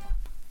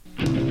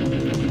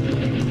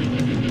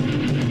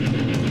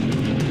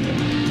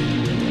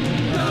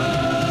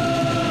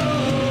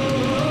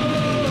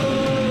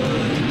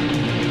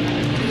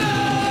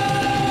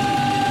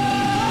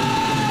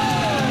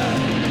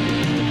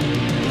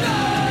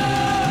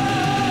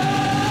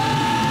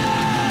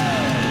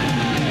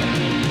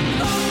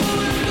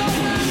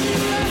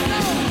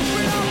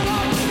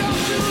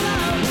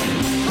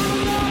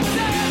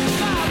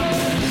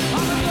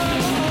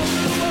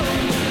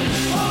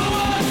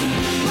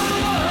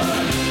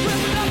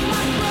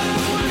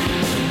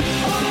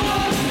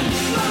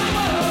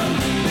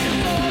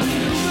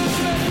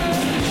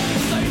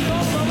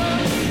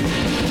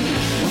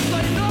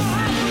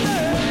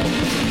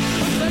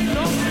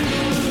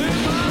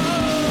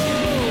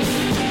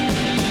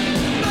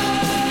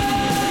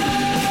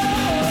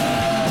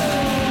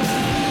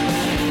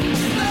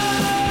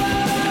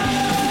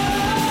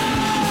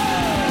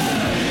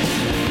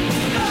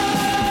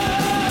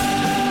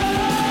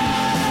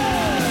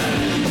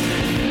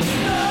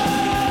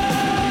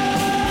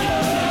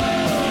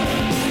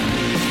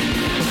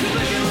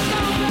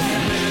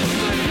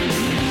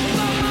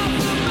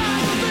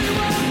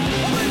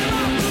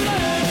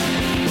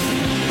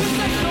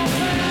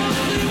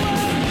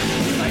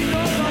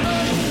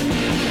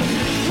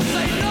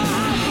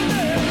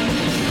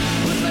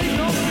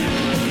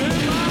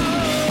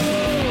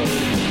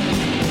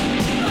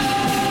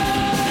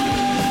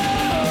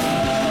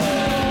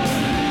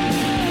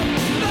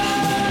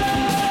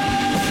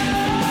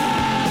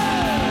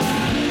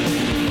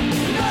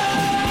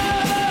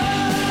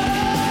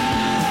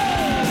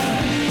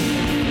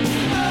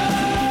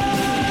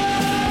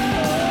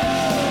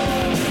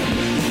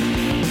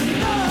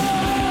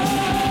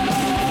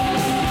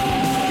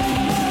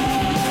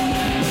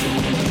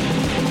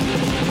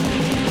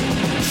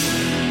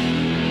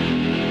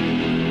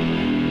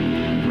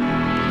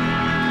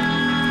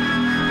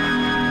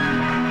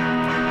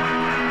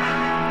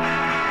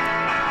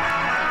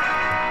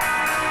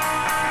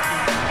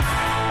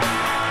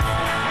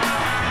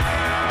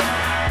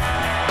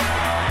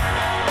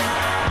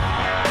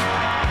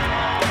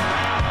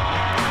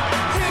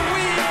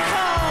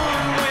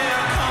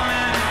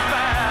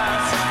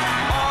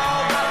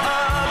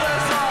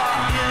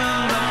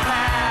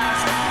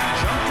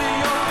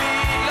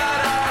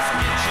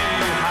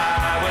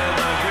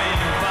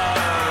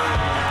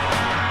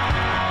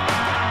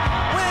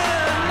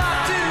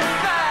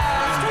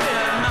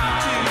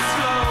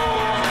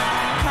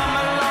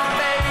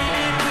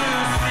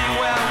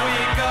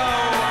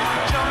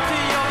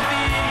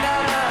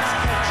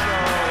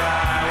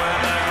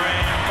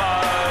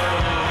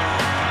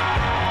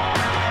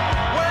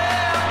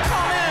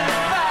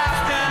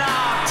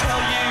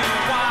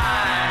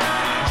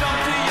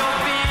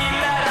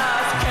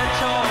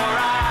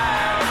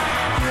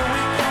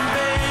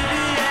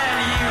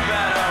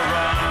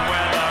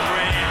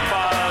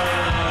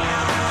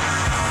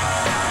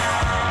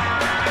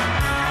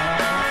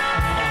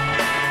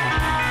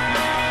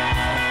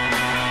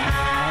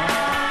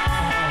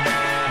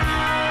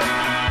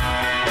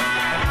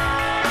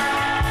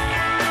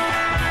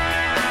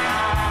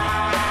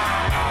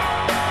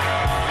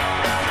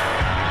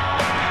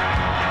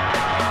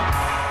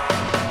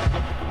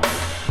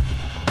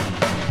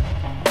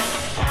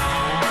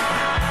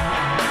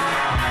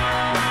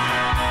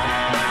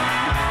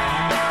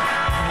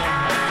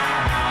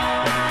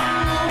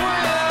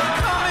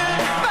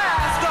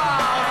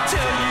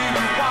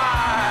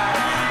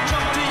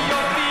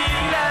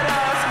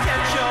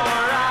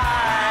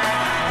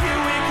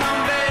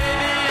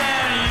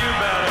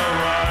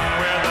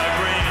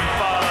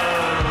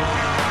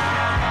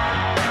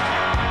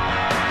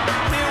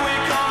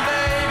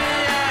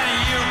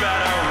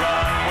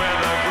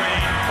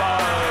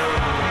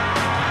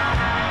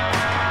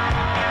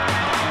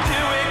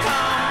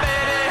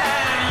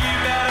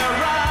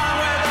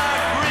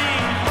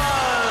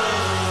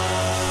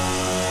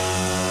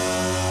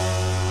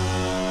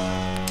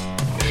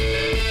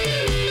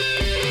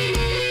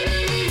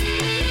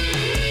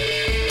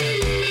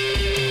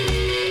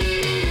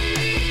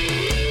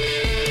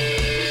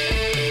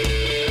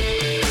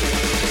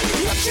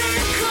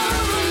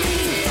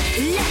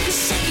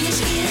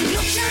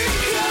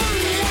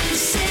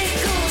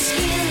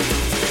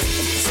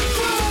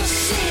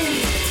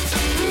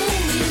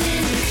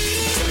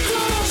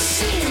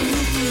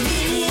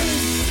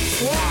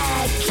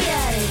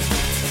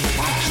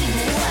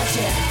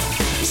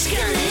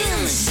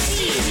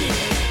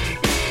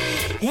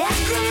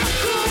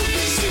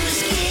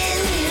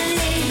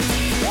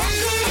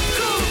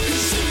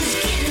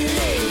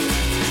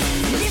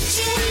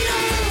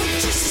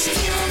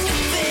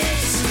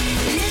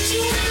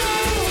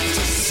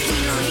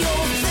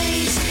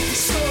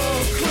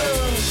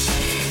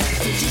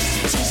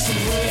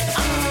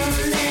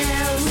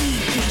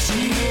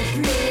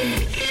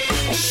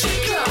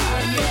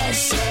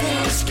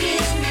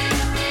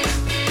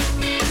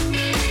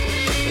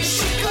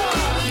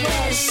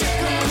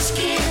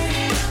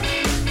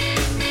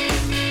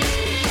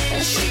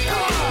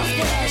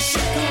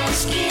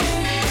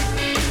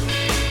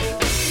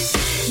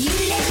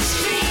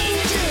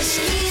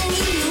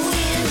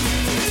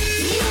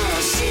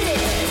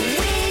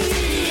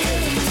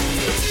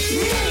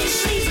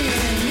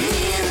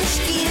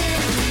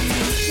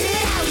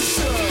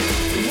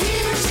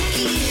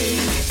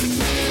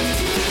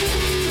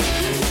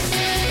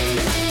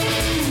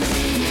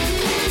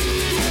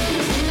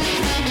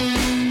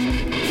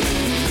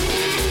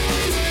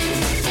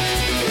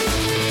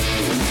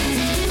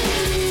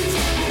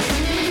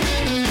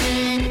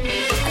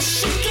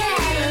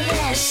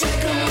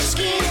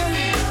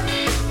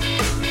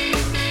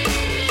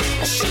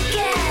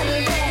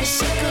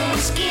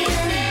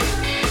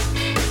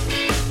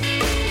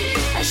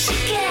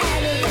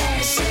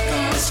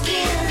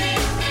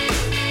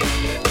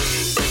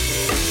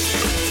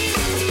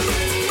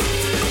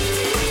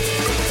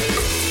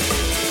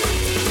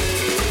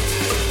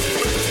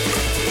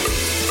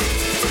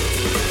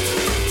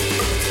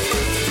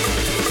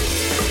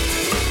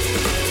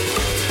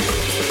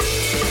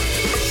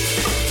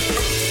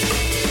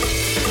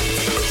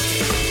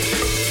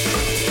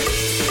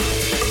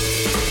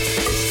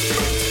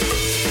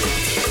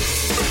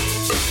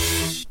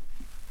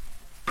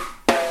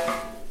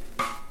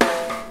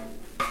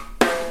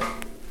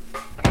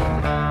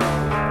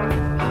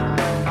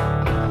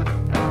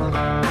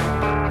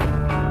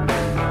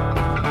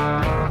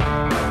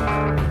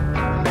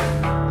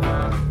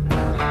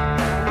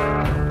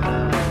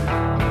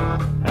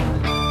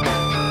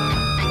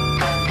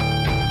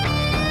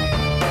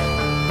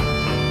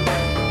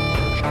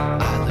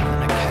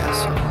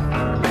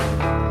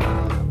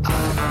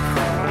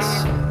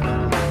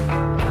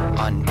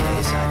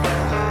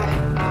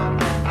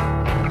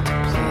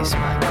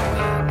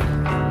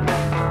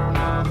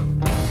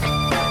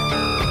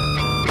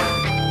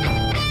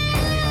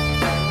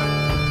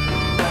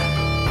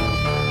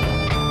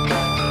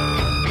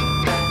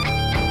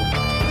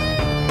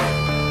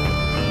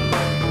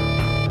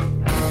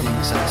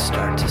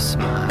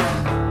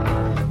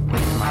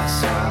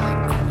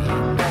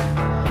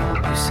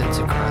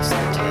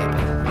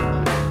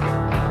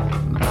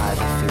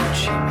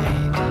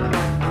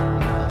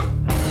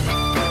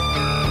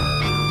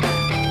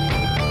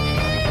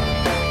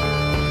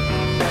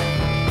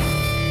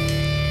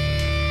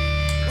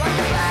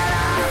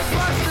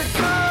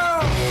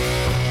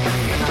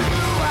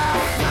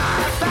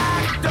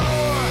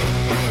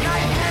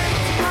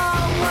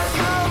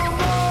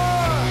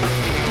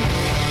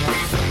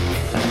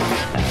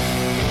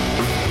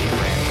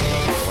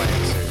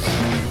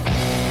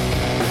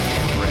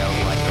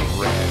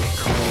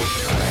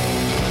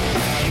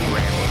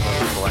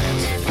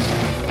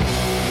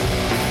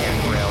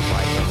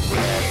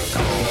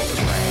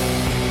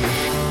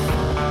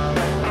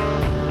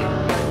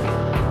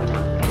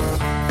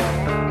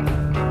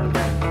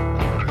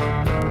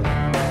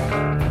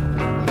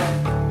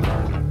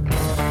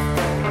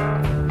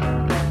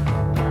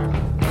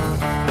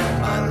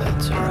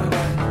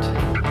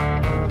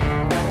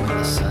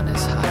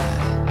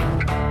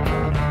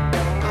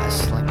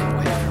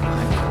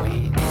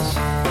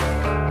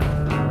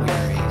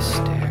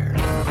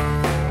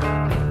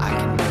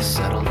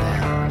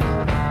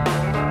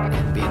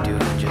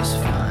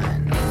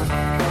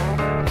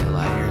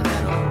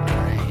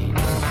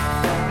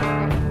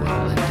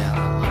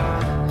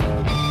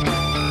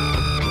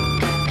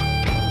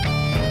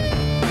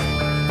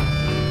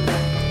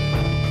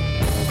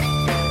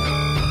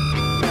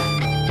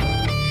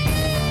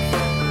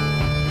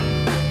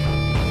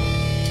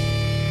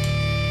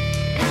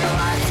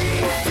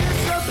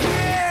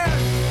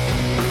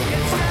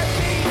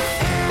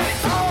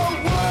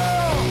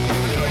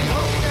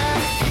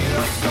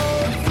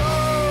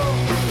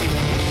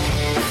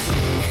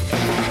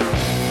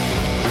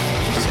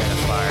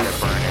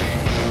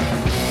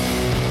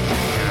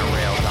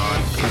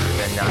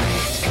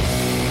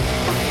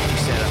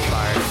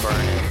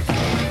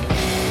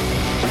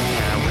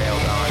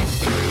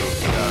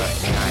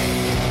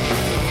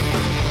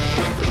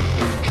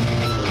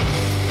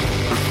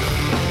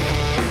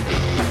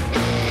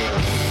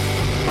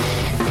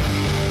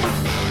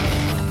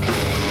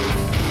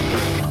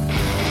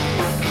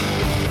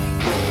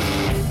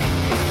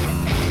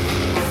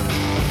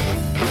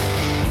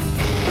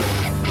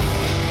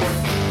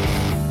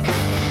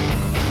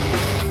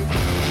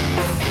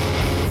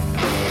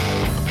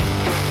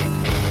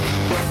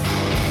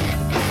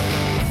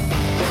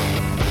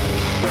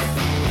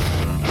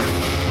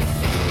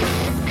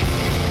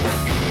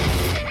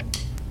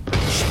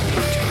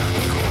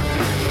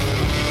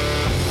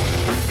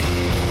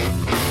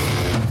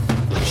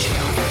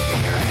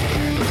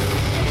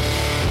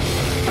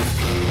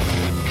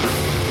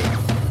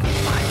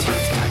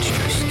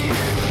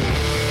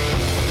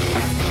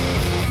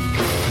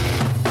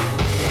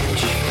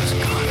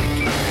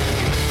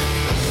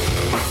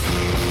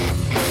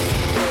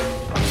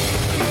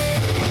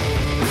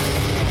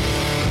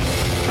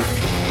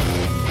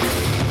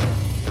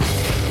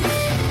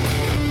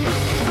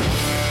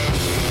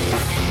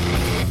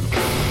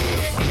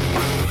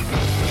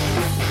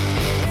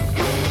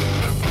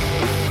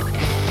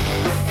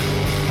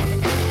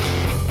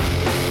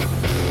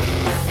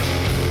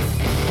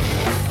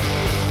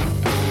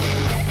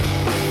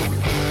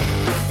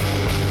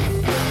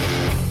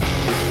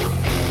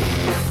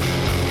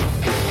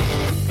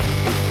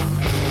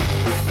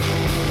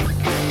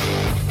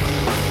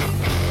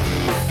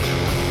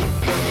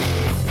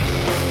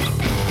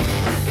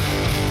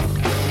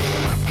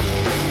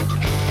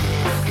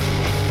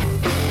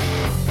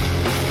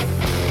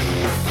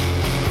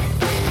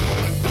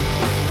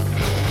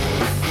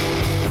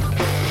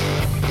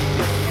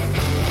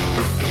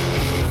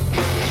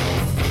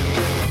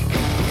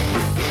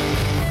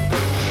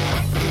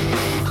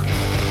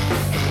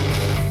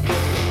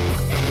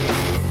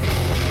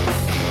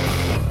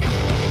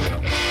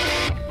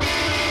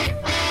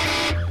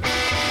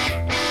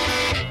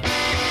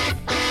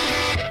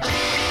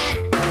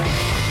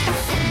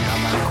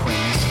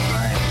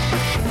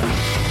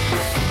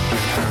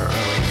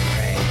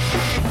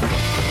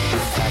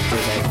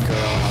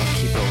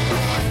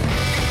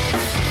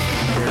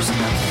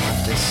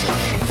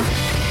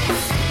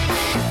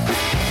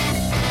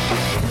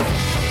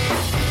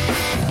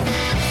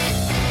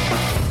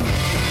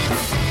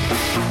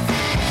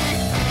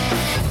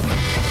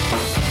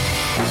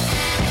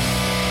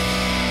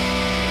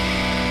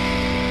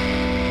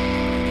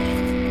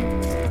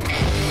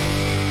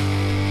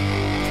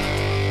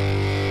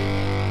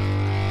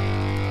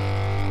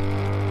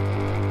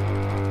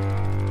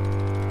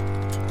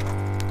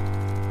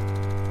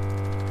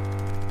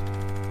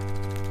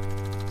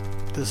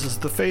 This is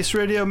the Face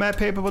Radio. Matt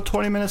Pape, about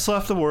 20 minutes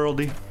left of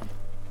Worldy.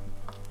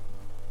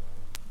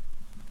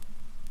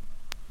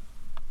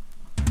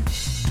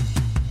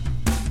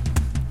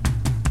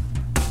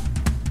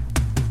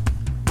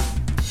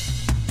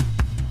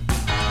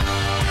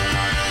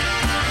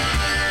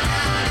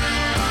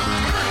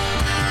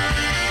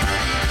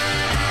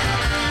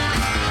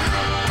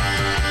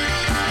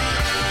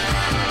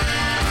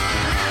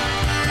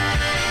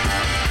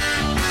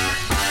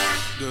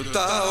 De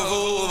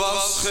tafel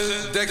was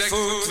gedekt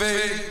voor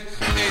twee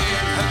in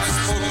het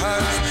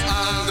spookhuis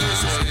aan de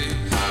zee.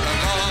 De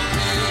man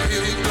die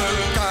hield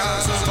de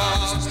kaarsen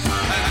vast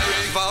en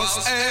ik was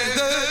echt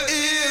de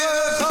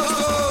eregast.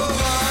 Oh,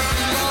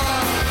 Dracula,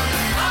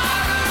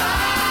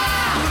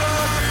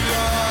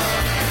 Dracula,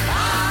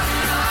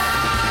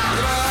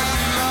 Dracula,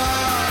 Dracula.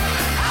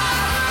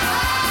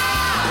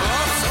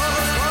 Wat zal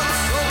er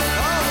straks op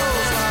tafel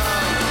staan?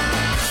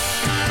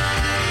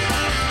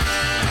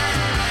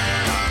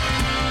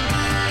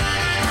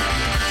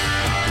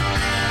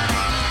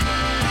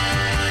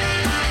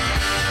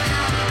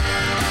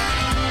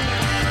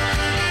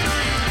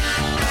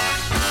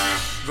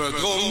 We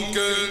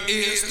dronken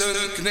eerst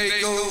een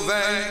knekel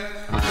wijn,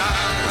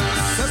 naar een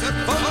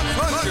recept van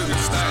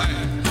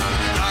Frankenstein,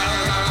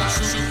 daarna een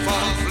soep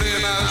van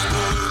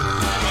vleermuisbroek,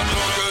 we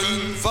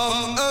dronken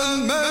van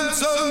een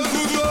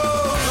mensenvoet.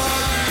 Oh,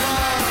 Dracula,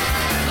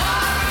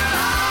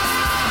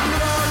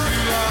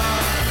 Dracula,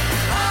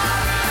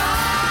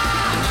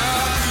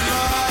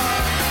 Dracula,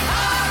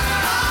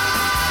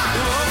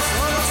 wat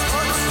zal er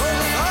straks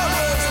op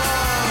tafel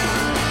staan?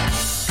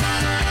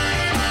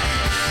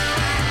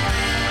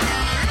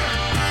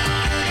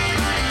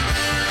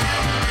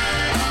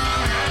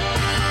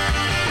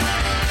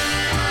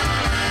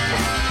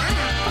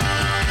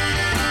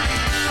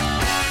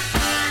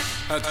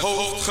 Het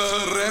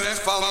hoofdgerecht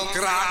van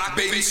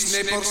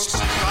kraakbeensnippers,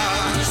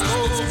 waar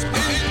gestoofd in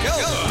de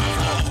kelder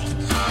valt,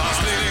 was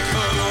licht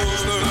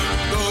geroosterd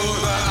door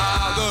de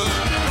adem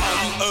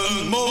van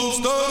een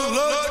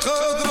monsterlijk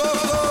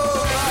gedrag.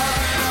 Oh,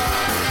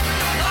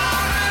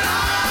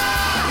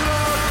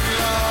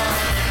 Dracula, Dracula,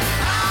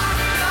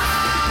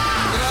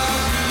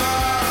 Dracula, Dracula,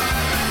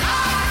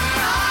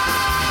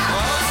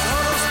 wat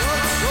zal er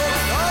straks op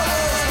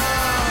tafel staan?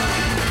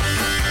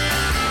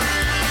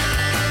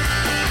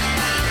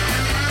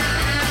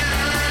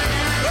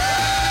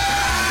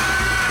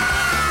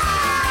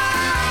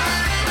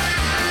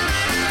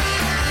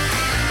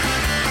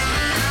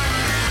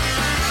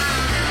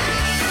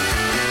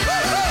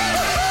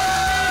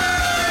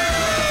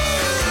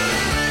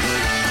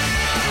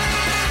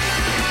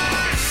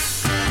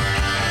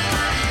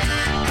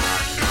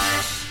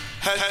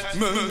 Het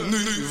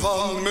menu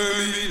van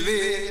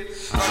Meulier,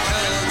 wat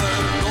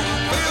hebben nog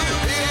veel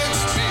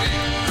eerst meer.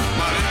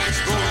 Maar ik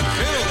sprong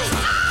gillend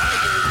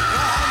uit het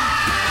raam,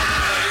 want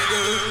bij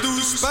de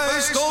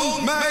toespijs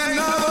stond mijn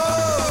naam.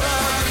 Oh,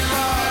 Dracula,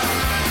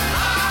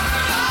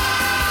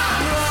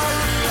 Dracula,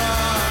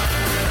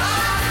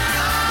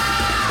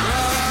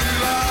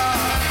 Dracula,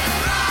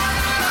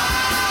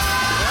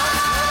 wat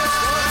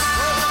zal er straks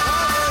op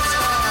tafel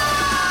staan?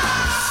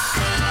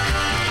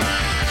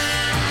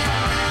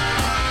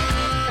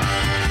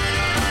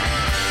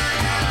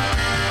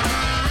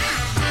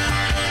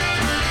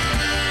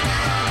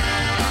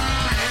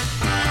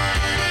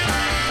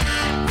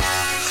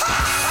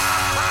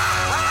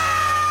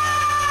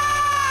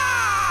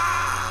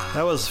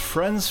 That was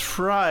Friends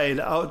Fried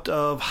out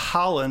of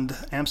Holland,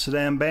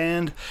 Amsterdam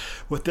band,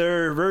 with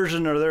their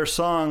version or their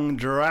song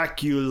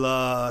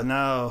Dracula.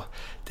 Now,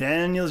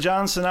 Daniel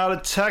Johnson out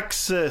of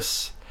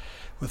Texas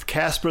with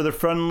Casper the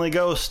Friendly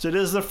Ghost. It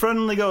is the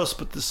Friendly Ghost,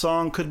 but the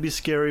song could be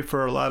scary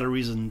for a lot of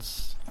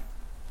reasons.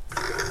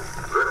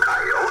 The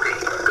coyote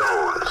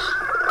goes.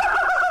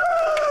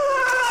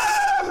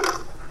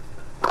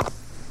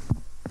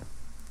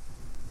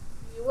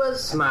 He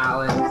was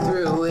smiling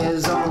through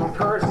his own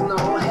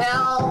personal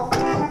hell,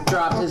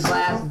 dropped his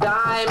last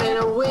dime in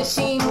a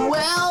wishing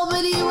well,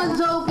 but he was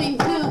hoping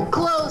too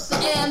close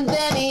and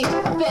then he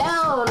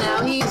fell.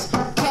 Now he's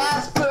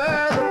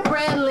Casper the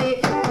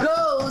Friendly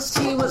Ghost.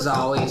 He was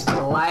always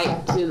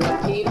polite to the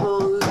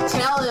people who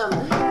tell him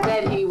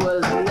that he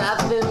was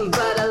nothing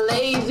but a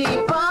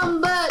lazy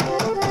bum, but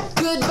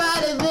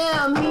goodbye to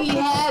them, he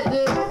had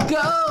to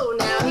go.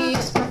 Now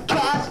he's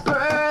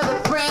Casper the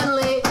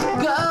Friendly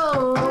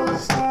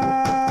Ghost.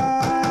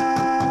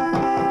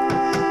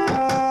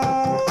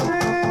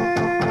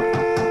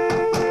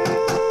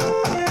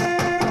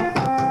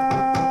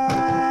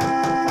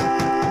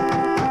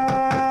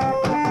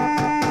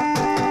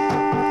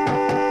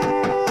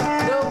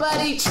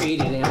 Nobody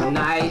treated him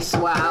nice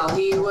while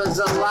he was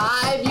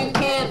alive. You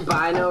can't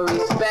buy no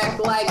respect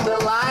like the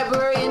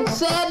librarian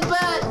said,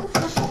 but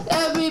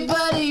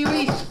everybody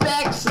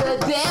respects the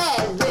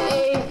dead.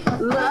 They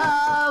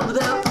love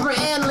the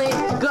friendly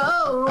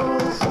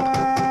ghost.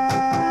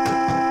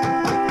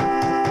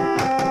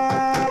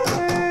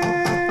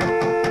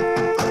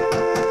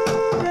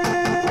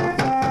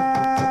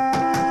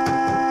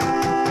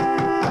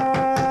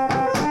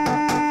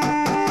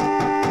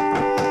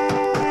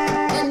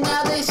 And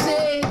now they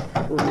say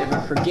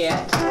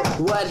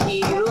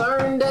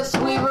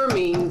we were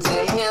mean to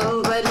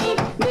him, but he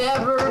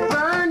never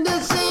burned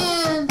us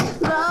in.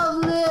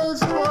 Love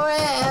lives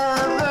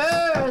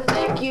forever.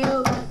 Thank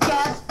you,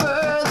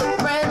 Casper the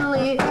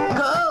Friendly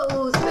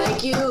Ghost.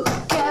 Thank you,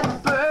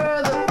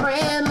 Casper the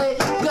Friendly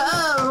Ghost.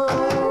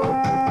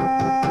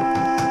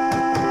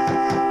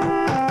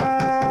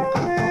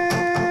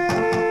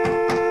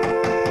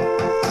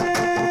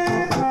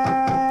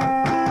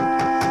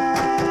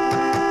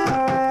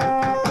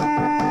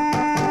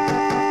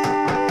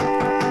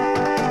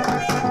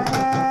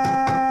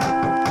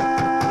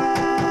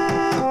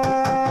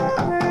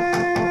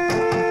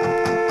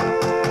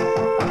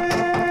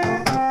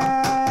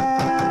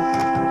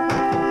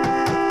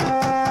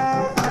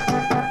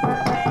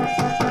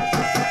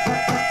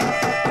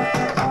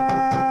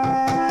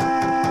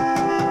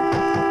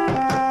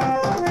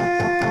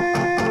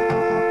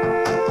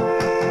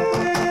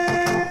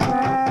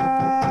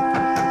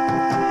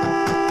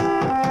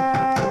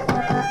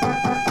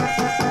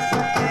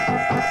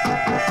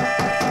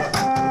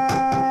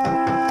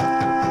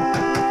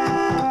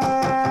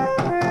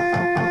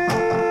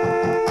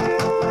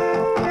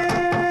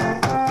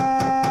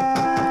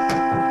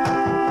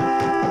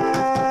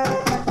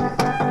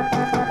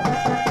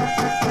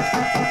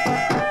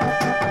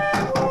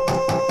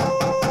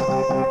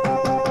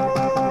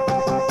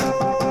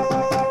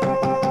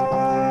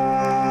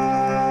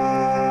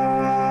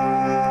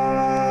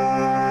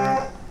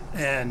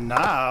 And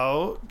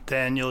now,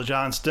 Daniel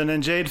Johnston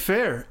and Jade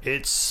Fair.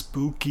 It's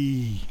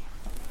spooky.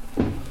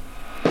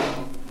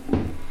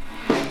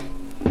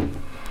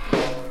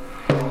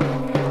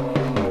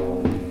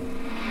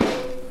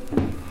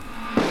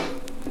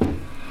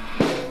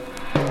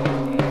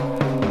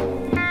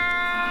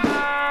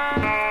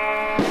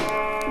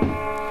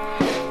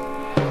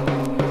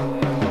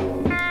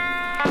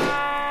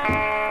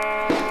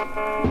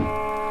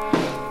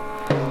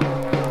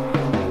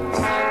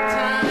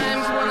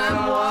 Sometimes when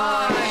I'm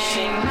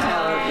watching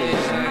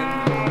television,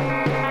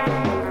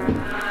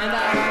 and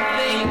I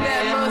think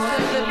that most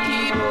of the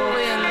people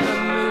in the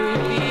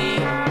movie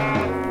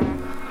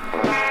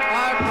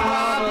are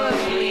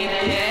probably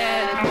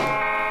dead,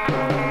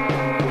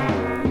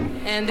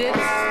 and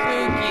it's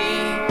spooky.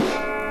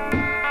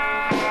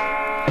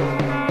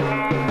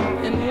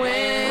 And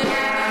when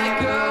I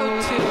go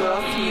to a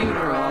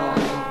funeral,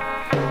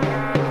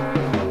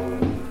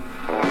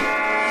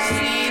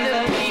 see the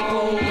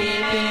people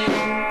weeping,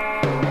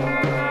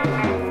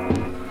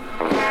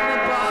 the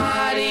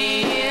body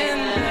in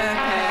the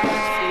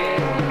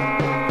casket.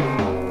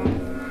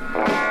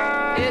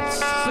 It's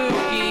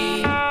spooky.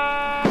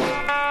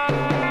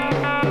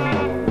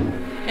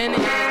 And in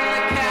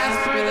the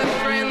Casper the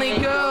Friendly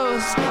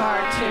Ghost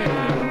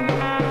cartoon,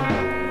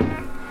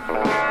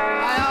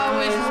 I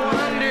always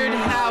wondered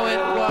how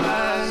it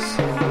was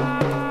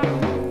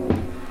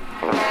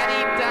that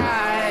he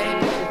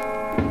died.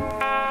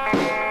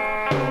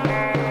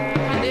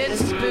 And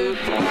it's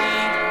spooky.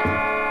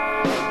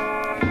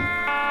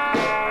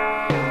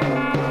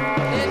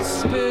 It's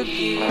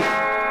spooky.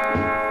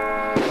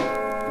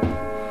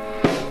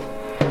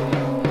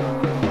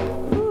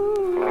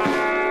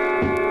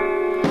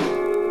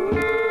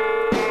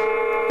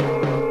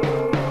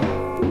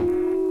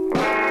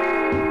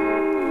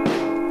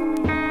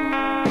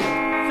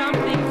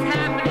 Something's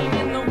happening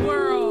in the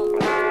world.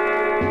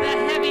 The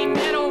heavy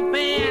metal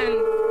band.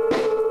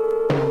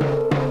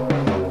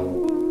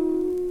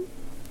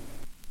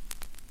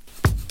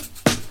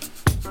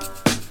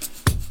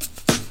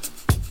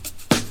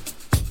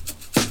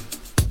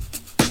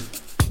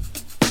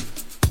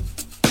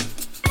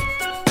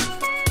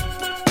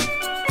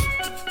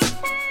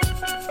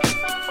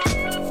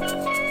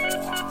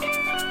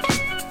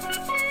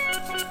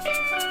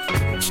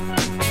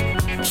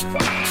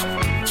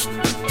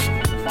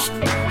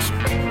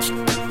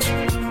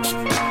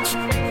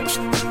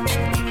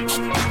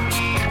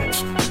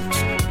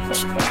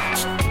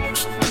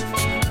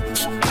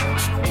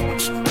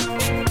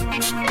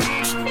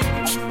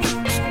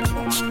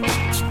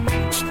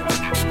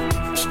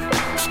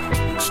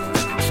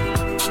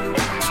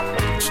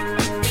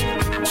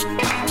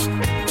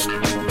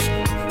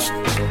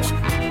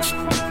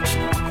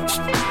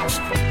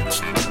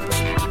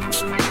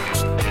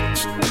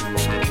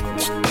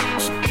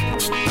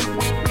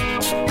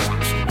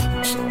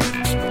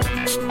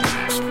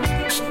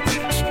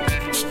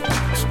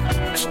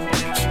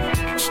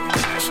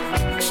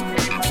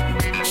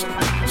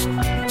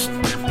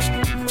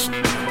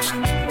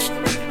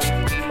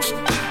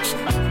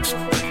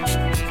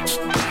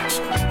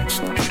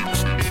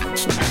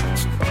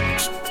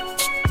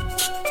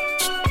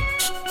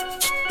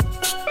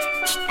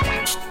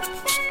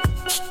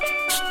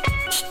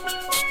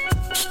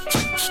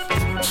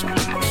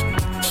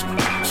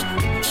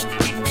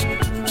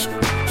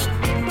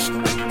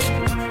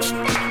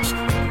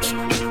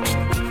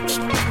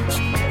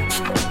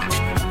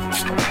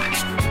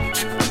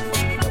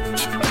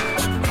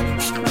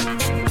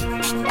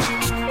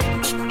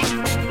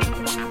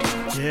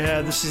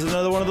 Yeah, this is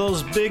another one of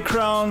those big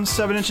crowns,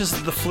 7 inches.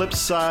 The flip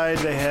side,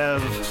 they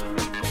have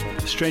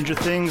Stranger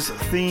Things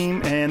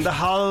theme and the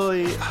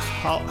Halloween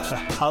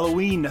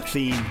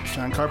theme.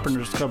 John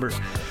Carpenter's cover.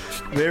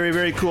 Very,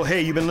 very cool.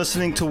 Hey, you've been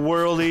listening to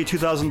Worldy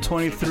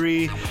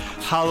 2023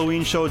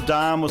 Halloween show.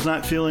 Dom was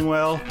not feeling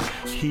well.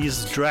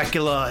 He's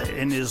Dracula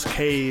in his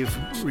cave,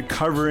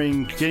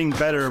 recovering, getting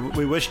better.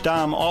 We wish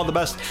Dom all the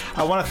best.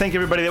 I want to thank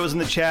everybody that was in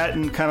the chat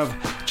and kind of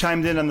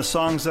chimed in on the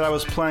songs that I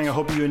was playing. I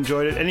hope you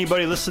enjoyed it.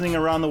 Anybody listening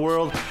around the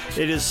world,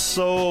 it is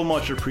so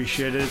much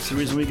appreciated. It's the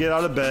reason we get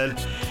out of bed.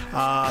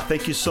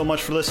 Thank you so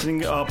much for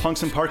listening.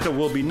 Punks and Parka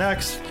will be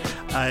next.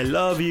 I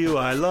love you,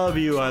 I love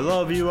you, I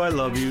love you, I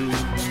love you.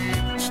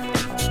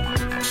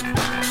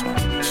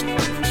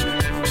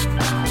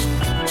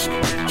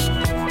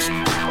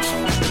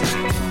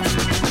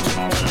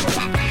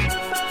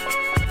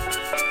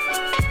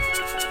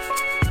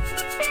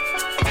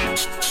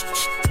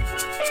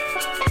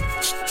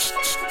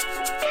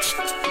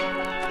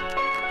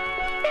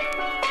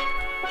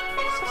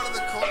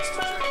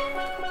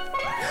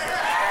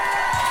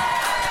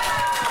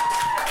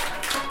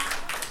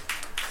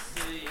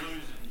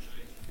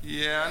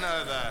 Yeah, I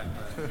know that.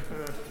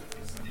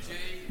 G,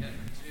 F,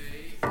 G,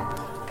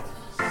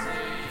 C,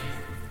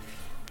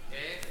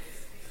 F,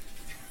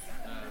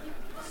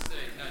 C.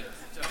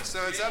 No, so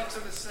it's up to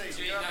the C.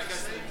 G, no, go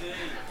to the D.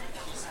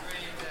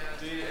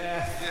 D,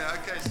 F. Yeah,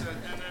 okay, so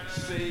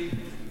C,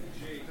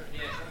 G.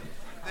 Yeah.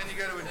 Then you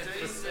go to a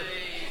D. C.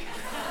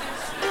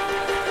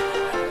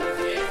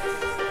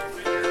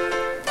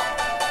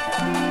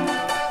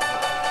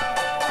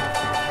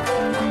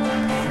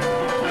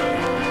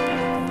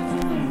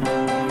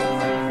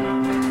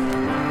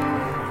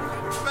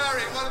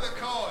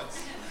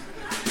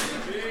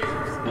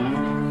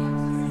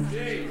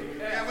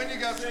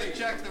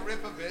 Jack the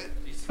Ripper bit.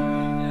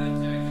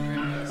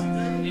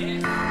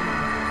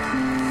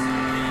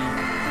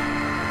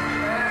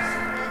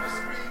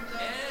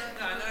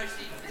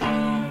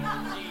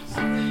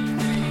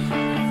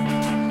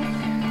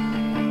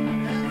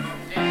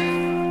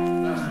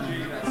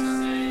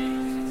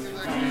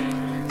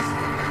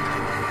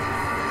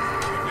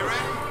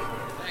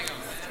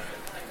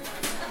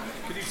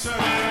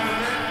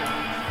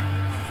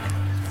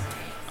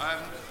 I'm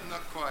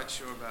not quite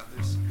sure about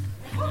this.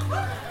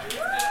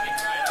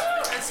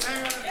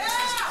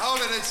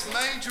 Hold it, it's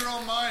major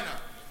or minor?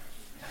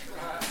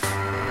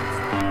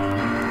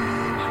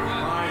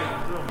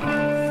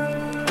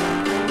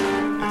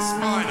 It's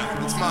minor,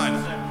 it's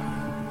minor.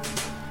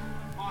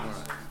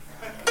 Alright.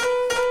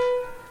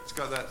 It's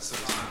got that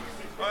sort of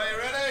thing. Are you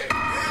ready?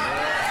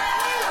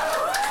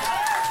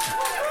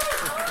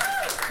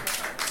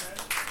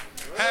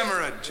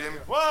 Hammer it, Jim.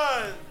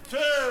 1, 2,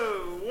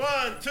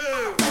 1, 2.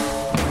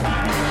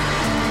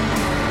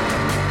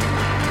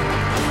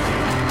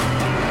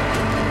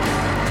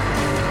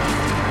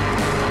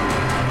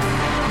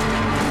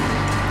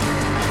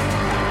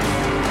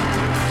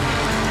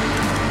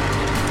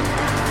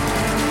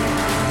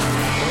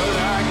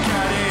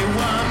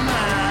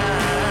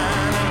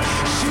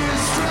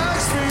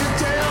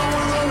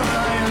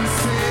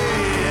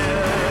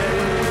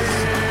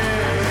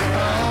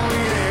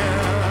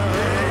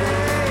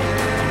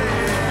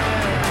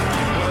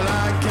 Well,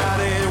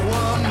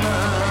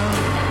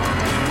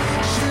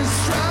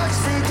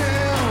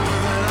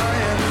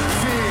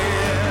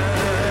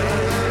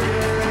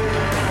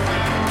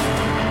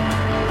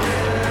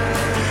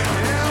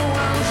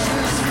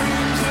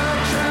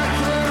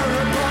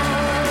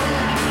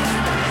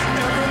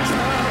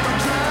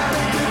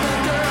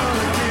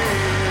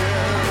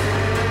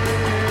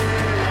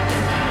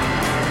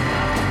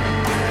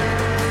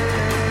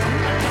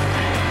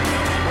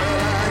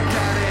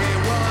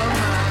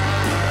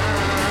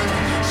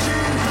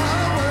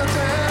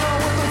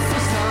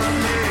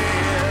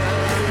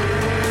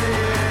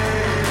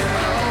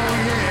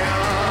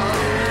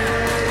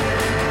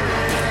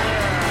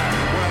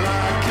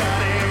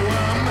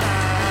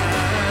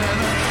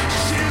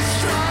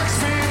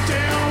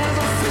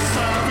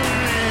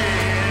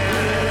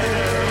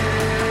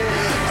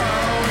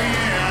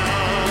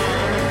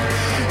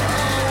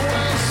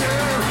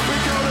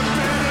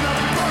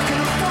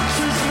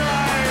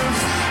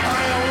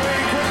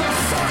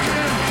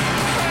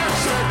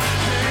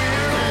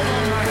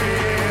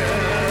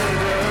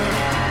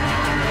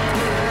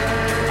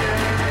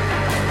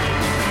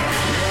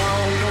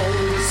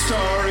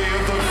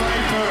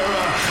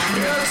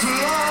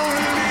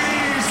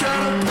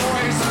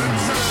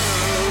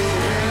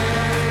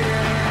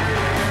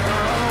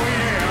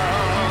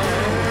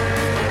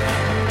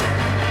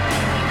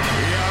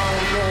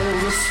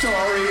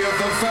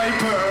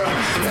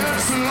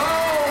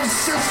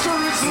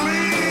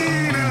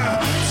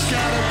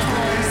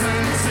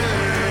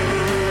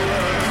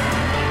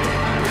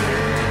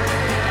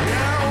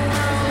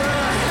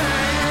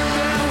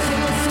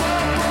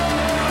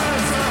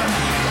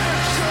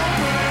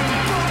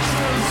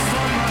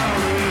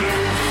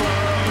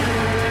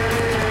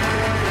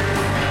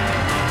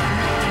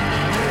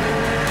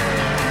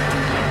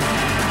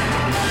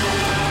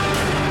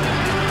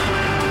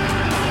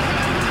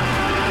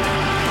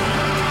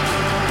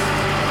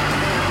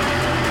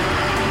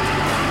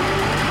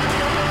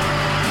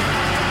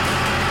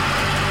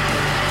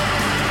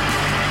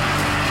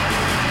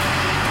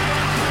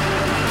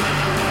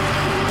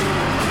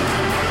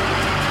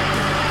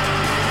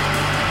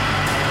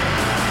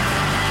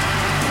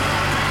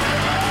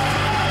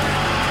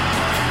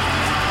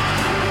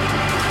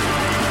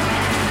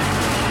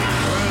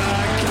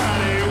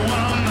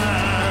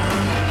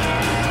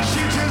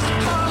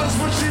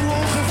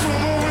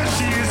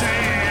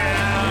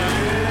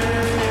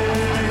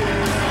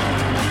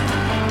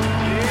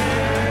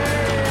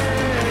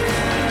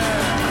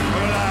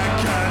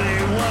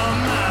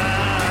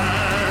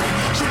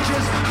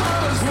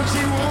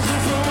 She wants the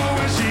floor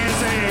when she's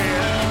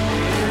here.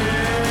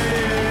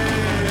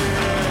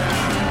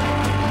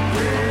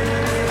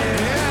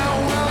 Yeah,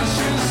 well,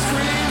 she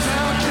screams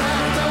out,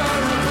 Jack the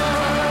Ripper.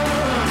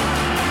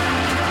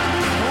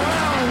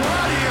 Well,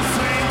 what do you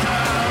think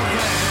of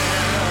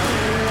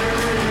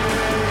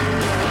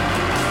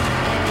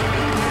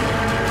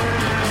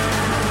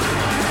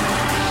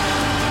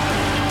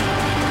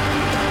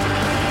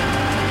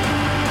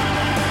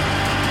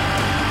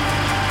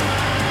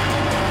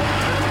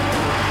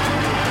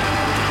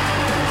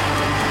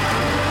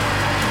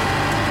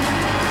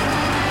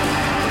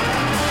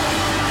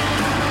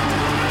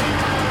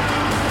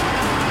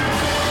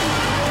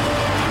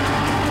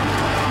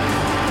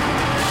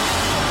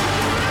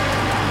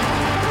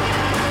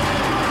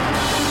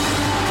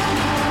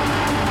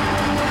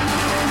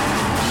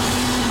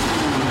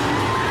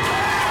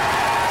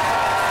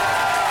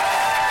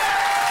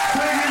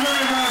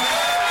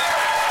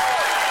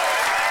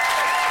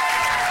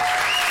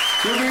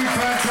You're being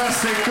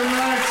fantastic. Good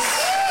night.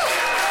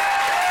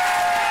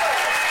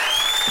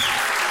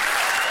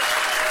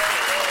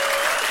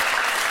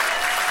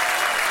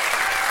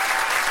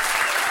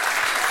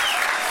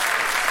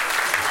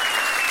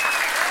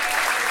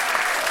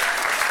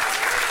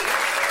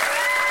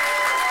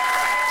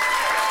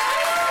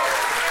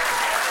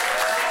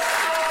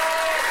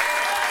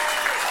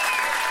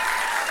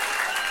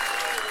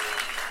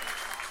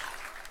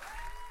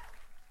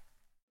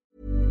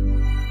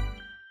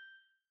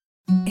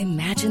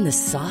 Imagine the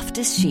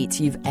softest sheets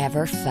you've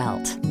ever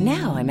felt.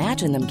 Now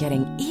imagine them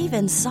getting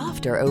even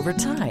softer over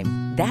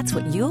time. That's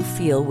what you'll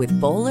feel with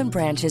Boll &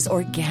 Branch's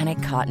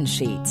organic cotton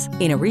sheets.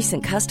 In a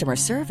recent customer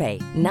survey,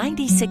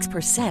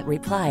 96%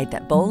 replied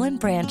that Boll &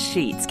 Branch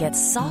sheets get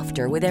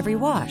softer with every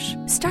wash.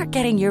 Start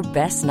getting your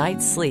best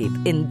night's sleep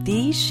in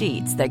these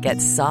sheets that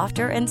get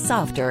softer and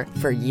softer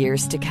for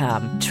years to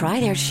come. Try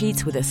their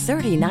sheets with a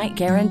 30-night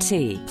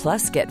guarantee.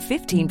 Plus, get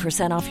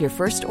 15% off your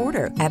first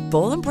order at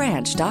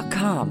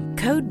bollandbranch.com.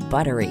 Code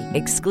BUTTERY.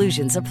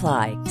 Exclusions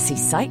apply. See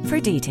site for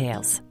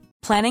details.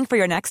 Planning for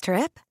your next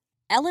trip?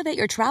 Elevate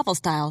your travel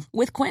style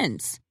with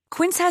Quince.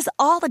 Quince has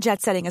all the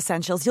jet-setting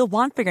essentials you'll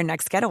want for your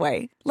next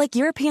getaway, like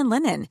European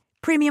linen,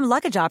 premium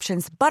luggage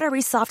options,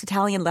 buttery soft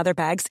Italian leather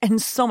bags,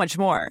 and so much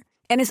more.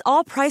 And is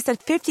all priced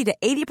at 50 to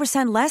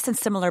 80% less than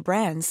similar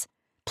brands.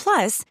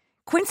 Plus,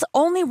 Quince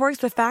only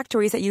works with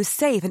factories that use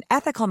safe and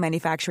ethical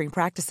manufacturing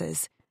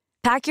practices.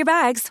 Pack your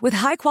bags with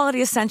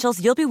high-quality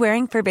essentials you'll be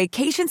wearing for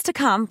vacations to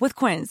come with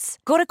Quince.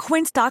 Go to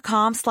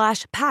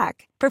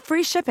quince.com/pack for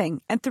free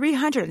shipping and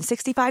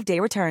 365-day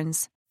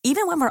returns.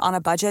 Even when we're on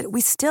a budget,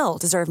 we still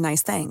deserve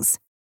nice things.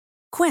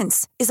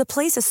 Quince is a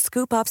place to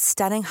scoop up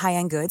stunning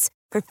high-end goods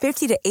for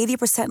 50 to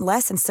 80%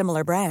 less than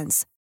similar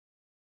brands.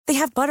 They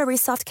have buttery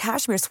soft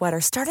cashmere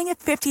sweaters starting at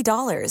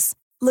 $50,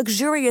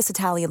 luxurious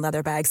Italian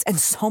leather bags, and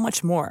so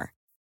much more.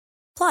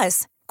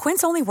 Plus,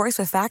 Quince only works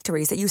with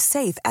factories that use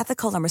safe,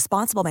 ethical, and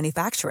responsible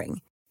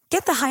manufacturing.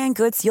 Get the high-end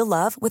goods you'll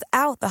love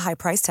without the high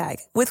price tag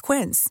with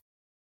Quince.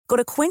 Go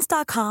to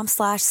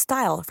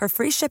quince.com/style for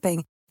free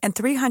shipping and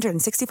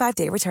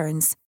 365-day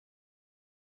returns.